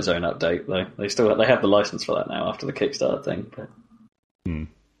Twilight Zone update, though. They have the license for that now after the Kickstarter thing. But...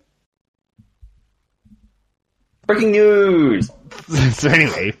 Breaking news! So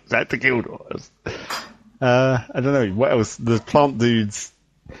anyway, back to Guild Wars. I don't know, what else? The plant dudes,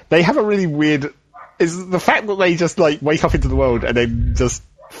 they have a really weird... Is the fact that they just like wake up into the world and then just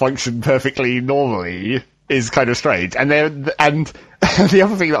function perfectly normally is kind of strange. And the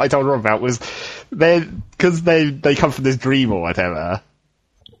other thing that I told Rob about was because they come from this dream or whatever.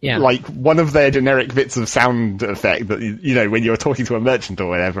 Yeah. Like one of their generic bits of sound effect that you know when you're talking to a merchant or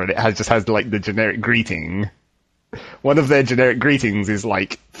whatever, and it just has like the generic greeting. One of their generic greetings is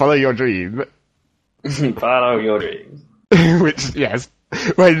like "Follow your dream." Follow your dreams. Which yes.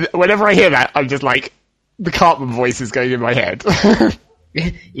 Whenever I hear that, I'm just like, the Cartman voice is going in my head.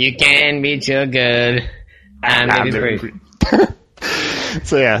 You can meet your good and live free.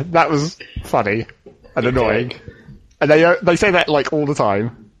 So yeah, that was funny and annoying. And they say that like all the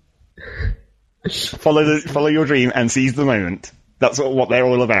time. Follow your dream and seize the moment. That's what they're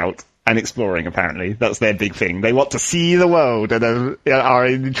all about. And exploring, apparently. That's their big thing. They want to see the world and are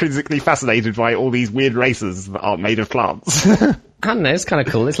intrinsically fascinated by all these weird races that aren't made of plants. I don't know, it's kind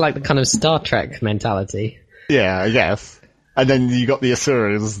of cool. It's like the kind of Star Trek mentality. Yeah, I guess. And then you got the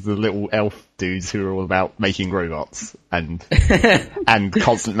Asuras, the little elf dudes who are all about making robots and and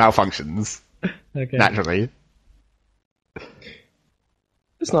constant malfunctions. Okay. Naturally.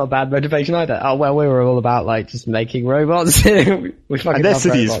 It's not a bad motivation either. Oh, well, we were all about, like, just making robots. And their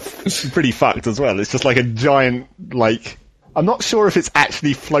city is pretty fucked as well. It's just like a giant, like... I'm not sure if it's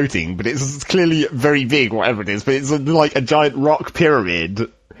actually floating, but it's clearly very big, whatever it is. But it's like a giant rock pyramid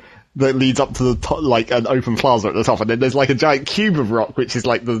that leads up to the top, like an open plaza at the top. And then there's like a giant cube of rock, which is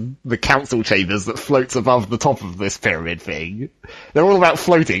like the council chambers that floats above the top of this pyramid thing. They're all about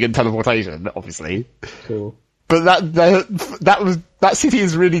floating and teleportation, obviously. Cool. But that city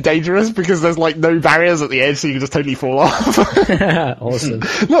is really dangerous because there's like no barriers at the edge, so you can just totally fall off. Awesome.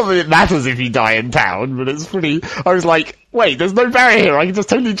 Not that it matters if you die in town, but it's pretty. I was like, wait, there's no barrier here. I can just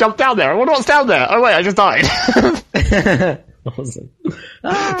totally jump down there. I wonder what's down there. Oh wait, I just died. Awesome.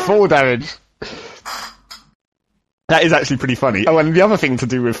 4 damage. That is actually pretty funny. Oh, and the other thing to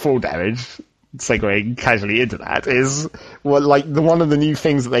do with fall damage, segueing casually into that, is one of the new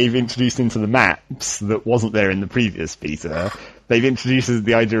things that they've introduced into the maps that wasn't there in the previous beta. They've introduced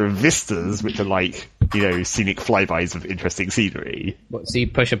the idea of vistas, which are like, scenic flybys of interesting scenery. So you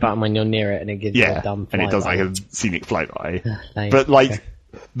push a button when you're near it and it gives you a dumb flyby. And it does like a scenic flyby. But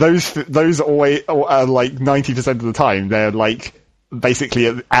those are always, 90% of the time, they're like basically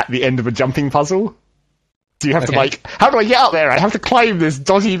at the end of a jumping puzzle. So you have to how do I get up there? I have to climb this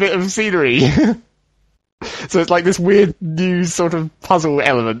dodgy bit of scenery. So it's like this weird new sort of puzzle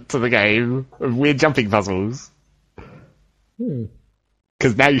element to the game, of weird jumping puzzles.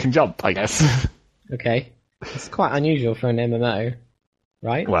 Because now you can jump, I guess. Okay. It's quite unusual for an MMO,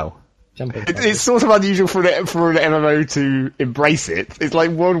 right? Well, jumping it's sort of unusual for an MMO to embrace it. It's like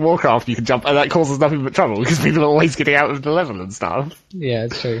World of Warcraft, you can jump, and that causes nothing but trouble, because people are always getting out of the level and stuff. Yeah,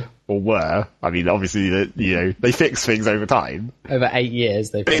 it's true. Or were. I mean, obviously, they fix things over time. Over 8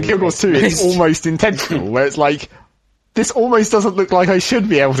 years, they've... But in Guild Wars 2, it's almost intentional, where it's like, this almost doesn't look like I should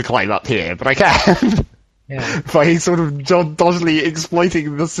be able to climb up here, but I can. Yeah. By sort of dodgily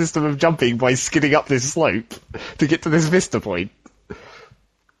exploiting the system of jumping by skidding up this slope to get to this vista point.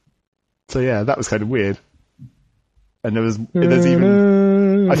 So yeah, that was kind of weird. And I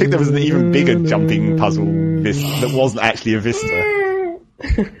think there was an even bigger jumping puzzle that wasn't actually a vista.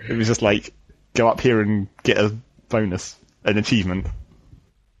 It was just like, go up here and get a bonus, an achievement.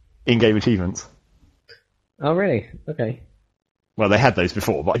 In-game achievements. Oh really? Okay. Well, they had those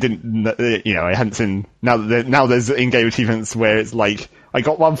before, but I didn't, I hadn't seen, now there's in-game achievements where it's like, I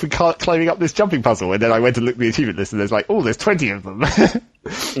got one for climbing up this jumping puzzle, and then I went to look at the achievement list, and there's like, there's 20 of them.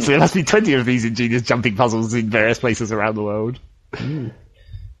 So there must be 20 of these ingenious jumping puzzles in various places around the world.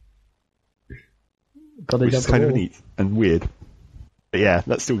 Which is kind of neat and weird. But yeah,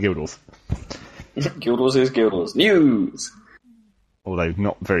 that's still Guild Wars. Guild Wars is Guild Wars. News! Although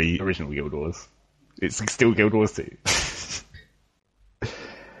not very original Guild Wars. It's still Guild Wars 2.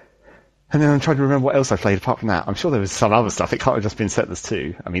 And then I'm trying to remember what else I played apart from that. I'm sure there was some other stuff. It can't have just been Settlers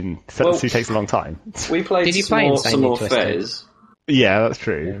 2. I mean, Settlers 2 takes a long time. We played some more Fez. Yeah, that's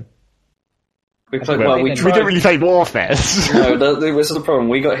true. We played, we didn't really play more Fez. No, there was the problem.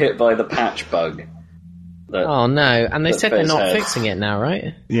 We got hit by the patch bug. Oh no, and they said they're not fixing it now,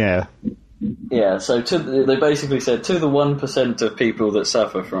 right? Yeah. Yeah, so they basically said, to the 1% of people that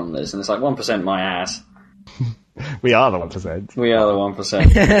suffer from this, and it's like, 1% my ass. We are the 1%. We are the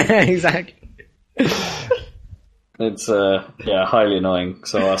 1%. Exactly. It's, highly annoying,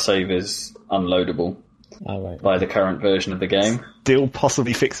 so our save is unloadable by the current version of the game. Still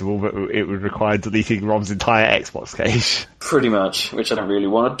possibly fixable, but it would require deleting Rob's entire Xbox cache. Pretty much, which I don't really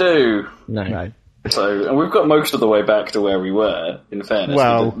want to do. No. So, and we've got most of the way back to where we were, in fairness.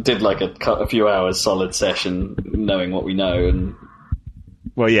 Well, we did like a few hours solid session, knowing what we know, and...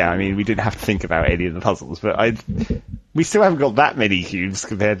 Well, yeah, I mean, we didn't have to think about any of the puzzles, but we still haven't got that many cubes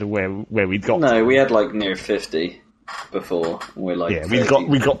compared to where we'd got. No, we had like near 50 before. We're like 30,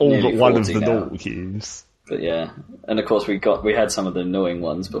 we got all but one of the normal cubes. But yeah, and of course we had some of the annoying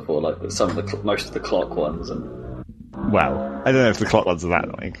ones before, like most of the clock ones. And well, I don't know if the clock ones are that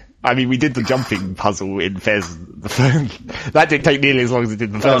annoying. I mean, we did the jumping puzzle in Fez. That didn't take nearly as long as it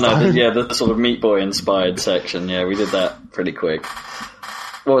did the first time. The sort of Meat Boy inspired section. Yeah, we did that pretty quick.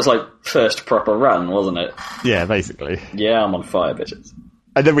 Well, it was like first proper run, wasn't it? Yeah, basically. Yeah, I'm on fire, bitches.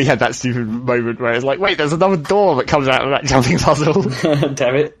 And then we had that stupid moment where it's like, wait, there's another door that comes out of that jumping puzzle.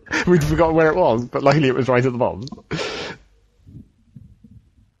 Damn it. We'd forgotten where it was, but luckily it was right at the bottom.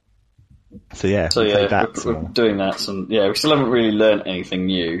 So we're doing that. We still haven't really learnt anything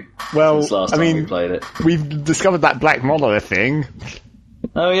new since last time we played it. We've discovered that black monolith thing.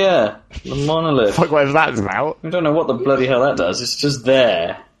 Oh yeah, the monolith. Fuck whatever that's about. We don't know what the bloody hell that does. It's just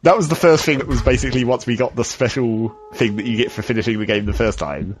there. That was the first thing that was basically once we got the special thing that you get for finishing the game the first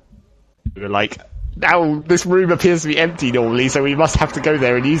time. We were like, now this room appears to be empty normally, so we must have to go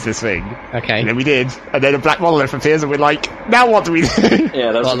there and use this thing. Okay. And then we did. And then a black monolith appears and we're like, now what do we do?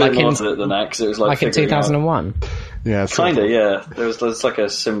 Yeah, that was a bit more to it than that, 'cause it was like in 2001. Yeah, kinda, yeah. There's like a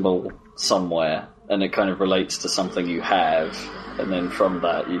symbol somewhere, and it kind of relates to something you have, and then from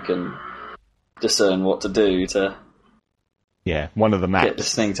that you can discern what to do to one of the maps get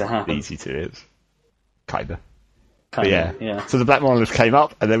this thing to happen. Easy to it. Kinda. Yeah. So the black monolith came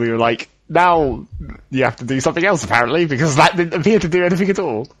up, and then we were like, now you have to do something else apparently, because that didn't appear to do anything at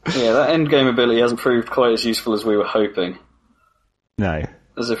all. Yeah, that endgame ability hasn't proved quite as useful as we were hoping. No.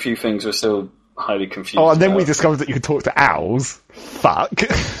 There's a few things we're still highly confused and then about. we discovered that you could talk to owls. Fuck.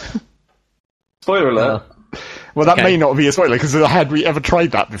 Spoiler alert. Well, that may not be a spoiler, because had we ever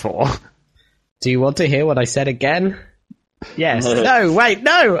tried that before? Do you want to hear what I said again? Yes. No, wait,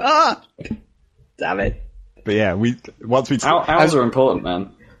 no! Ah! Damn it. But yeah, owls are important,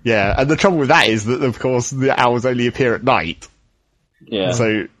 man. Yeah, and the trouble with that is that, of course, the owls only appear at night. Yeah.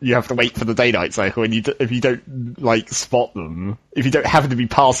 So you have to wait for the daylight cycle, and if you don't, like, spot them, if you don't happen to be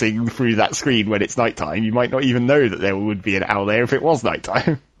passing through that screen when it's nighttime, you might not even know that there would be an owl there if it was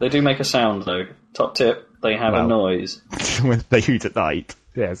nighttime. They do make a sound, though. Top tip, they have a noise. When they hoot at night.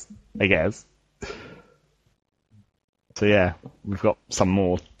 Yes, I guess. So yeah, we've got some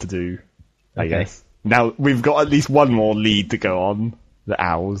more to do, I guess. Now, we've got at least one more lead to go on, the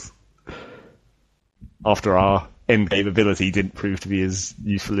owls. After our endgame ability didn't prove to be as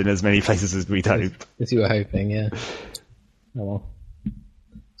useful in as many places as we'd hoped. As you were hoping, yeah. Oh well.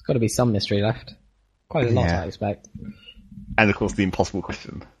 There's got to be some mystery left. Quite a lot, I expect. And of course, the impossible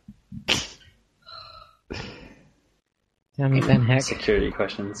question. Damn you, Ben Heck. Security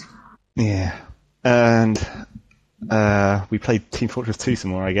questions. Yeah. And we played Team Fortress 2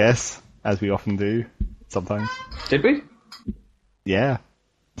 some more, I guess, as we often do, sometimes. Did we? Yeah.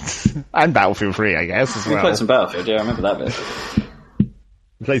 And Battlefield 3, I guess, as well. We played some Battlefield, yeah, I remember that bit.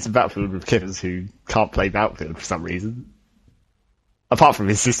 We played some Battlefield with Kippers, who can't play Battlefield for some reason. Apart from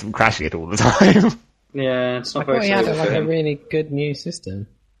his system crashing it all the time. Yeah, it's not very stable. He had a really good new system.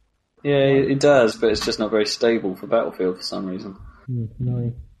 Yeah, it does, but it's just not very stable for Battlefield for some reason.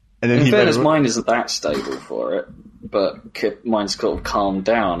 No. And then in fairness, mine isn't that stable for it, but mine's sort of calmed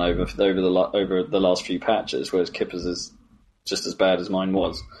down over the last few patches, whereas Kipper's is just as bad as mine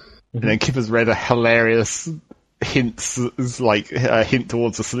was. And then Kipper's read a hilarious hint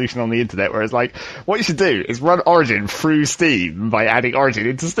towards a solution on the internet, where it's like, what you should do is run Origin through Steam by adding Origin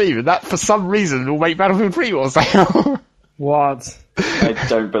into Steam, and that for some reason will make Battlefield 3 more stable. What? I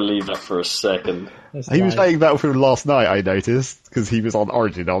don't believe that for a second. He was playing Battlefield last night, I noticed, because he was on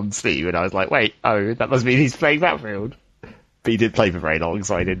Origin on Steam, and I was like, wait, that must mean he's playing Battlefield. But he didn't play for very long,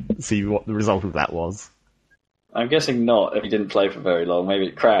 so I didn't see what the result of that was. I'm guessing not, if he didn't play for very long. Maybe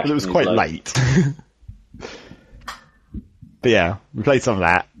it crashed. Well, it was quite late. But yeah, we played some of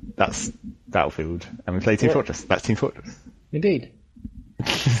that. That's Battlefield. And we played Team Fortress. That's Team Fortress. Indeed.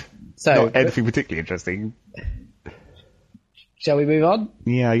 So, not anything particularly interesting. Shall we move on?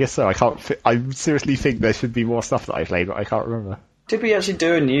 Yeah, I guess so. I seriously think there should be more stuff that I played, but I can't remember. Did we actually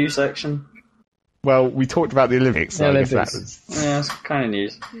do a news section? Well, we talked about the Olympics, so I guess that was... Yeah, it's kind of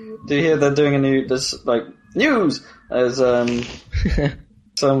news. Did you hear they're doing news! There's,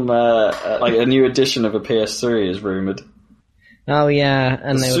 some, a new edition of a PS3 is rumoured. Oh yeah,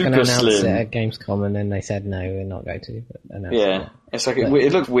 and they were going to announce slim. it at Gamescom, and then they said no, we're not going to. Yeah, it's like it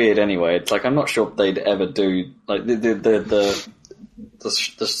looked weird anyway. It's like I'm not sure if they'd ever do like the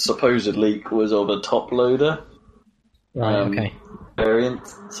supposed leak was of a top loader, right? Variant.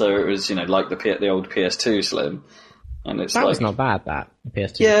 So it was like the old PS2 Slim, and it's that was not bad. That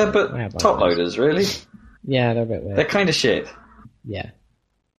PS2. Yeah, but top loaders really. Yeah, they're a bit weird. They're kind of shit. Yeah,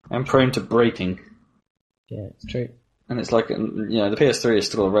 I'm prone to breaking. Yeah, it's true. And it's like, the PS3 is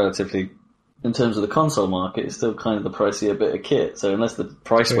still a relatively, in terms of the console market, it's still kind of the pricier bit of kit. So unless the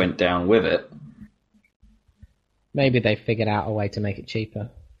price went down with it. Maybe they figured out a way to make it cheaper.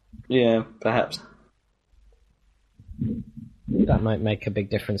 Yeah, perhaps. That might make a big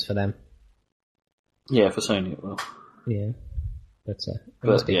difference for them. Yeah, for Sony it will. Yeah. But it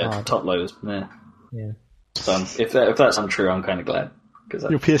must be hard. Top loaders, yeah. Yeah. So if that's untrue, I'm kind of glad.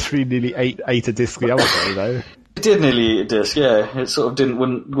 Your PS3 nearly ate a disc the other day, though. It did nearly eat a disc, yeah. It sort of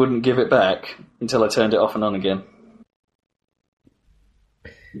wouldn't give it back until I turned it off and on again.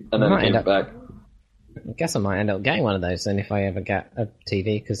 And then it gave it back. I guess I might end up getting one of those then if I ever get a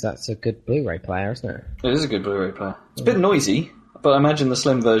TV, because that's a good Blu-ray player, isn't it? It is a good Blu-ray player. It's a bit noisy, but I imagine the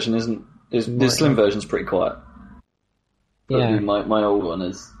Slim version the Slim version's pretty quiet. But yeah. My old one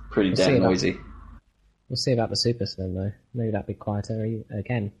is pretty damn noisy. We'll see about the Super Slim though. Maybe that'd be quieter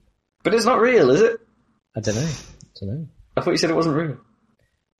again. But it's not real, is it? I don't know. I thought you said it wasn't real.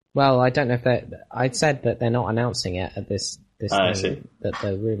 Well, I don't know if I'd said that they're not announcing it at this I see. That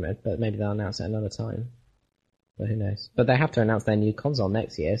they're rumoured, but maybe they'll announce it another time. But who knows? But they have to announce their new console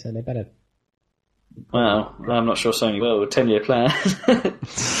next year, so they better... Well, I'm not sure Sony will. 10-year plan.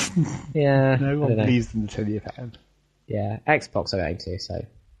 Yeah. No one believes in the 10-year plan. Yeah, Xbox are going to, so...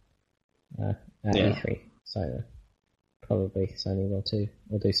 E3, so... Probably Sony will too.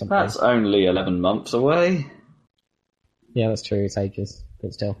 We'll do something. That's only 11 months away. Yeah, that's true. It's ages,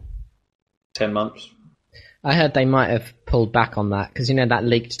 but still. 10 months. I heard they might have pulled back on that because that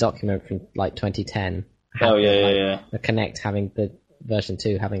leaked document from 2010. Oh yeah. The Kinect having the version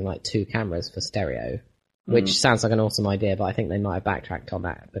 2 having 2 cameras for stereo, which sounds like an awesome idea, but I think they might have backtracked on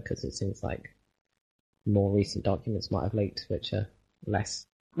that because it seems like more recent documents might have leaked, which are less.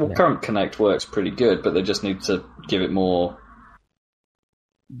 Well, current Kinect works pretty good, but they just need to give it more.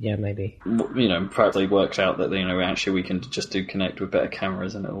 Yeah, maybe. Perhaps they worked out that actually we can just do Kinect with better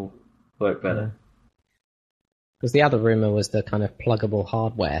cameras and it'll work better. Because the other rumor was the kind of pluggable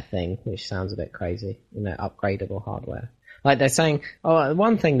hardware thing, which sounds a bit crazy. Upgradable hardware. Like they're saying,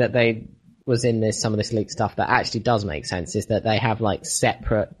 one thing that they was in some of this leaked stuff that actually does make sense is that they have like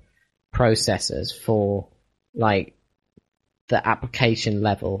separate processors for like the application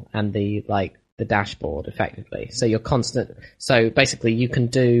level and the dashboard effectively. So basically you can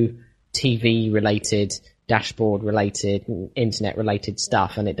do TV related, dashboard related, internet related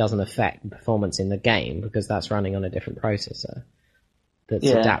stuff, and it doesn't affect the performance in the game because that's running on a different processor that's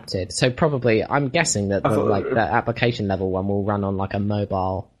adapted. So probably I'm guessing that the application level one will run on like a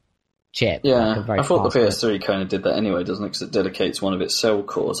mobile chip. Yeah, I thought the PS3 kind of did that anyway, doesn't it? Because it dedicates one of its cell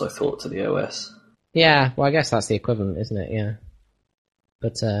cores, I thought, to the OS. Yeah, well I guess that's the equivalent, isn't it? Yeah.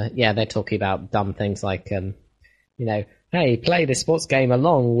 But they're talking about dumb things like, hey, play this sports game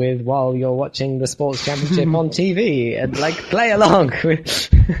while you're watching the sports championship on TV, and play along. You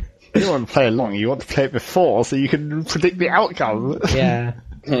don't want to play along; you want to play it before, so you can predict the outcome. Yeah,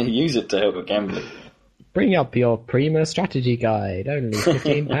 use it to help with gambling. Bring up your Prima strategy guide, only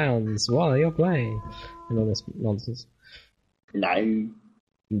 £15 while you're playing, and all this nonsense. No.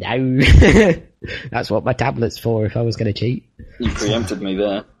 That's what my tablet's for if I was going to cheat. You preempted me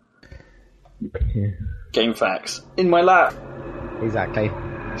there. Game facts. In my lap. Exactly.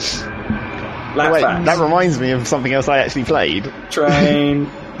 Lap facts. That reminds me of something else I actually played. Train.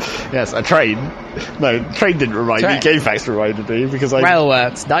 Yes, a train. No, train didn't remind me. Game facts reminded me because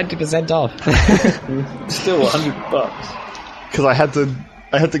Railworks, 90% off. Still $100. Because I had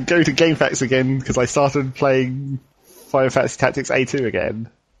to go to Game Facts again because I started playing Final Fantasy Tactics A2 again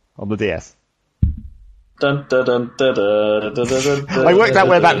on the DS. Dun, dun, dun, dun, dun, dun, dun, dun, I worked out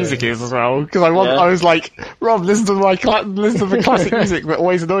where that music is as well because I was like, Rob, listen to the classic music that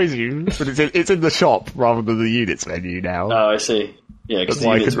always annoys you, but it's in the shop rather than the units menu now. Oh, I see. Yeah, because the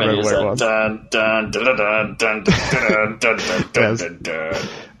units menu is that dun dun dun dun dun dun dun dun dun dun.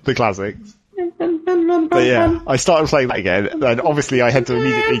 The classics. But yeah, I started playing that again, and obviously I had to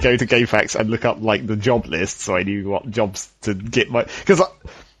immediately go to GameFAQs and look up like the job list so I knew what jobs to get because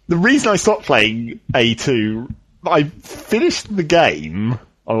the reason I stopped playing A2, I finished the game.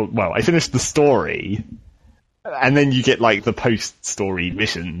 I finished the story, and then you get like the post-story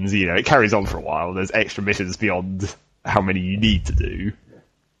missions. It carries on for a while. There's extra missions beyond how many you need to do.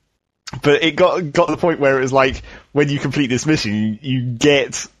 But it got to the point where it was like, when you complete this mission, you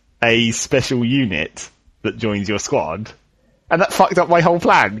get a special unit that joins your squad. And that fucked up my whole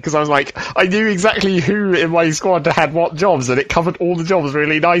plan, because I was like, I knew exactly who in my squad had what jobs, and it covered all the jobs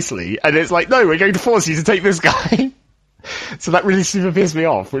really nicely. And it's like, no, we're going to force you to take this guy. So that really super pissed me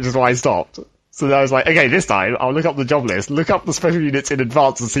off, which is why I stopped. So then I was like, okay, this time I'll look up the job list, look up the special units in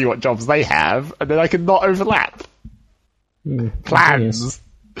advance and see what jobs they have, and then I can not overlap. Plans.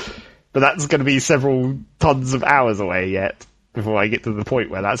 But that's going to be several tons of hours away yet, before I get to the point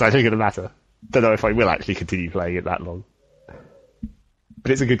where that's actually going to matter. Don't know if I will actually continue playing it that long.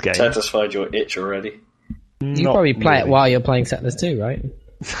 But it's a good game. Satisfied your itch already. You probably play it while you're playing Settlers 2, right?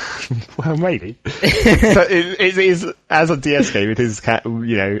 Well, maybe. So it is, as a DS game, it is,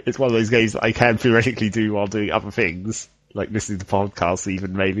 it's one of those games that I can theoretically do while doing other things, like listening to podcasts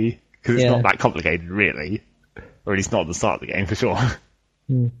even, maybe. Because it's not that complicated, really. Or at least not at the start of the game, for sure.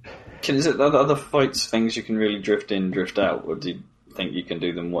 Is it other fights things you can really drift in, drift out, or do you think you can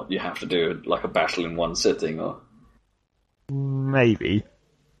do them what you have to do, like a battle in one sitting, or...? Maybe.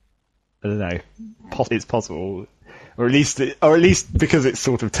 I don't know. It's possible. Or at least because it's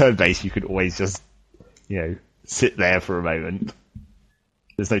sort of turn-based, you could always just, sit there for a moment.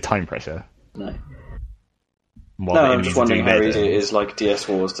 There's no time pressure. No. I'm just wondering how easy it is, like DS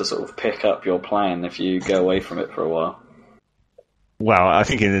Wars, to sort of pick up your plan if you go away from it for a while. Well, I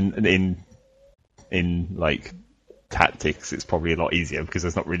think in like tactics, it's probably a lot easier because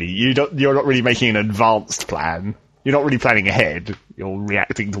there's not really you're not really making an advanced plan. You're not really planning ahead. You're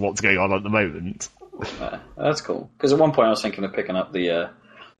reacting to what's going on at the moment. That's cool. Because at one point I was thinking of picking up the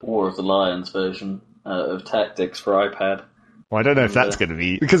War of the Lions version of Tactics for iPad. Well, I don't know if that's going to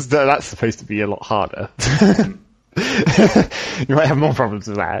be... Because that's supposed to be a lot harder. You might have more problems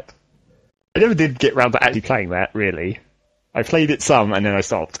with that. I never did get round to actually playing that, really. I played it some, and then I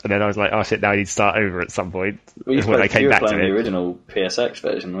stopped. And then I was like, oh shit, now I need to start over at some point. Well, you were playing the original PSX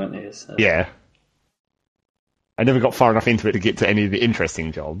version, weren't you? So. Yeah. I never got far enough into it to get to any of the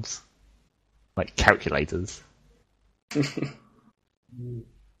interesting jobs. Like calculators.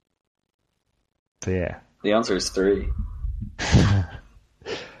 So yeah. The answer is 3.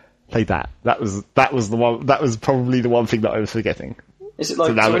 Played that. That was the one. That was probably the one thing that I was forgetting. Is it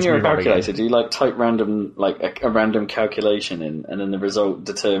like so when you're a calculator? Do you like type random a random calculation in, and then the result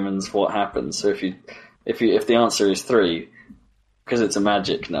determines what happens? So if the answer is 3, because it's a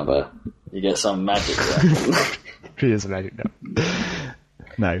magic number, you get some magic. It is a magic number.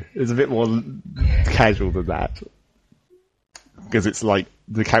 No, it's a bit more casual than that, because it's like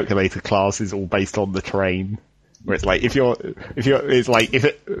the calculator class is all based on the terrain. Where it's like if you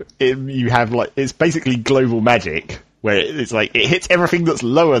have like it's basically global magic, where it's like it hits everything that's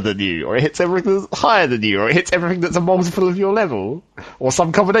lower than you, or it hits everything that's higher than you, or it hits everything that's a multiple of your level, or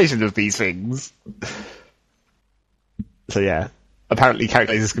some combination of these things. So yeah, apparently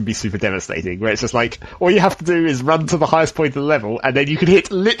calculators can be super devastating, where it's just like all you have to do is run to the highest point of the level, and then you can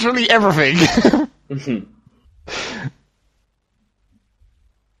hit literally everything.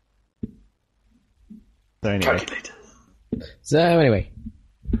 So anyway,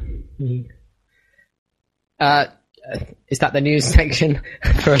 is that the news section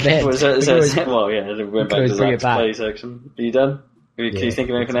for a bit? Well, yeah, we went back to the play section. Are you done? Can you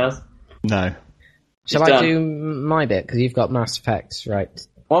think of anything else? No. Shall I do my bit? Because you've got Mass Effect, right?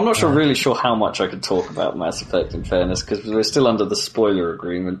 Well, I'm not really sure how much I could talk about Mass Effect, in fairness, because we're still under the spoiler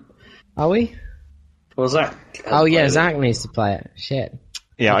agreement. Are we? Well, Zach. Zach needs to play it. Shit.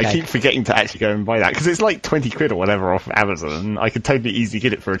 Yeah, okay. I keep forgetting to actually go and buy that, because it's like 20 quid or whatever off Amazon. I could totally easily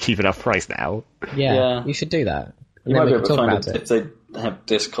get it for a cheap enough price now. Yeah. You should do that. You might be able to find it. If they have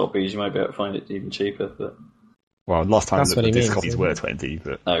disc copies, you might be able to find it even cheaper. But... Well, last time the disc copies were 20.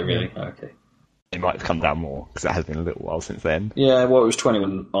 But oh, really? Okay. It might have come down more, because it has been a little while since then. Yeah, well, it was 20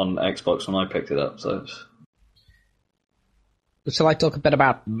 on Xbox when I picked it up, so... Shall I talk a bit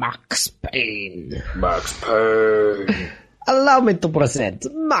about Max Payne? Max Payne! Allow me to present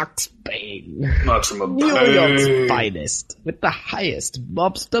Max Payne. Maximum Payne. New York's finest, with the highest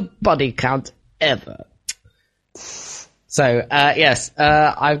mobster body count ever. So, yes,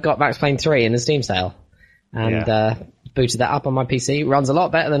 I've got Max Payne 3 in the Steam sale. And, booted that up on my PC. Runs a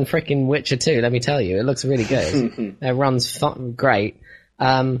lot better than freaking Witcher 2, let me tell you. It looks really good. It runs fucking great.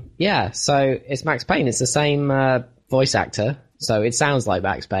 So it's Max Payne. It's the same voice actor, so it sounds like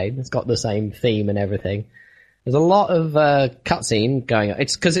Max Payne. It's got the same theme and everything. There's a lot of cutscene going on.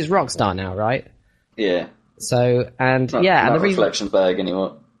 It's because it's Rockstar now, right? Yeah. So, and not and the Reflections bag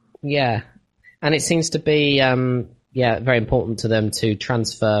anymore. Yeah. And it seems to be... very important to them to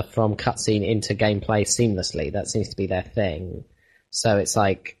transfer from cutscene into gameplay seamlessly. That seems to be their thing. So it's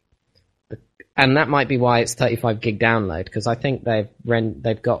like, and that might be why it's 35 gig download, because I think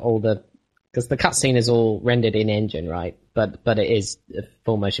they've got all because the cutscene is all rendered in engine, right? But it is a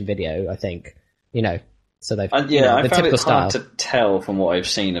full motion video, I think. So they've I the found it style. hard to tell from what I've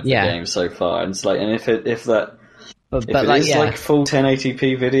seen of the game so far. And it's like, and if it is like full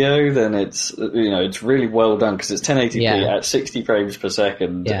 1080p video, then it's it's really well done, because it's 1080p at 60 frames per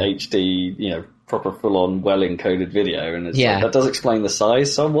second, HD, proper full on well encoded video, and it's like, that does explain the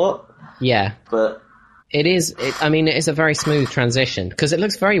size somewhat. Yeah, but it is. It is a very smooth transition, because it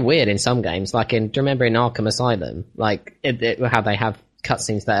looks very weird in some games. Like do you remember in Arkham Asylum, like how they have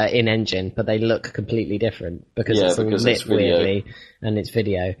cutscenes that are in engine, but they look completely different because it's all lit weirdly and it's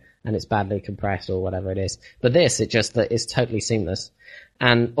video. And it's badly compressed or whatever it is. But this, it's totally seamless.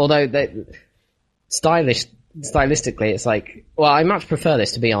 And although stylistically, it's like, well, I much prefer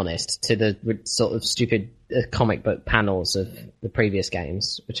this, to be honest, to the sort of stupid comic book panels of the previous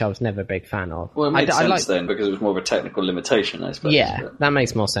games, which I was never a big fan of. Well, it made sense then, because it was more of a technical limitation, I suppose. Yeah, that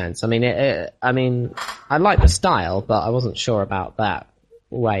makes more sense. I mean, I like the style, but I wasn't sure about that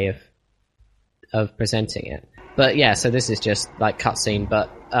way of presenting it. But yeah, so this is just like cutscene, but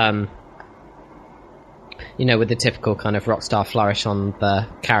with the typical kind of Rockstar flourish on the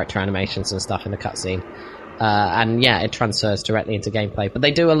character animations and stuff in the cutscene. It transfers directly into gameplay. But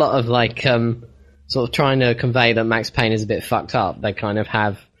they do a lot of sort of trying to convey that Max Payne is a bit fucked up. They kind of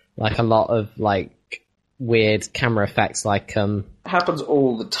have like a lot of weird camera effects, happens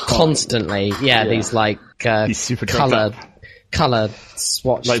all the time, constantly. Yeah. These these super color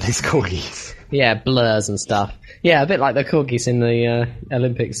swatch, like these corgis. Yeah, blurs and stuff. Yeah, a bit like the corgis in the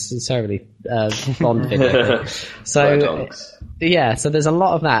Olympics ceremony Bond video. So so there's a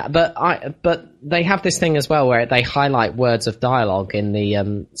lot of that. But they have this thing as well where they highlight words of dialogue in the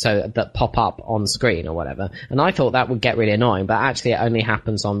that pop up on screen or whatever. And I thought that would get really annoying, but actually it only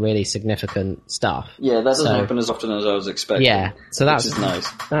happens on really significant stuff. Yeah, that doesn't happen as often as I was expecting. Yeah, so that's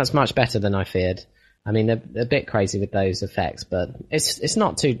nice. That's much better than I feared. I mean, they're a bit crazy with those effects, but it's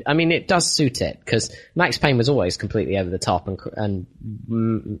not too. I mean, it does suit it because Max Payne was always completely over the top and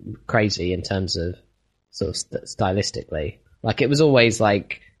crazy in terms of sort of stylistically. Like it was always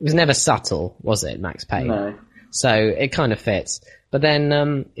like it was never subtle, was it, Max Payne? No. So it kind of fits. But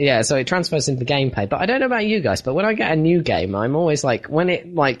then so it transfers into the gameplay. But I don't know about you guys, but when I get a new game, I'm always like when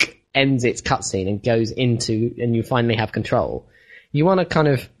it like ends its cutscene and goes into and you finally have control, you want to kind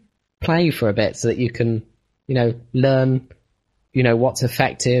of play for a bit so that you can, learn, what's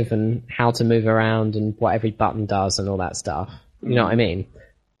effective and how to move around and what every button does and all that stuff. You know what I mean?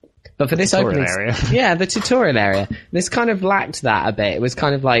 But for this opening area. Yeah, the tutorial area. This kind of lacked that a bit. It was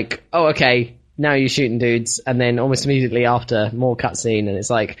kind of like, oh, okay, now you're shooting dudes, and then almost immediately after, more cutscene, and it's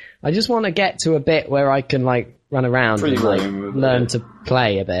like, I just want to get to a bit where I can, like, run around and, like, learn to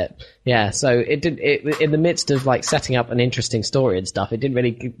play a bit. Yeah, so it in the midst of, like, setting up an interesting story and stuff, it didn't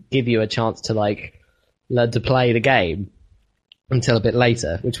really give you a chance to, like, learn to play the game until a bit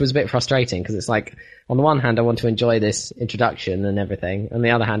later, which was a bit frustrating, because it's like, on the one hand, I want to enjoy this introduction and everything, on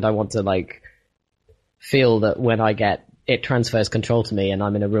the other hand, I want to, like, feel that when I get it transfers control to me and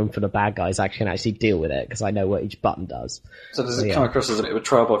I'm in a room full of bad guys, I can actually deal with it because I know what each button does. So does it come across as a bit of a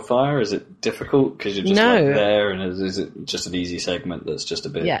trial by fire? Is it difficult because you're just there, and is it just an easy segment that's just a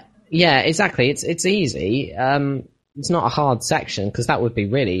bit... Yeah, exactly. It's easy. It's not a hard section because that would be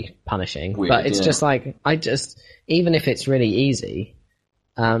really punishing. Weird, but it's just like, even if it's really easy,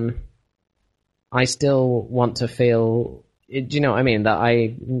 I still want to feel, do you know what I mean? That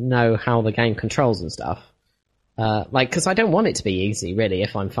I know how the game controls and stuff. Because I don't want it to be easy, really,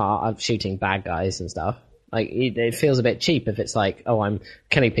 if I'm shooting bad guys and stuff. Like, it feels a bit cheap if it's like, oh, I'm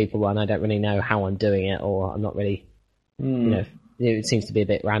killing people and I don't really know how I'm doing it, or I'm not really, it seems to be a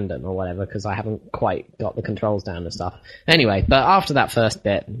bit random or whatever, because I haven't quite got the controls down and stuff. Anyway, but after that first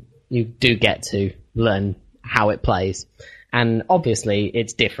bit, you do get to learn how it plays. And obviously,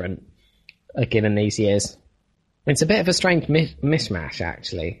 it's different, given these years. It's a bit of a strange mishmash,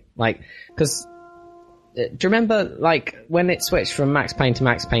 actually. Like, because... Do you remember, like, when it switched from Max Payne to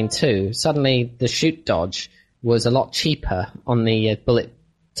Max Payne 2, suddenly the shoot dodge was a lot cheaper on the bullet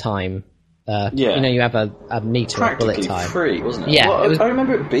time. You have a meter of bullet time. Free, wasn't it? Yeah. I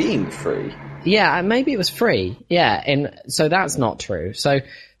remember it being free. Yeah, maybe it was free. Yeah, so that's not true. So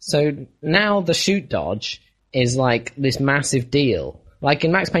now the shoot dodge is like this massive deal. Like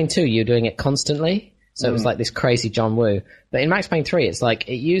in Max Payne 2, you're doing it constantly, so it was like this crazy John Woo. But in Max Payne 3, it's like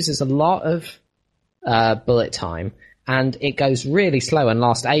it uses a lot of bullet time, and it goes really slow and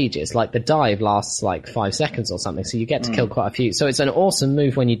lasts ages. Like the dive lasts like 5 seconds or something, so you get to kill quite a few. So it's an awesome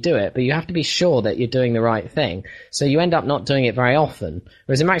move when you do it, but you have to be sure that you're doing the right thing. So you end up not doing it very often.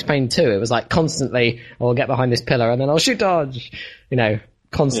 Whereas in Max Payne 2, it was like constantly, I'll get behind this pillar and then I'll shoot dodge.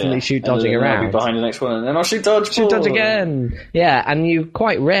 Constantly shoot dodging around. I'll be behind the next one and then I'll shoot dodge. Shoot dodge again. Yeah, and you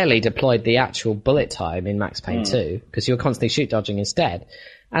quite rarely deployed the actual bullet time in Max Payne 2, because you were constantly shoot dodging instead.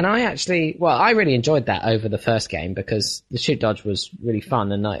 And I really enjoyed that over the first game because the shoot dodge was really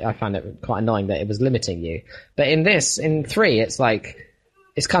fun, and I found it quite annoying that it was limiting you. But in 3, it's like,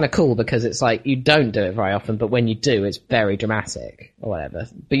 it's kind of cool because it's like you don't do it very often, but when you do, it's very dramatic or whatever.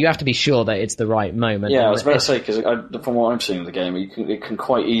 But you have to be sure that it's the right moment. Yeah, I was about to say, because from what I'm seeing of the game, it can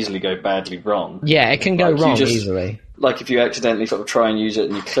quite easily go badly wrong. Yeah, it can go wrong easily. Like if you accidentally sort of try and use it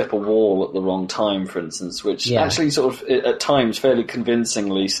and you clip a wall at the wrong time, for instance, which actually sort of, at times, fairly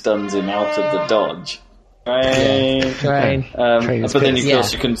convincingly stuns him out of the dodge. Train. But then, of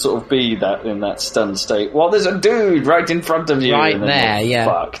course, you can sort of be in that stunned state. Well, there's a dude right in front of you. Right and then there, you're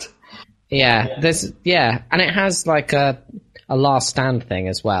fucked. Yeah, and it has like a last stand thing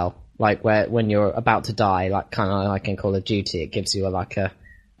as well. Like when you're about to die, like kind of like in Call of Duty, it gives you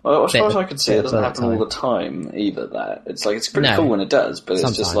well, as far as I can see, it doesn't happen all the time either. That it's pretty cool when it does, but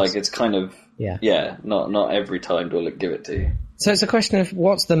it's just like it's kind of not every time will it give it to you. So it's a question of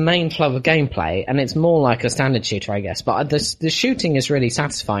what's the main flow of gameplay, and it's more like a standard shooter, I guess. But the shooting is really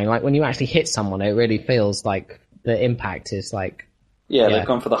satisfying. Like when you actually hit someone, it really feels like the impact is like. Yeah, they've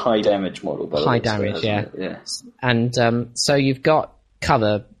gone for the high damage model. High damage, yeah. And so you've got a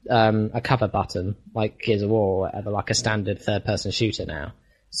cover button like Gears of War or whatever, like a standard third-person shooter now.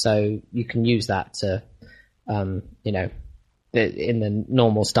 So you can use that to, in the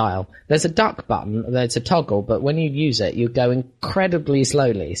normal style. There's a duck button, there's a toggle, but when you use it, you go incredibly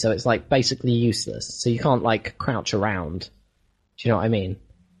slowly, so it's like basically useless. So you can't like crouch around. Do you know what I mean?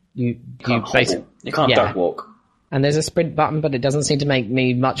 You can't duck walk. And there's a sprint button, but it doesn't seem to make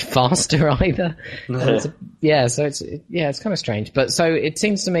me much faster either. So it's kind of strange. But so it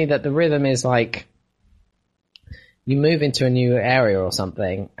seems to me that the rhythm is like, you move into a new area or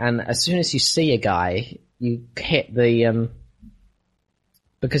something, and as soon as you see a guy, you hit the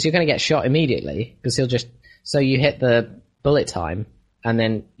because you're going to get shot immediately, because so you hit the bullet time, and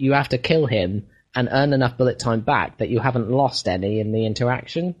then you have to kill him and earn enough bullet time back that you haven't lost any in the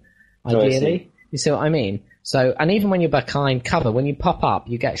interaction, ideally. You see what I mean? So, and even when you're behind cover, when you pop up,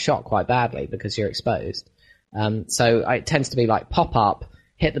 you get shot quite badly because you're exposed. So it tends to be like pop up,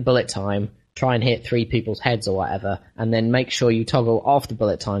 hit the bullet time, try and hit 3 people's heads or whatever, and then make sure you toggle off the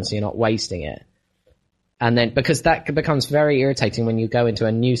bullet time so you're not wasting it. And then, because that becomes very irritating when you go into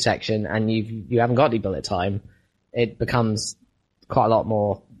a new section and you haven't got any bullet time, it becomes quite a lot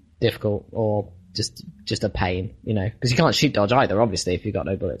more difficult or just a pain, you know, because you can't shoot dodge either, obviously, if you've got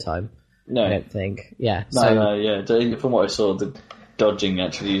no bullet time. No. I don't think. Yeah. Yeah. From what I saw, the dodging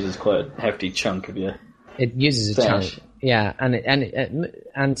actually uses quite a hefty chunk of your... It uses a chunk. Yeah, and the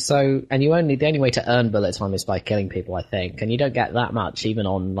only way to earn bullet time is by killing people, I think, and you don't get that much even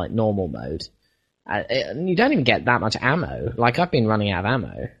on like normal mode. You don't even get that much ammo. Like, I've been running out of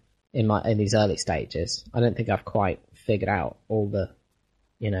ammo in these early stages. I don't think I've quite figured out all the,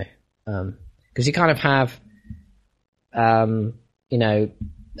 you know, because you kind of have, you know,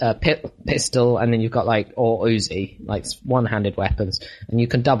 a pistol, and then you've got like, or Uzi, like one-handed weapons, and you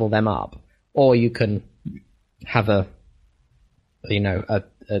can double them up, or you can have a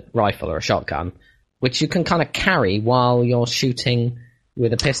rifle or a shotgun, which you can kind of carry while you're shooting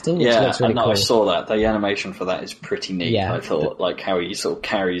with a pistol, which looks really cool. I saw that. The animation for that is pretty neat. Yeah, I thought, like how he sort of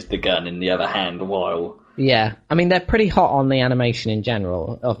carries the gun in the other hand while... Yeah, I mean, they're pretty hot on the animation in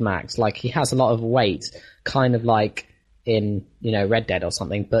general of Max. Like, he has a lot of weight, kind of like in, you know, Red Dead or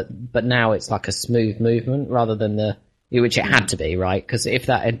something, but now it's like a smooth movement rather than which it had to be, right? Because if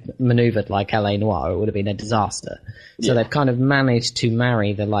that had maneuvered like L.A. Noire, it would have been a disaster. So they've kind of managed to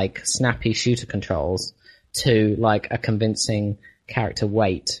marry the, like, snappy shooter controls to, like, a convincing character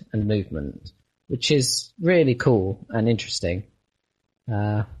weight and movement, which is really cool and interesting.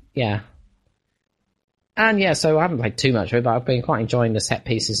 Yeah. And yeah, so I haven't played too much of it, but I've been quite enjoying the set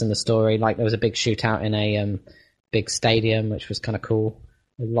pieces and the story. Like, there was a big shootout in a big stadium, which was kind of cool.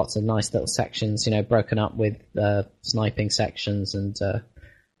 Lots of nice little sections, you know, broken up with sniping sections, and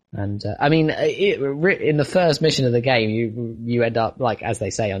I mean, in the first mission of the game, you end up, like, as they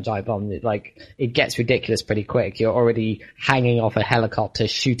say on Giant Bomb, it gets ridiculous pretty quick. You're already hanging off a helicopter,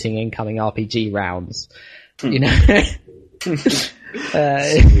 shooting incoming RPG rounds, you know.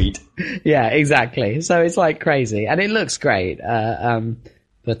 Sweet. Yeah, exactly. So it's like crazy, and it looks great.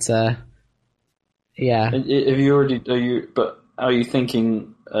 But yeah. Are you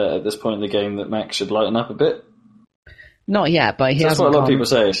thinking at this point in the game that Max should lighten up a bit? Not yet, but that's what a lot of people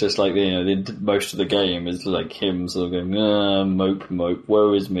say. It's just like, you know, most of the game is like him sort of going, mope,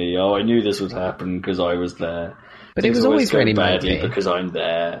 woe is me. Oh, I knew this would happen because I was there. But it was always really badly because I'm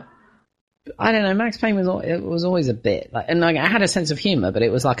there. I don't know. Max Payne was always a bit like, and like, I had a sense of humor, but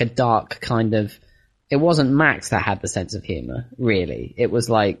it was like a dark kind of. It wasn't Max that had the sense of humor, really. It was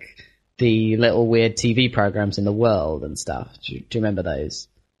like the little weird TV programs in the world and stuff. Do you remember those?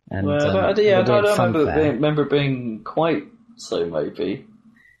 And, I don't remember being quite so mopey.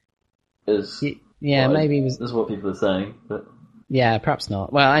 Maybe it was. That's what people are saying. But yeah, perhaps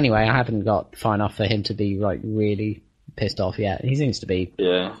not. Well, anyway, I haven't got far enough for him to be like really pissed off yet. He seems to be.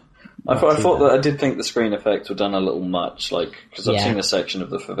 Yeah. I thought I did think the screen effects were done a little much, like, because I've seen a section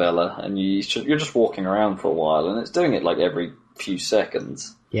of the favela, and you're just walking around for a while, and it's doing it like every few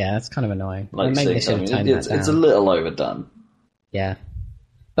seconds. Yeah, that's kind of annoying. Like, maybe they should have toned that down. It's a little overdone. Yeah.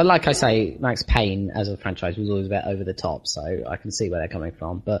 But like I say, Max Payne as a franchise was always a bit over the top, so I can see where they're coming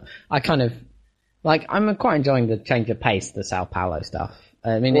from. But I kind of, like, I'm quite enjoying the change of pace, the Sao Paulo stuff.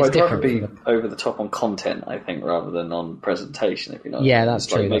 I mean, it's different. I'd rather be over the top on content, I think, rather than on presentation, if you know. Yeah, that's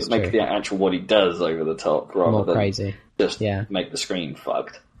true. Make the actual what he does over the top, rather more than crazy. Just make the screen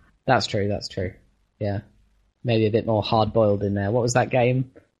fucked. That's true. Yeah. Maybe a bit more hard-boiled in there. What was that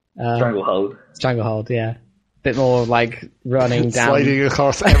game? Stranglehold, yeah. Bit more like running down, sliding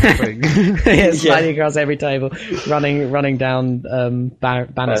across everything. Sliding across every table, running down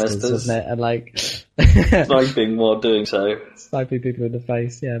banisters, wasn't it? And like sniping while doing so, sniping people in the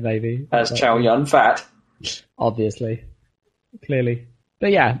face. Yeah, maybe. As Chow Yun Fat, obviously, clearly.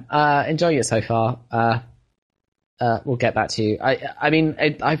 But yeah, enjoying it so far. We'll get back to you. I mean,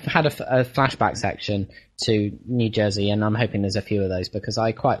 I've had a flashback section to New Jersey, and I'm hoping there's a few of those because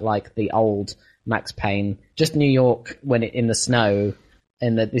I quite like the old Max Payne, just New York when in the snow,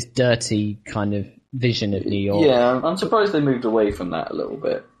 and this dirty kind of vision of New York. Yeah, I'm surprised they moved away from that a little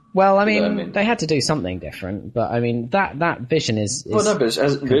bit. Well, I mean, they had to do something different, but I mean that vision is well, no, but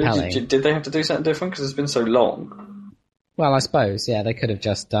compelling. Did they have to do something different because it's been so long? Well, I suppose, yeah, they could have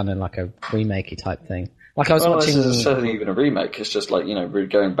just done a remake-y type thing. Like I was watching... this isn't certainly even a remake. It's just like, we're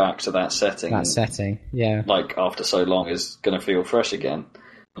going back to that setting. That setting, yeah. Like, after so long is going to feel fresh again.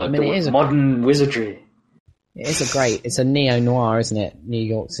 Like, it is modern wizardry. It's a neo-noir, isn't it? New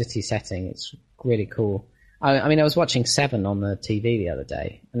York City setting. It's really cool. I was watching Seven on the TV the other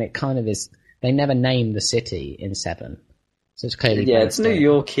day, and it kind of is... They never name the city in Seven. So it's clearly... Yeah, it's New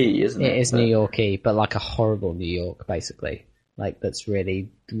York-y, isn't it? It is New York-y, but like a horrible New York, basically. Like, that's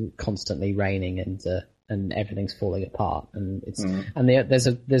really constantly raining and everything's falling apart. And it's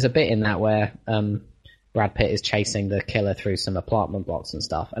there's a bit in that where Brad Pitt is chasing the killer through some apartment blocks and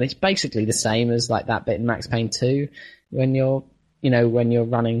stuff. And it's basically the same as like that bit in Max Payne 2 when you're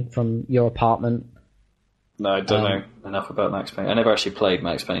running from your apartment. No, I don't know enough about Max Payne. I never actually played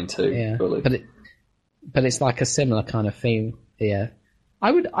Max Payne 2. Yeah, fully. But it's like a similar kind of theme here. I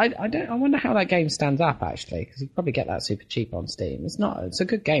wonder how that game stands up actually, because you can probably get that super cheap on Steam. It's a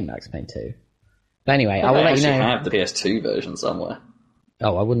good game, Max Payne 2. But anyway, I will let you know. I have the PS2 version somewhere.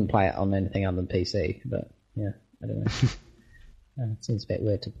 Oh, I wouldn't play it on anything other than PC, but yeah, I don't know. It seems a bit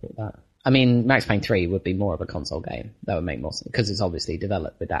weird to put that. I mean, Max Payne 3 would be more of a console game. That would make more sense, because it's obviously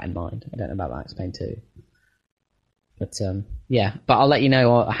developed with that in mind. I don't know about Max Payne 2. But yeah, but I'll let you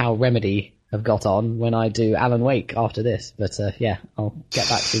know how Remedy have got on when I do Alan Wake after this. But yeah, I'll get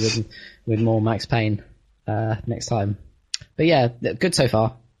back to you with more Max Payne next time. But yeah, good so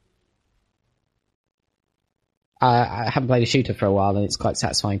far. I haven't played a shooter for a while, and it's quite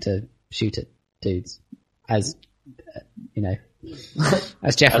satisfying to shoot at dudes. As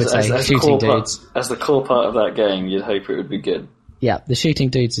as Jeff would say, shooting dudes. As the core part of that game, you'd hope it would be good. Yeah, the shooting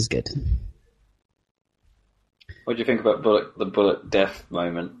dudes is good. What do you think about the bullet death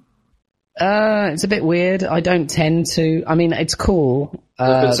moment? It's a bit weird. I don't tend to... I mean, it's cool.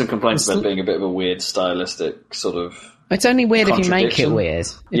 There's been some complaints about being a bit of a weird stylistic sort of... It's only weird if you make it weird.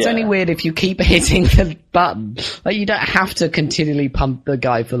 It's only weird if you keep hitting the button. Like, you don't have to continually pump the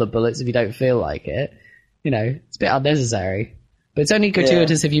guy full of bullets if you don't feel like it. It's a bit unnecessary. But it's only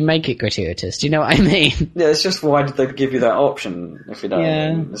gratuitous if you make it gratuitous. Do you know what I mean? Yeah, it's just why did they give you that option if you don't?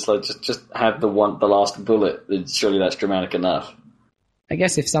 Yeah. It's like just have the last bullet. Surely that's dramatic enough. I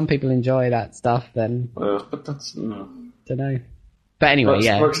guess if some people enjoy that stuff, then... but that's... Don't know. But anyway,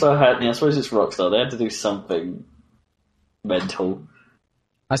 Rockstar had... I suppose it's Rockstar. They had to do something mental.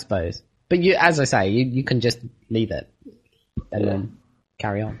 I suppose. But as I say, you can just leave it and then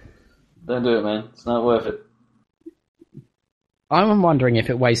carry on. Don't do it, man. It's not worth it. I'm wondering if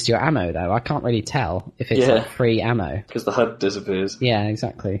it wastes your ammo, though. I can't really tell if it's like free ammo. Because the HUD disappears. Yeah,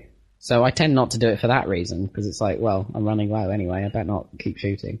 exactly. So I tend not to do it for that reason, because it's like, well, I'm running low anyway, I better not keep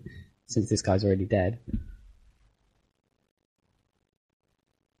shooting, since this guy's already dead.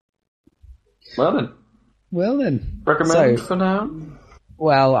 Well then. Recommend for now?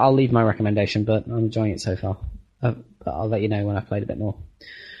 Well, I'll leave my recommendation, but I'm enjoying it so far. But I'll let you know when I've played a bit more.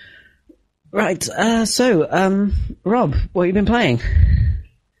 Right, Rob, what have you been playing?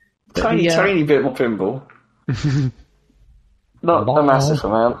 Tiny bit more pinball. Not a massive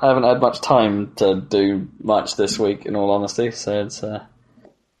amount. I haven't had much time to do much this week, in all honesty, so it's... But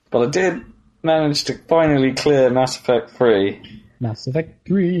I did manage to finally clear Mass Effect 3. Mass Effect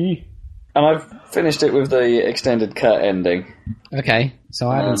 3. And I've finished it with the extended cut ending. Okay, so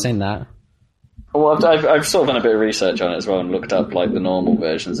I haven't seen that. Well, I've sort of done a bit of research on it as well and looked up like the normal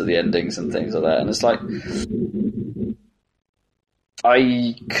versions of the endings and things like that, and it's like...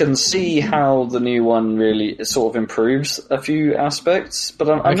 I can see how the new one really sort of improves a few aspects, but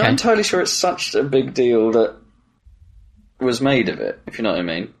I'm not entirely sure it's such a big deal that was made of it, if you know what I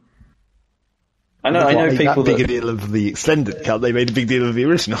mean. I know people that... big a deal of the extended cut, they made a big deal of the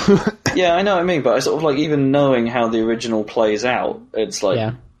original. Yeah, I know what I mean, but I sort of like, even knowing how the original plays out, it's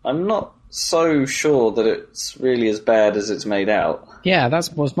like, I'm not so sure that it's really as bad as it's made out. Yeah, that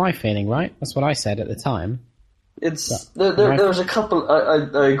was my feeling, right? That's what I said at the time. There's a couple...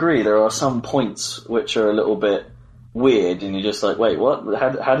 I agree, there are some points which are a little bit weird, and you're just like, wait, what?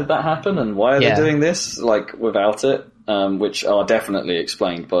 How did that happen, and why are they doing this, like, without it? Which are definitely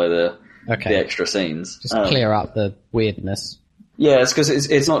explained by the extra scenes. Just clear up the weirdness. Yeah, it's because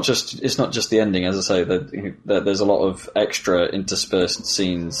it's not just the ending, as I say. That there's a lot of extra interspersed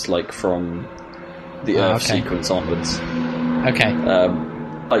scenes, like from the Earth sequence onwards. Okay.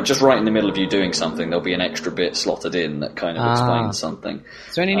 Like just right in the middle of you doing something, there'll be an extra bit slotted in that kind of explains something.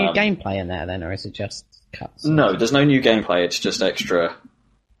 Is there any new gameplay in there then, or is it just cuts? No, there's no new gameplay. It's just extra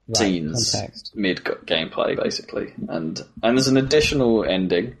scenes, mid gameplay, basically, and there's an additional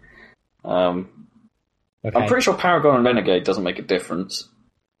ending. I'm pretty sure Paragon and Renegade doesn't make a difference.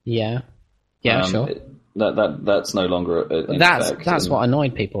 Yeah, sure. That's no longer. That's what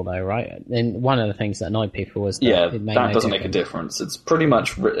annoyed people, though, right? And one of the things that annoyed people was that that doesn't make a difference. It's pretty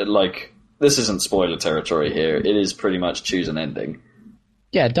much like, this isn't spoiler territory here. It is pretty much choose an ending.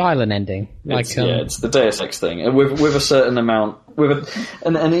 Yeah, dial an ending. It's the Deus Ex thing, and with a certain amount,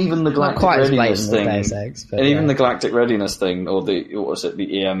 and even the Galactic Readiness thing, Deus Ex, but, and even the Galactic Readiness thing, or the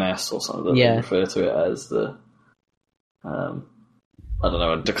the EMS or something that they refer to it as the. I don't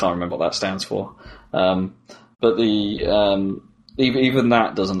know. I can't remember what that stands for. But the even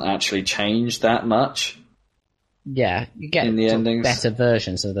that doesn't actually change that much. Yeah, you get in the endings better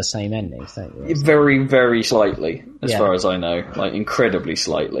versions of the same endings, don't you? Very, very slightly, as far as I know, like incredibly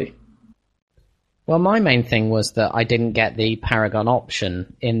slightly. Well, my main thing was that I didn't get the Paragon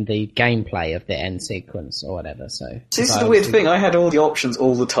option in the gameplay of the end sequence or whatever. So this is the weird thing. I had all the options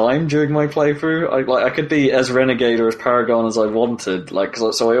all the time during my playthrough. I could be as Renegade or as Paragon as I wanted.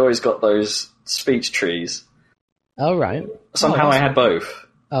 So I always got those speech trees. Oh right. Somehow I had both.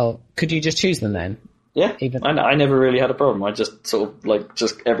 Oh, could you just choose them then? Yeah, I never really had a problem. I just sort of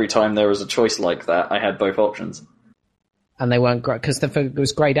just every time there was a choice like that, I had both options. And they weren't great because it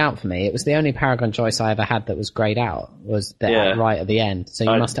was greyed out for me. It was the only Paragon choice I ever had that was greyed out. Was right at the end. So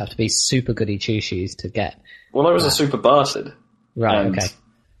you must have to be super goody two shoes to get. Well, I was a super bastard. Right. Okay.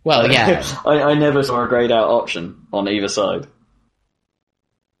 Well, yeah. I never saw a greyed out option on either side.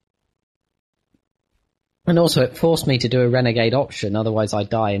 And also, it forced me to do a Renegade option. Otherwise, I'd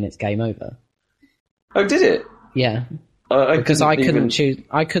die and it's game over. Oh, did it? Yeah. Because I couldn't choose.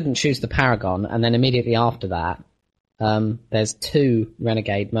 I couldn't choose the Paragon, and then immediately after that. There's 2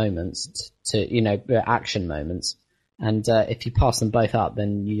 Renegade moments, action moments, and if you pass them both up,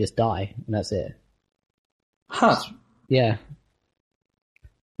 then you just die, and that's it. Huh. Yeah.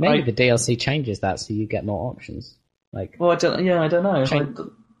 Maybe the DLC changes that so you get more options. Well, I don't know.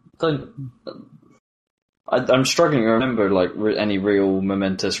 I'm struggling to remember any real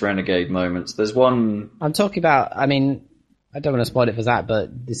momentous Renegade moments. There's one. I'm talking about. I mean, I don't want to spoil it for that,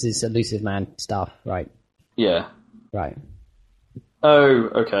 but this is Elusive Man stuff, right? Yeah. Right. Oh,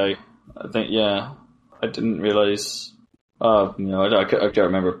 okay. I think, I didn't realise... I don't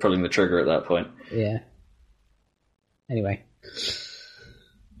remember pulling the trigger at that point. Yeah. Anyway.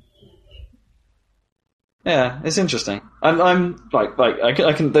 Yeah, it's interesting. I'm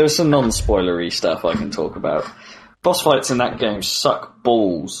I can. There's some non-spoilery stuff I can talk about. Boss fights in that game suck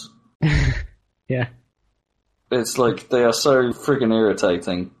balls. Yeah. It's they are so friggin'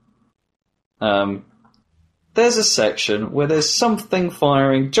 irritating. There's a section where there's something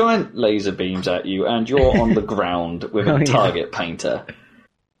firing giant laser beams at you and you're on the ground with a target painter.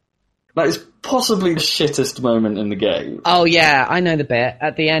 That is possibly the shittest moment in the game. Oh yeah, I know the bit.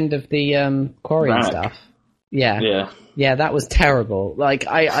 At the end of the quarry and stuff. Yeah. Yeah. Yeah, that was terrible.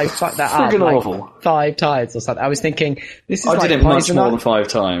 I fucked that up awful. 5 times or something. I was thinking, this is I did it much more than 5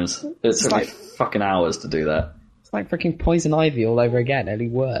 times. It took me fucking hours to do that. It's like freaking Poison Ivy all over again, only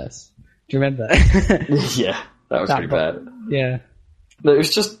worse. Do you remember? Yeah, that was pretty bad. Yeah. But it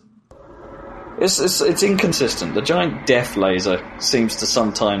was just... It's inconsistent. The giant death laser seems to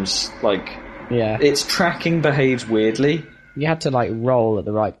sometimes, its tracking behaves weirdly. You have to, roll at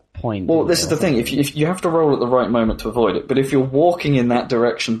the right point. Well, this is the thing. If you have to roll at the right moment to avoid it, but if you're walking in that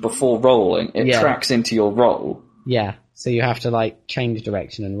direction before rolling, it tracks into your roll. Yeah, so you have to, change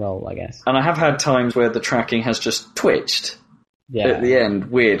direction and roll, I guess. And I have had times where the tracking has just twitched. Yeah. At the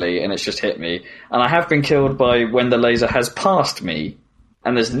end, weirdly, and it's just hit me. And I have been killed by when the laser has passed me,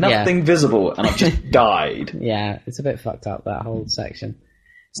 and there's nothing visible, and I've just died. Yeah, it's a bit fucked up, that whole section.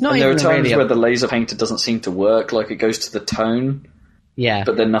 It's not and even there are times where the laser painter doesn't seem to work, it goes to the tone,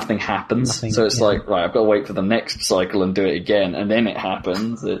 but then nothing happens. So it's right, I've got to wait for the next cycle and do it again, and then it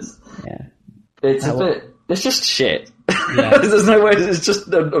happens. It's it's just shit. Yeah. There's no way. It's just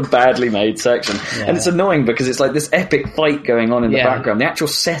a badly made section, and it's annoying because it's this epic fight going on in the background. The actual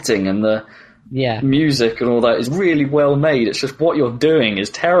setting and the music and all that is really well made. It's just what you're doing is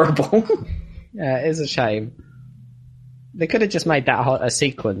terrible. Yeah, it is a shame. They could have just made that a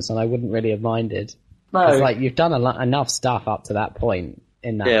sequence, and I wouldn't really have minded. No, you've done enough stuff up to that point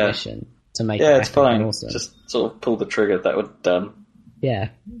in that mission to make it it's fine. Awesome. Just sort of pull the trigger. That would have done. Yeah.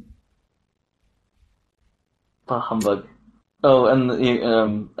 Humbug. Oh,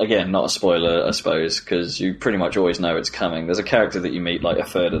 and again, not a spoiler, I suppose, because you pretty much always know it's coming. There's a character that you meet a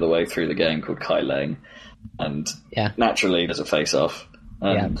third of the way through the game called Kai Lang, and naturally there's a face-off,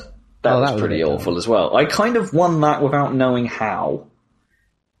 and that was pretty awful as well. I kind of won that without knowing how.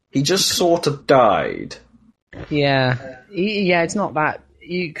 He just sort of died. Yeah, it's not that.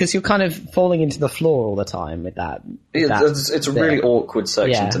 because you're kind of falling into the floor all the time with that. It's a really awkward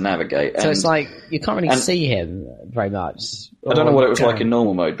section to navigate. So it's like, you can't really see him very much. I don't know what it was like in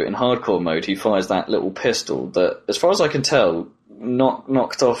normal mode, but in hardcore mode, he fires that little pistol that, as far as I can tell,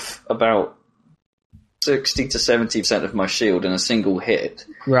 knocked off about 60 to 70% of my shield in a single hit.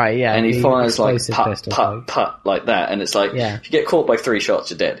 Right, yeah. And he fires like putt, like that. And it's like, if you get caught by 3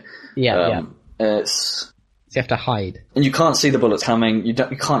 shots, you're dead. Yeah, So you have to hide. And you can't see the bullets coming. You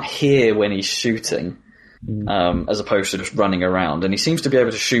can't hear when he's shooting, as opposed to just running around. And he seems to be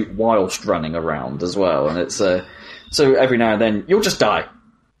able to shoot whilst running around as well. And it's so every now and then you'll just die.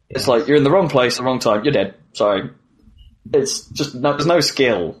 It's like you're in the wrong place, the wrong time. You're dead. Sorry. It's just there's no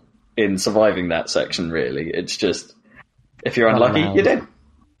skill in surviving that section. Really, it's just if you're unlucky, you're dead.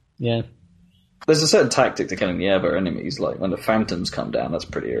 Yeah. There's a certain tactic to killing the air enemies, like when the phantoms come down. That's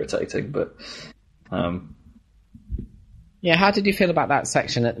pretty irritating, but. Yeah, how did you feel about that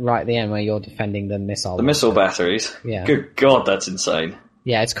section right at the end where you're defending the missile? The missile batteries? Yeah. Good God, that's insane.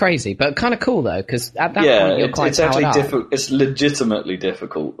 Yeah, it's crazy, but kind of cool though, because at that point you're quite powered up. Difficult. It's legitimately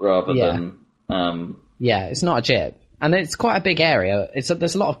difficult rather than... Yeah, it's not a jib. And it's quite a big area.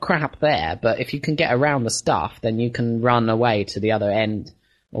 There's a lot of crap there, but if you can get around the stuff, then you can run away to the other end.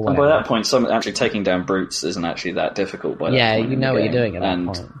 Or and by that point, actually taking down brutes isn't actually that difficult by that point. Yeah, you know what you're doing at that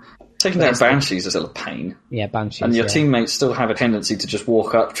point. Taking down banshees is still a pain. Yeah, banshees. And your teammates still have a tendency to just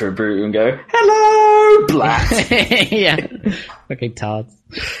walk up to a brute and go, "Hello, Blat." Yeah, fucking tards.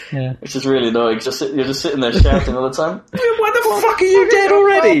 Yeah, which is really annoying. You're just sitting there shouting all the time. Why the fuck are you dead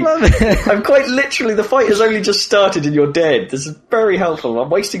already? I'm quite literally. The fight has only just started and you're dead. This is very helpful. I'm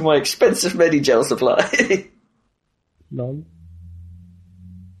wasting my expensive Medigel supply. None.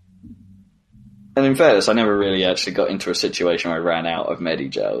 And in fairness, I never really actually got into a situation where I ran out of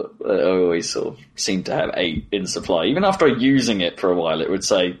Medigel. I always sort of seemed to have 8 in supply. Even after using it for a while, it would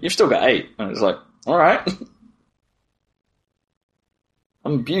say, "You've still got 8." And it's like, alright.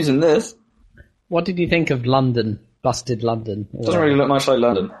 I'm abusing this. What did you think of London? Busted London? It doesn't really look much like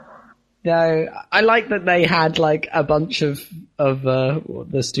London. No, I like that they had like a bunch of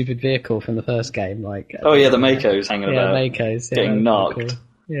the stupid vehicle from the first game. Like, the Makos hanging about. Makos. Yeah, getting knocked. Cool.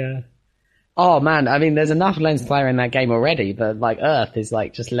 Yeah. Oh man, I mean, there's enough lens flare in that game already, but like Earth is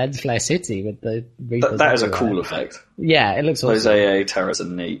like just lens flare city with the Reapers. That is a cool effect. Yeah, it looks awesome. Those AA turrets are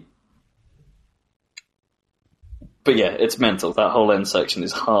neat. But yeah, it's mental. That whole end section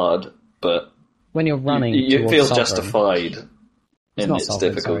is hard, but when you're running, it feels Sovereign, justified in its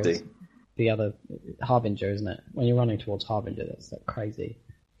Sovereign, difficulty. Sorry, the other Harbinger, isn't it? When you're running towards Harbinger, that's like crazy.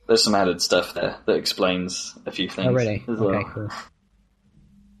 There's some added stuff there that explains a few things. Oh really? As well. Okay, cool.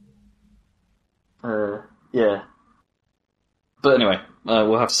 Yeah. But anyway,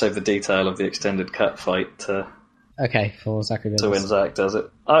 we'll have to save the detail of the extended cut fight for Zachary Billis. To when Zach does it.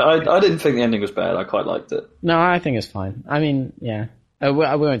 I didn't think the ending was bad. I quite liked it. No, I think it's fine. I mean, yeah. I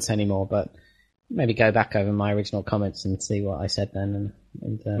won't say any more, but maybe go back over my original comments and see what I said then.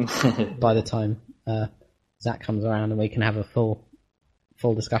 And by the time Zach comes around and we can have a full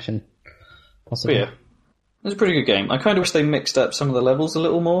discussion, possibly. But yeah, it was a pretty good game. I kind of wish they mixed up some of the levels a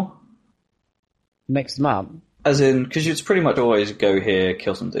little more. Mixed them up? As in, because it's pretty much always go here,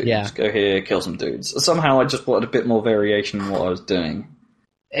 kill some dudes. Yeah. Go here, kill some dudes. Somehow I just wanted a bit more variation in what I was doing.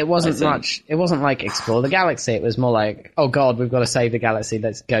 It wasn't much. It wasn't like explore the galaxy. It was more like, oh god, we've got to save the galaxy.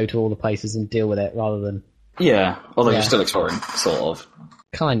 Let's go to all the places and deal with it, rather than. Yeah, although you're still exploring, sort of.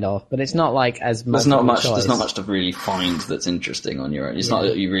 Kind of, but it's not like as much. There's not much to really find that's interesting on your own. It's not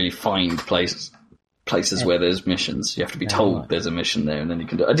that you really find places where there's missions. You have to be told there's a mission there, and then you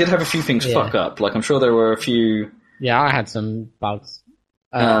can do it. I did have a few things fuck up. Like, I'm sure there were a few... Yeah, I had some bugs.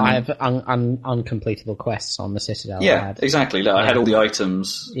 I have uncompletable quests on the Citadel. Yeah, exactly. Like, I had all the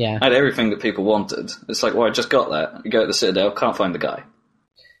items. Yeah. I had everything that people wanted. It's like, well, I just got that. You go to the Citadel, can't find the guy.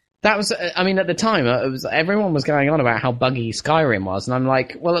 That was, I mean, at the time, everyone was going on about how buggy Skyrim was, and I'm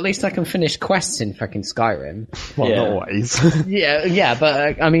like, well, at least I can finish quests in fucking Skyrim. Well, not always. yeah,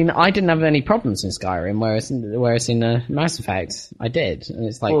 but I mean, I didn't have any problems in Skyrim, whereas in Mass Effect, I did, and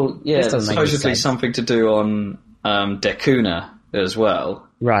it's like, well, yeah, there's supposedly something to do on Decuna as well.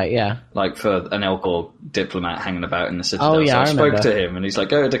 Right, yeah. Like for an Elcor diplomat hanging about in the Citadel. Oh, yeah, so I spoke to him, and he's like,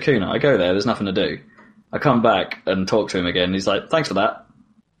 go to Decuna. I go there, there's nothing to do. I come back and talk to him again, and he's like, thanks for that.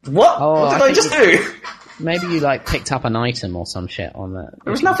 What? Oh, what did I just do? Maybe you like picked up an item or some shit on that.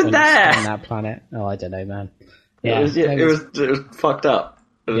 There was nothing there on that planet. Oh, I don't know, man. Yeah, it was fucked up.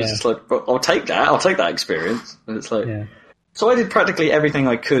 It was just like, I'll take that. I'll take that experience. And it's like, so I did practically everything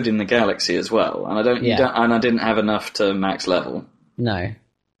I could in the galaxy as well, and I didn't have enough to max level. No.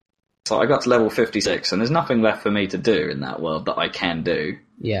 So I got to level 56, and there's nothing left for me to do in that world that I can do.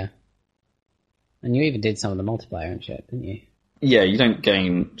 Yeah. And you even did some of the multiplayer and shit, didn't you? Yeah, you don't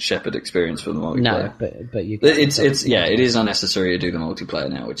gain Shepherd experience from the multiplayer. No, but you. It is unnecessary to do the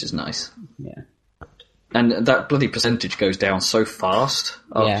multiplayer now, which is nice. Yeah. And that bloody percentage goes down so fast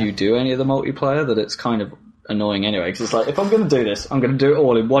after you do any of the multiplayer that it's kind of annoying anyway. Because it's like, if I'm going to do this, I'm going to do it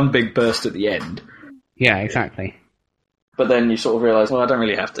all in one big burst at the end. Yeah, exactly. But then you sort of realise, well, I don't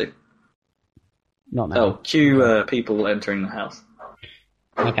really have to. Not now. Oh, cue people entering the house.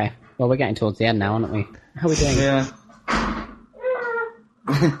 Okay. Well, we're getting towards the end now, aren't we? How are we doing? Yeah.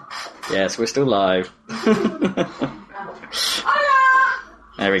 Yes, we're still live.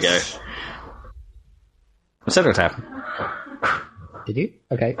 There we go. I said it would happen. Did you?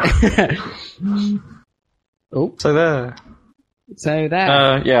 Okay. Oh. So there.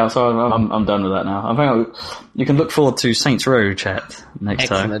 Yeah, so I'm done with that now. I think you can look forward to Saints Row chat next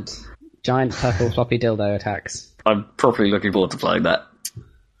time. Excellent. Giant purple floppy dildo attacks. I'm properly looking forward to playing that.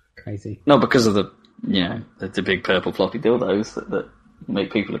 Crazy. Not because of the big purple floppy dildos that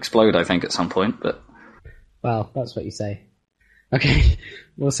make people explode, I think, at some point, but... Well, that's what you say. Okay,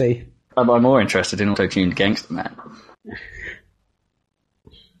 we'll see. I'm more interested in auto-tuned Gangster Man.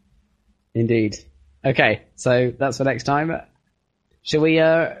 Indeed. Okay, so that's for next time. Shall we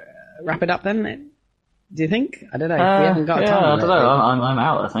wrap it up then? Do you think? I don't know. We haven't got time. I don't know. I'm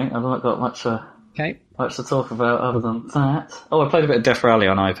out, I think. I've not got much to talk about other than that. Oh, I played a bit of Death Rally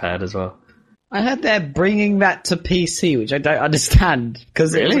on iPad as well. I heard they're bringing that to PC, which I don't understand,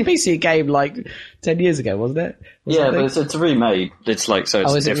 because it was a PC game like 10 years ago, wasn't it? But it's remade. It's like, so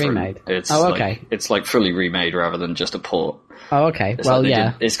it's different. It remade? It's okay. It's like fully remade rather than just a port. Oh, okay. It's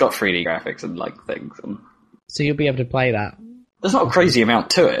it's got 3D graphics and like things. So you'll be able to play that. There's not a crazy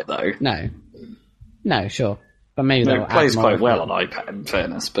amount to it, though. No, sure. But maybe it plays quite well on iPad, in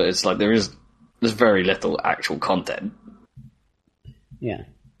fairness, but it's like there's very little actual content. Yeah.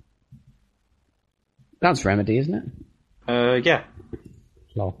 That's Remedy, isn't it? Yeah.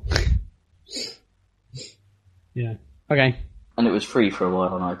 Lol. Yeah. Okay. And it was free for a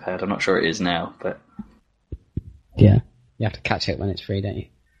while on iPad. I'm not sure it is now, but... Yeah. You have to catch it when it's free, don't you?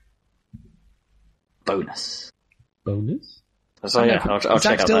 Bonus? So yeah, I'll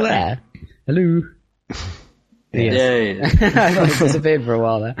check out still that. There? Hello? Yeah. I thought it disappeared for a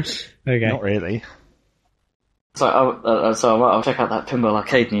while there. Okay. Not really. So I'll check out that Pinball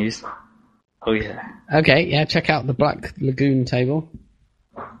Arcade news. Oh yeah. Okay, yeah, check out the Black Lagoon table.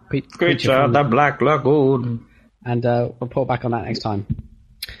 Creature the Black Lagoon. And we'll report back on that next time.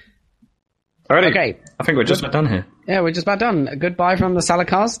 Alrighty. Okay. I think we're just about done here. Yeah, we're just about done. Goodbye from the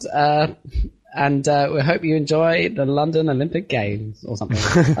Saladcast. And we hope you enjoy the London Olympic Games or something.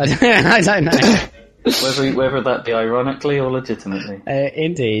 I don't know. Whether that be ironically or legitimately.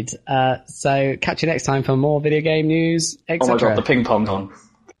 Indeed. So catch you next time for more video game news, etc. Oh my god, the ping pong on.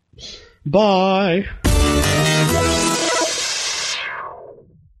 Bye.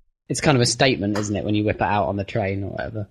 It's kind of a statement, isn't it, when you whip it out on the train or whatever.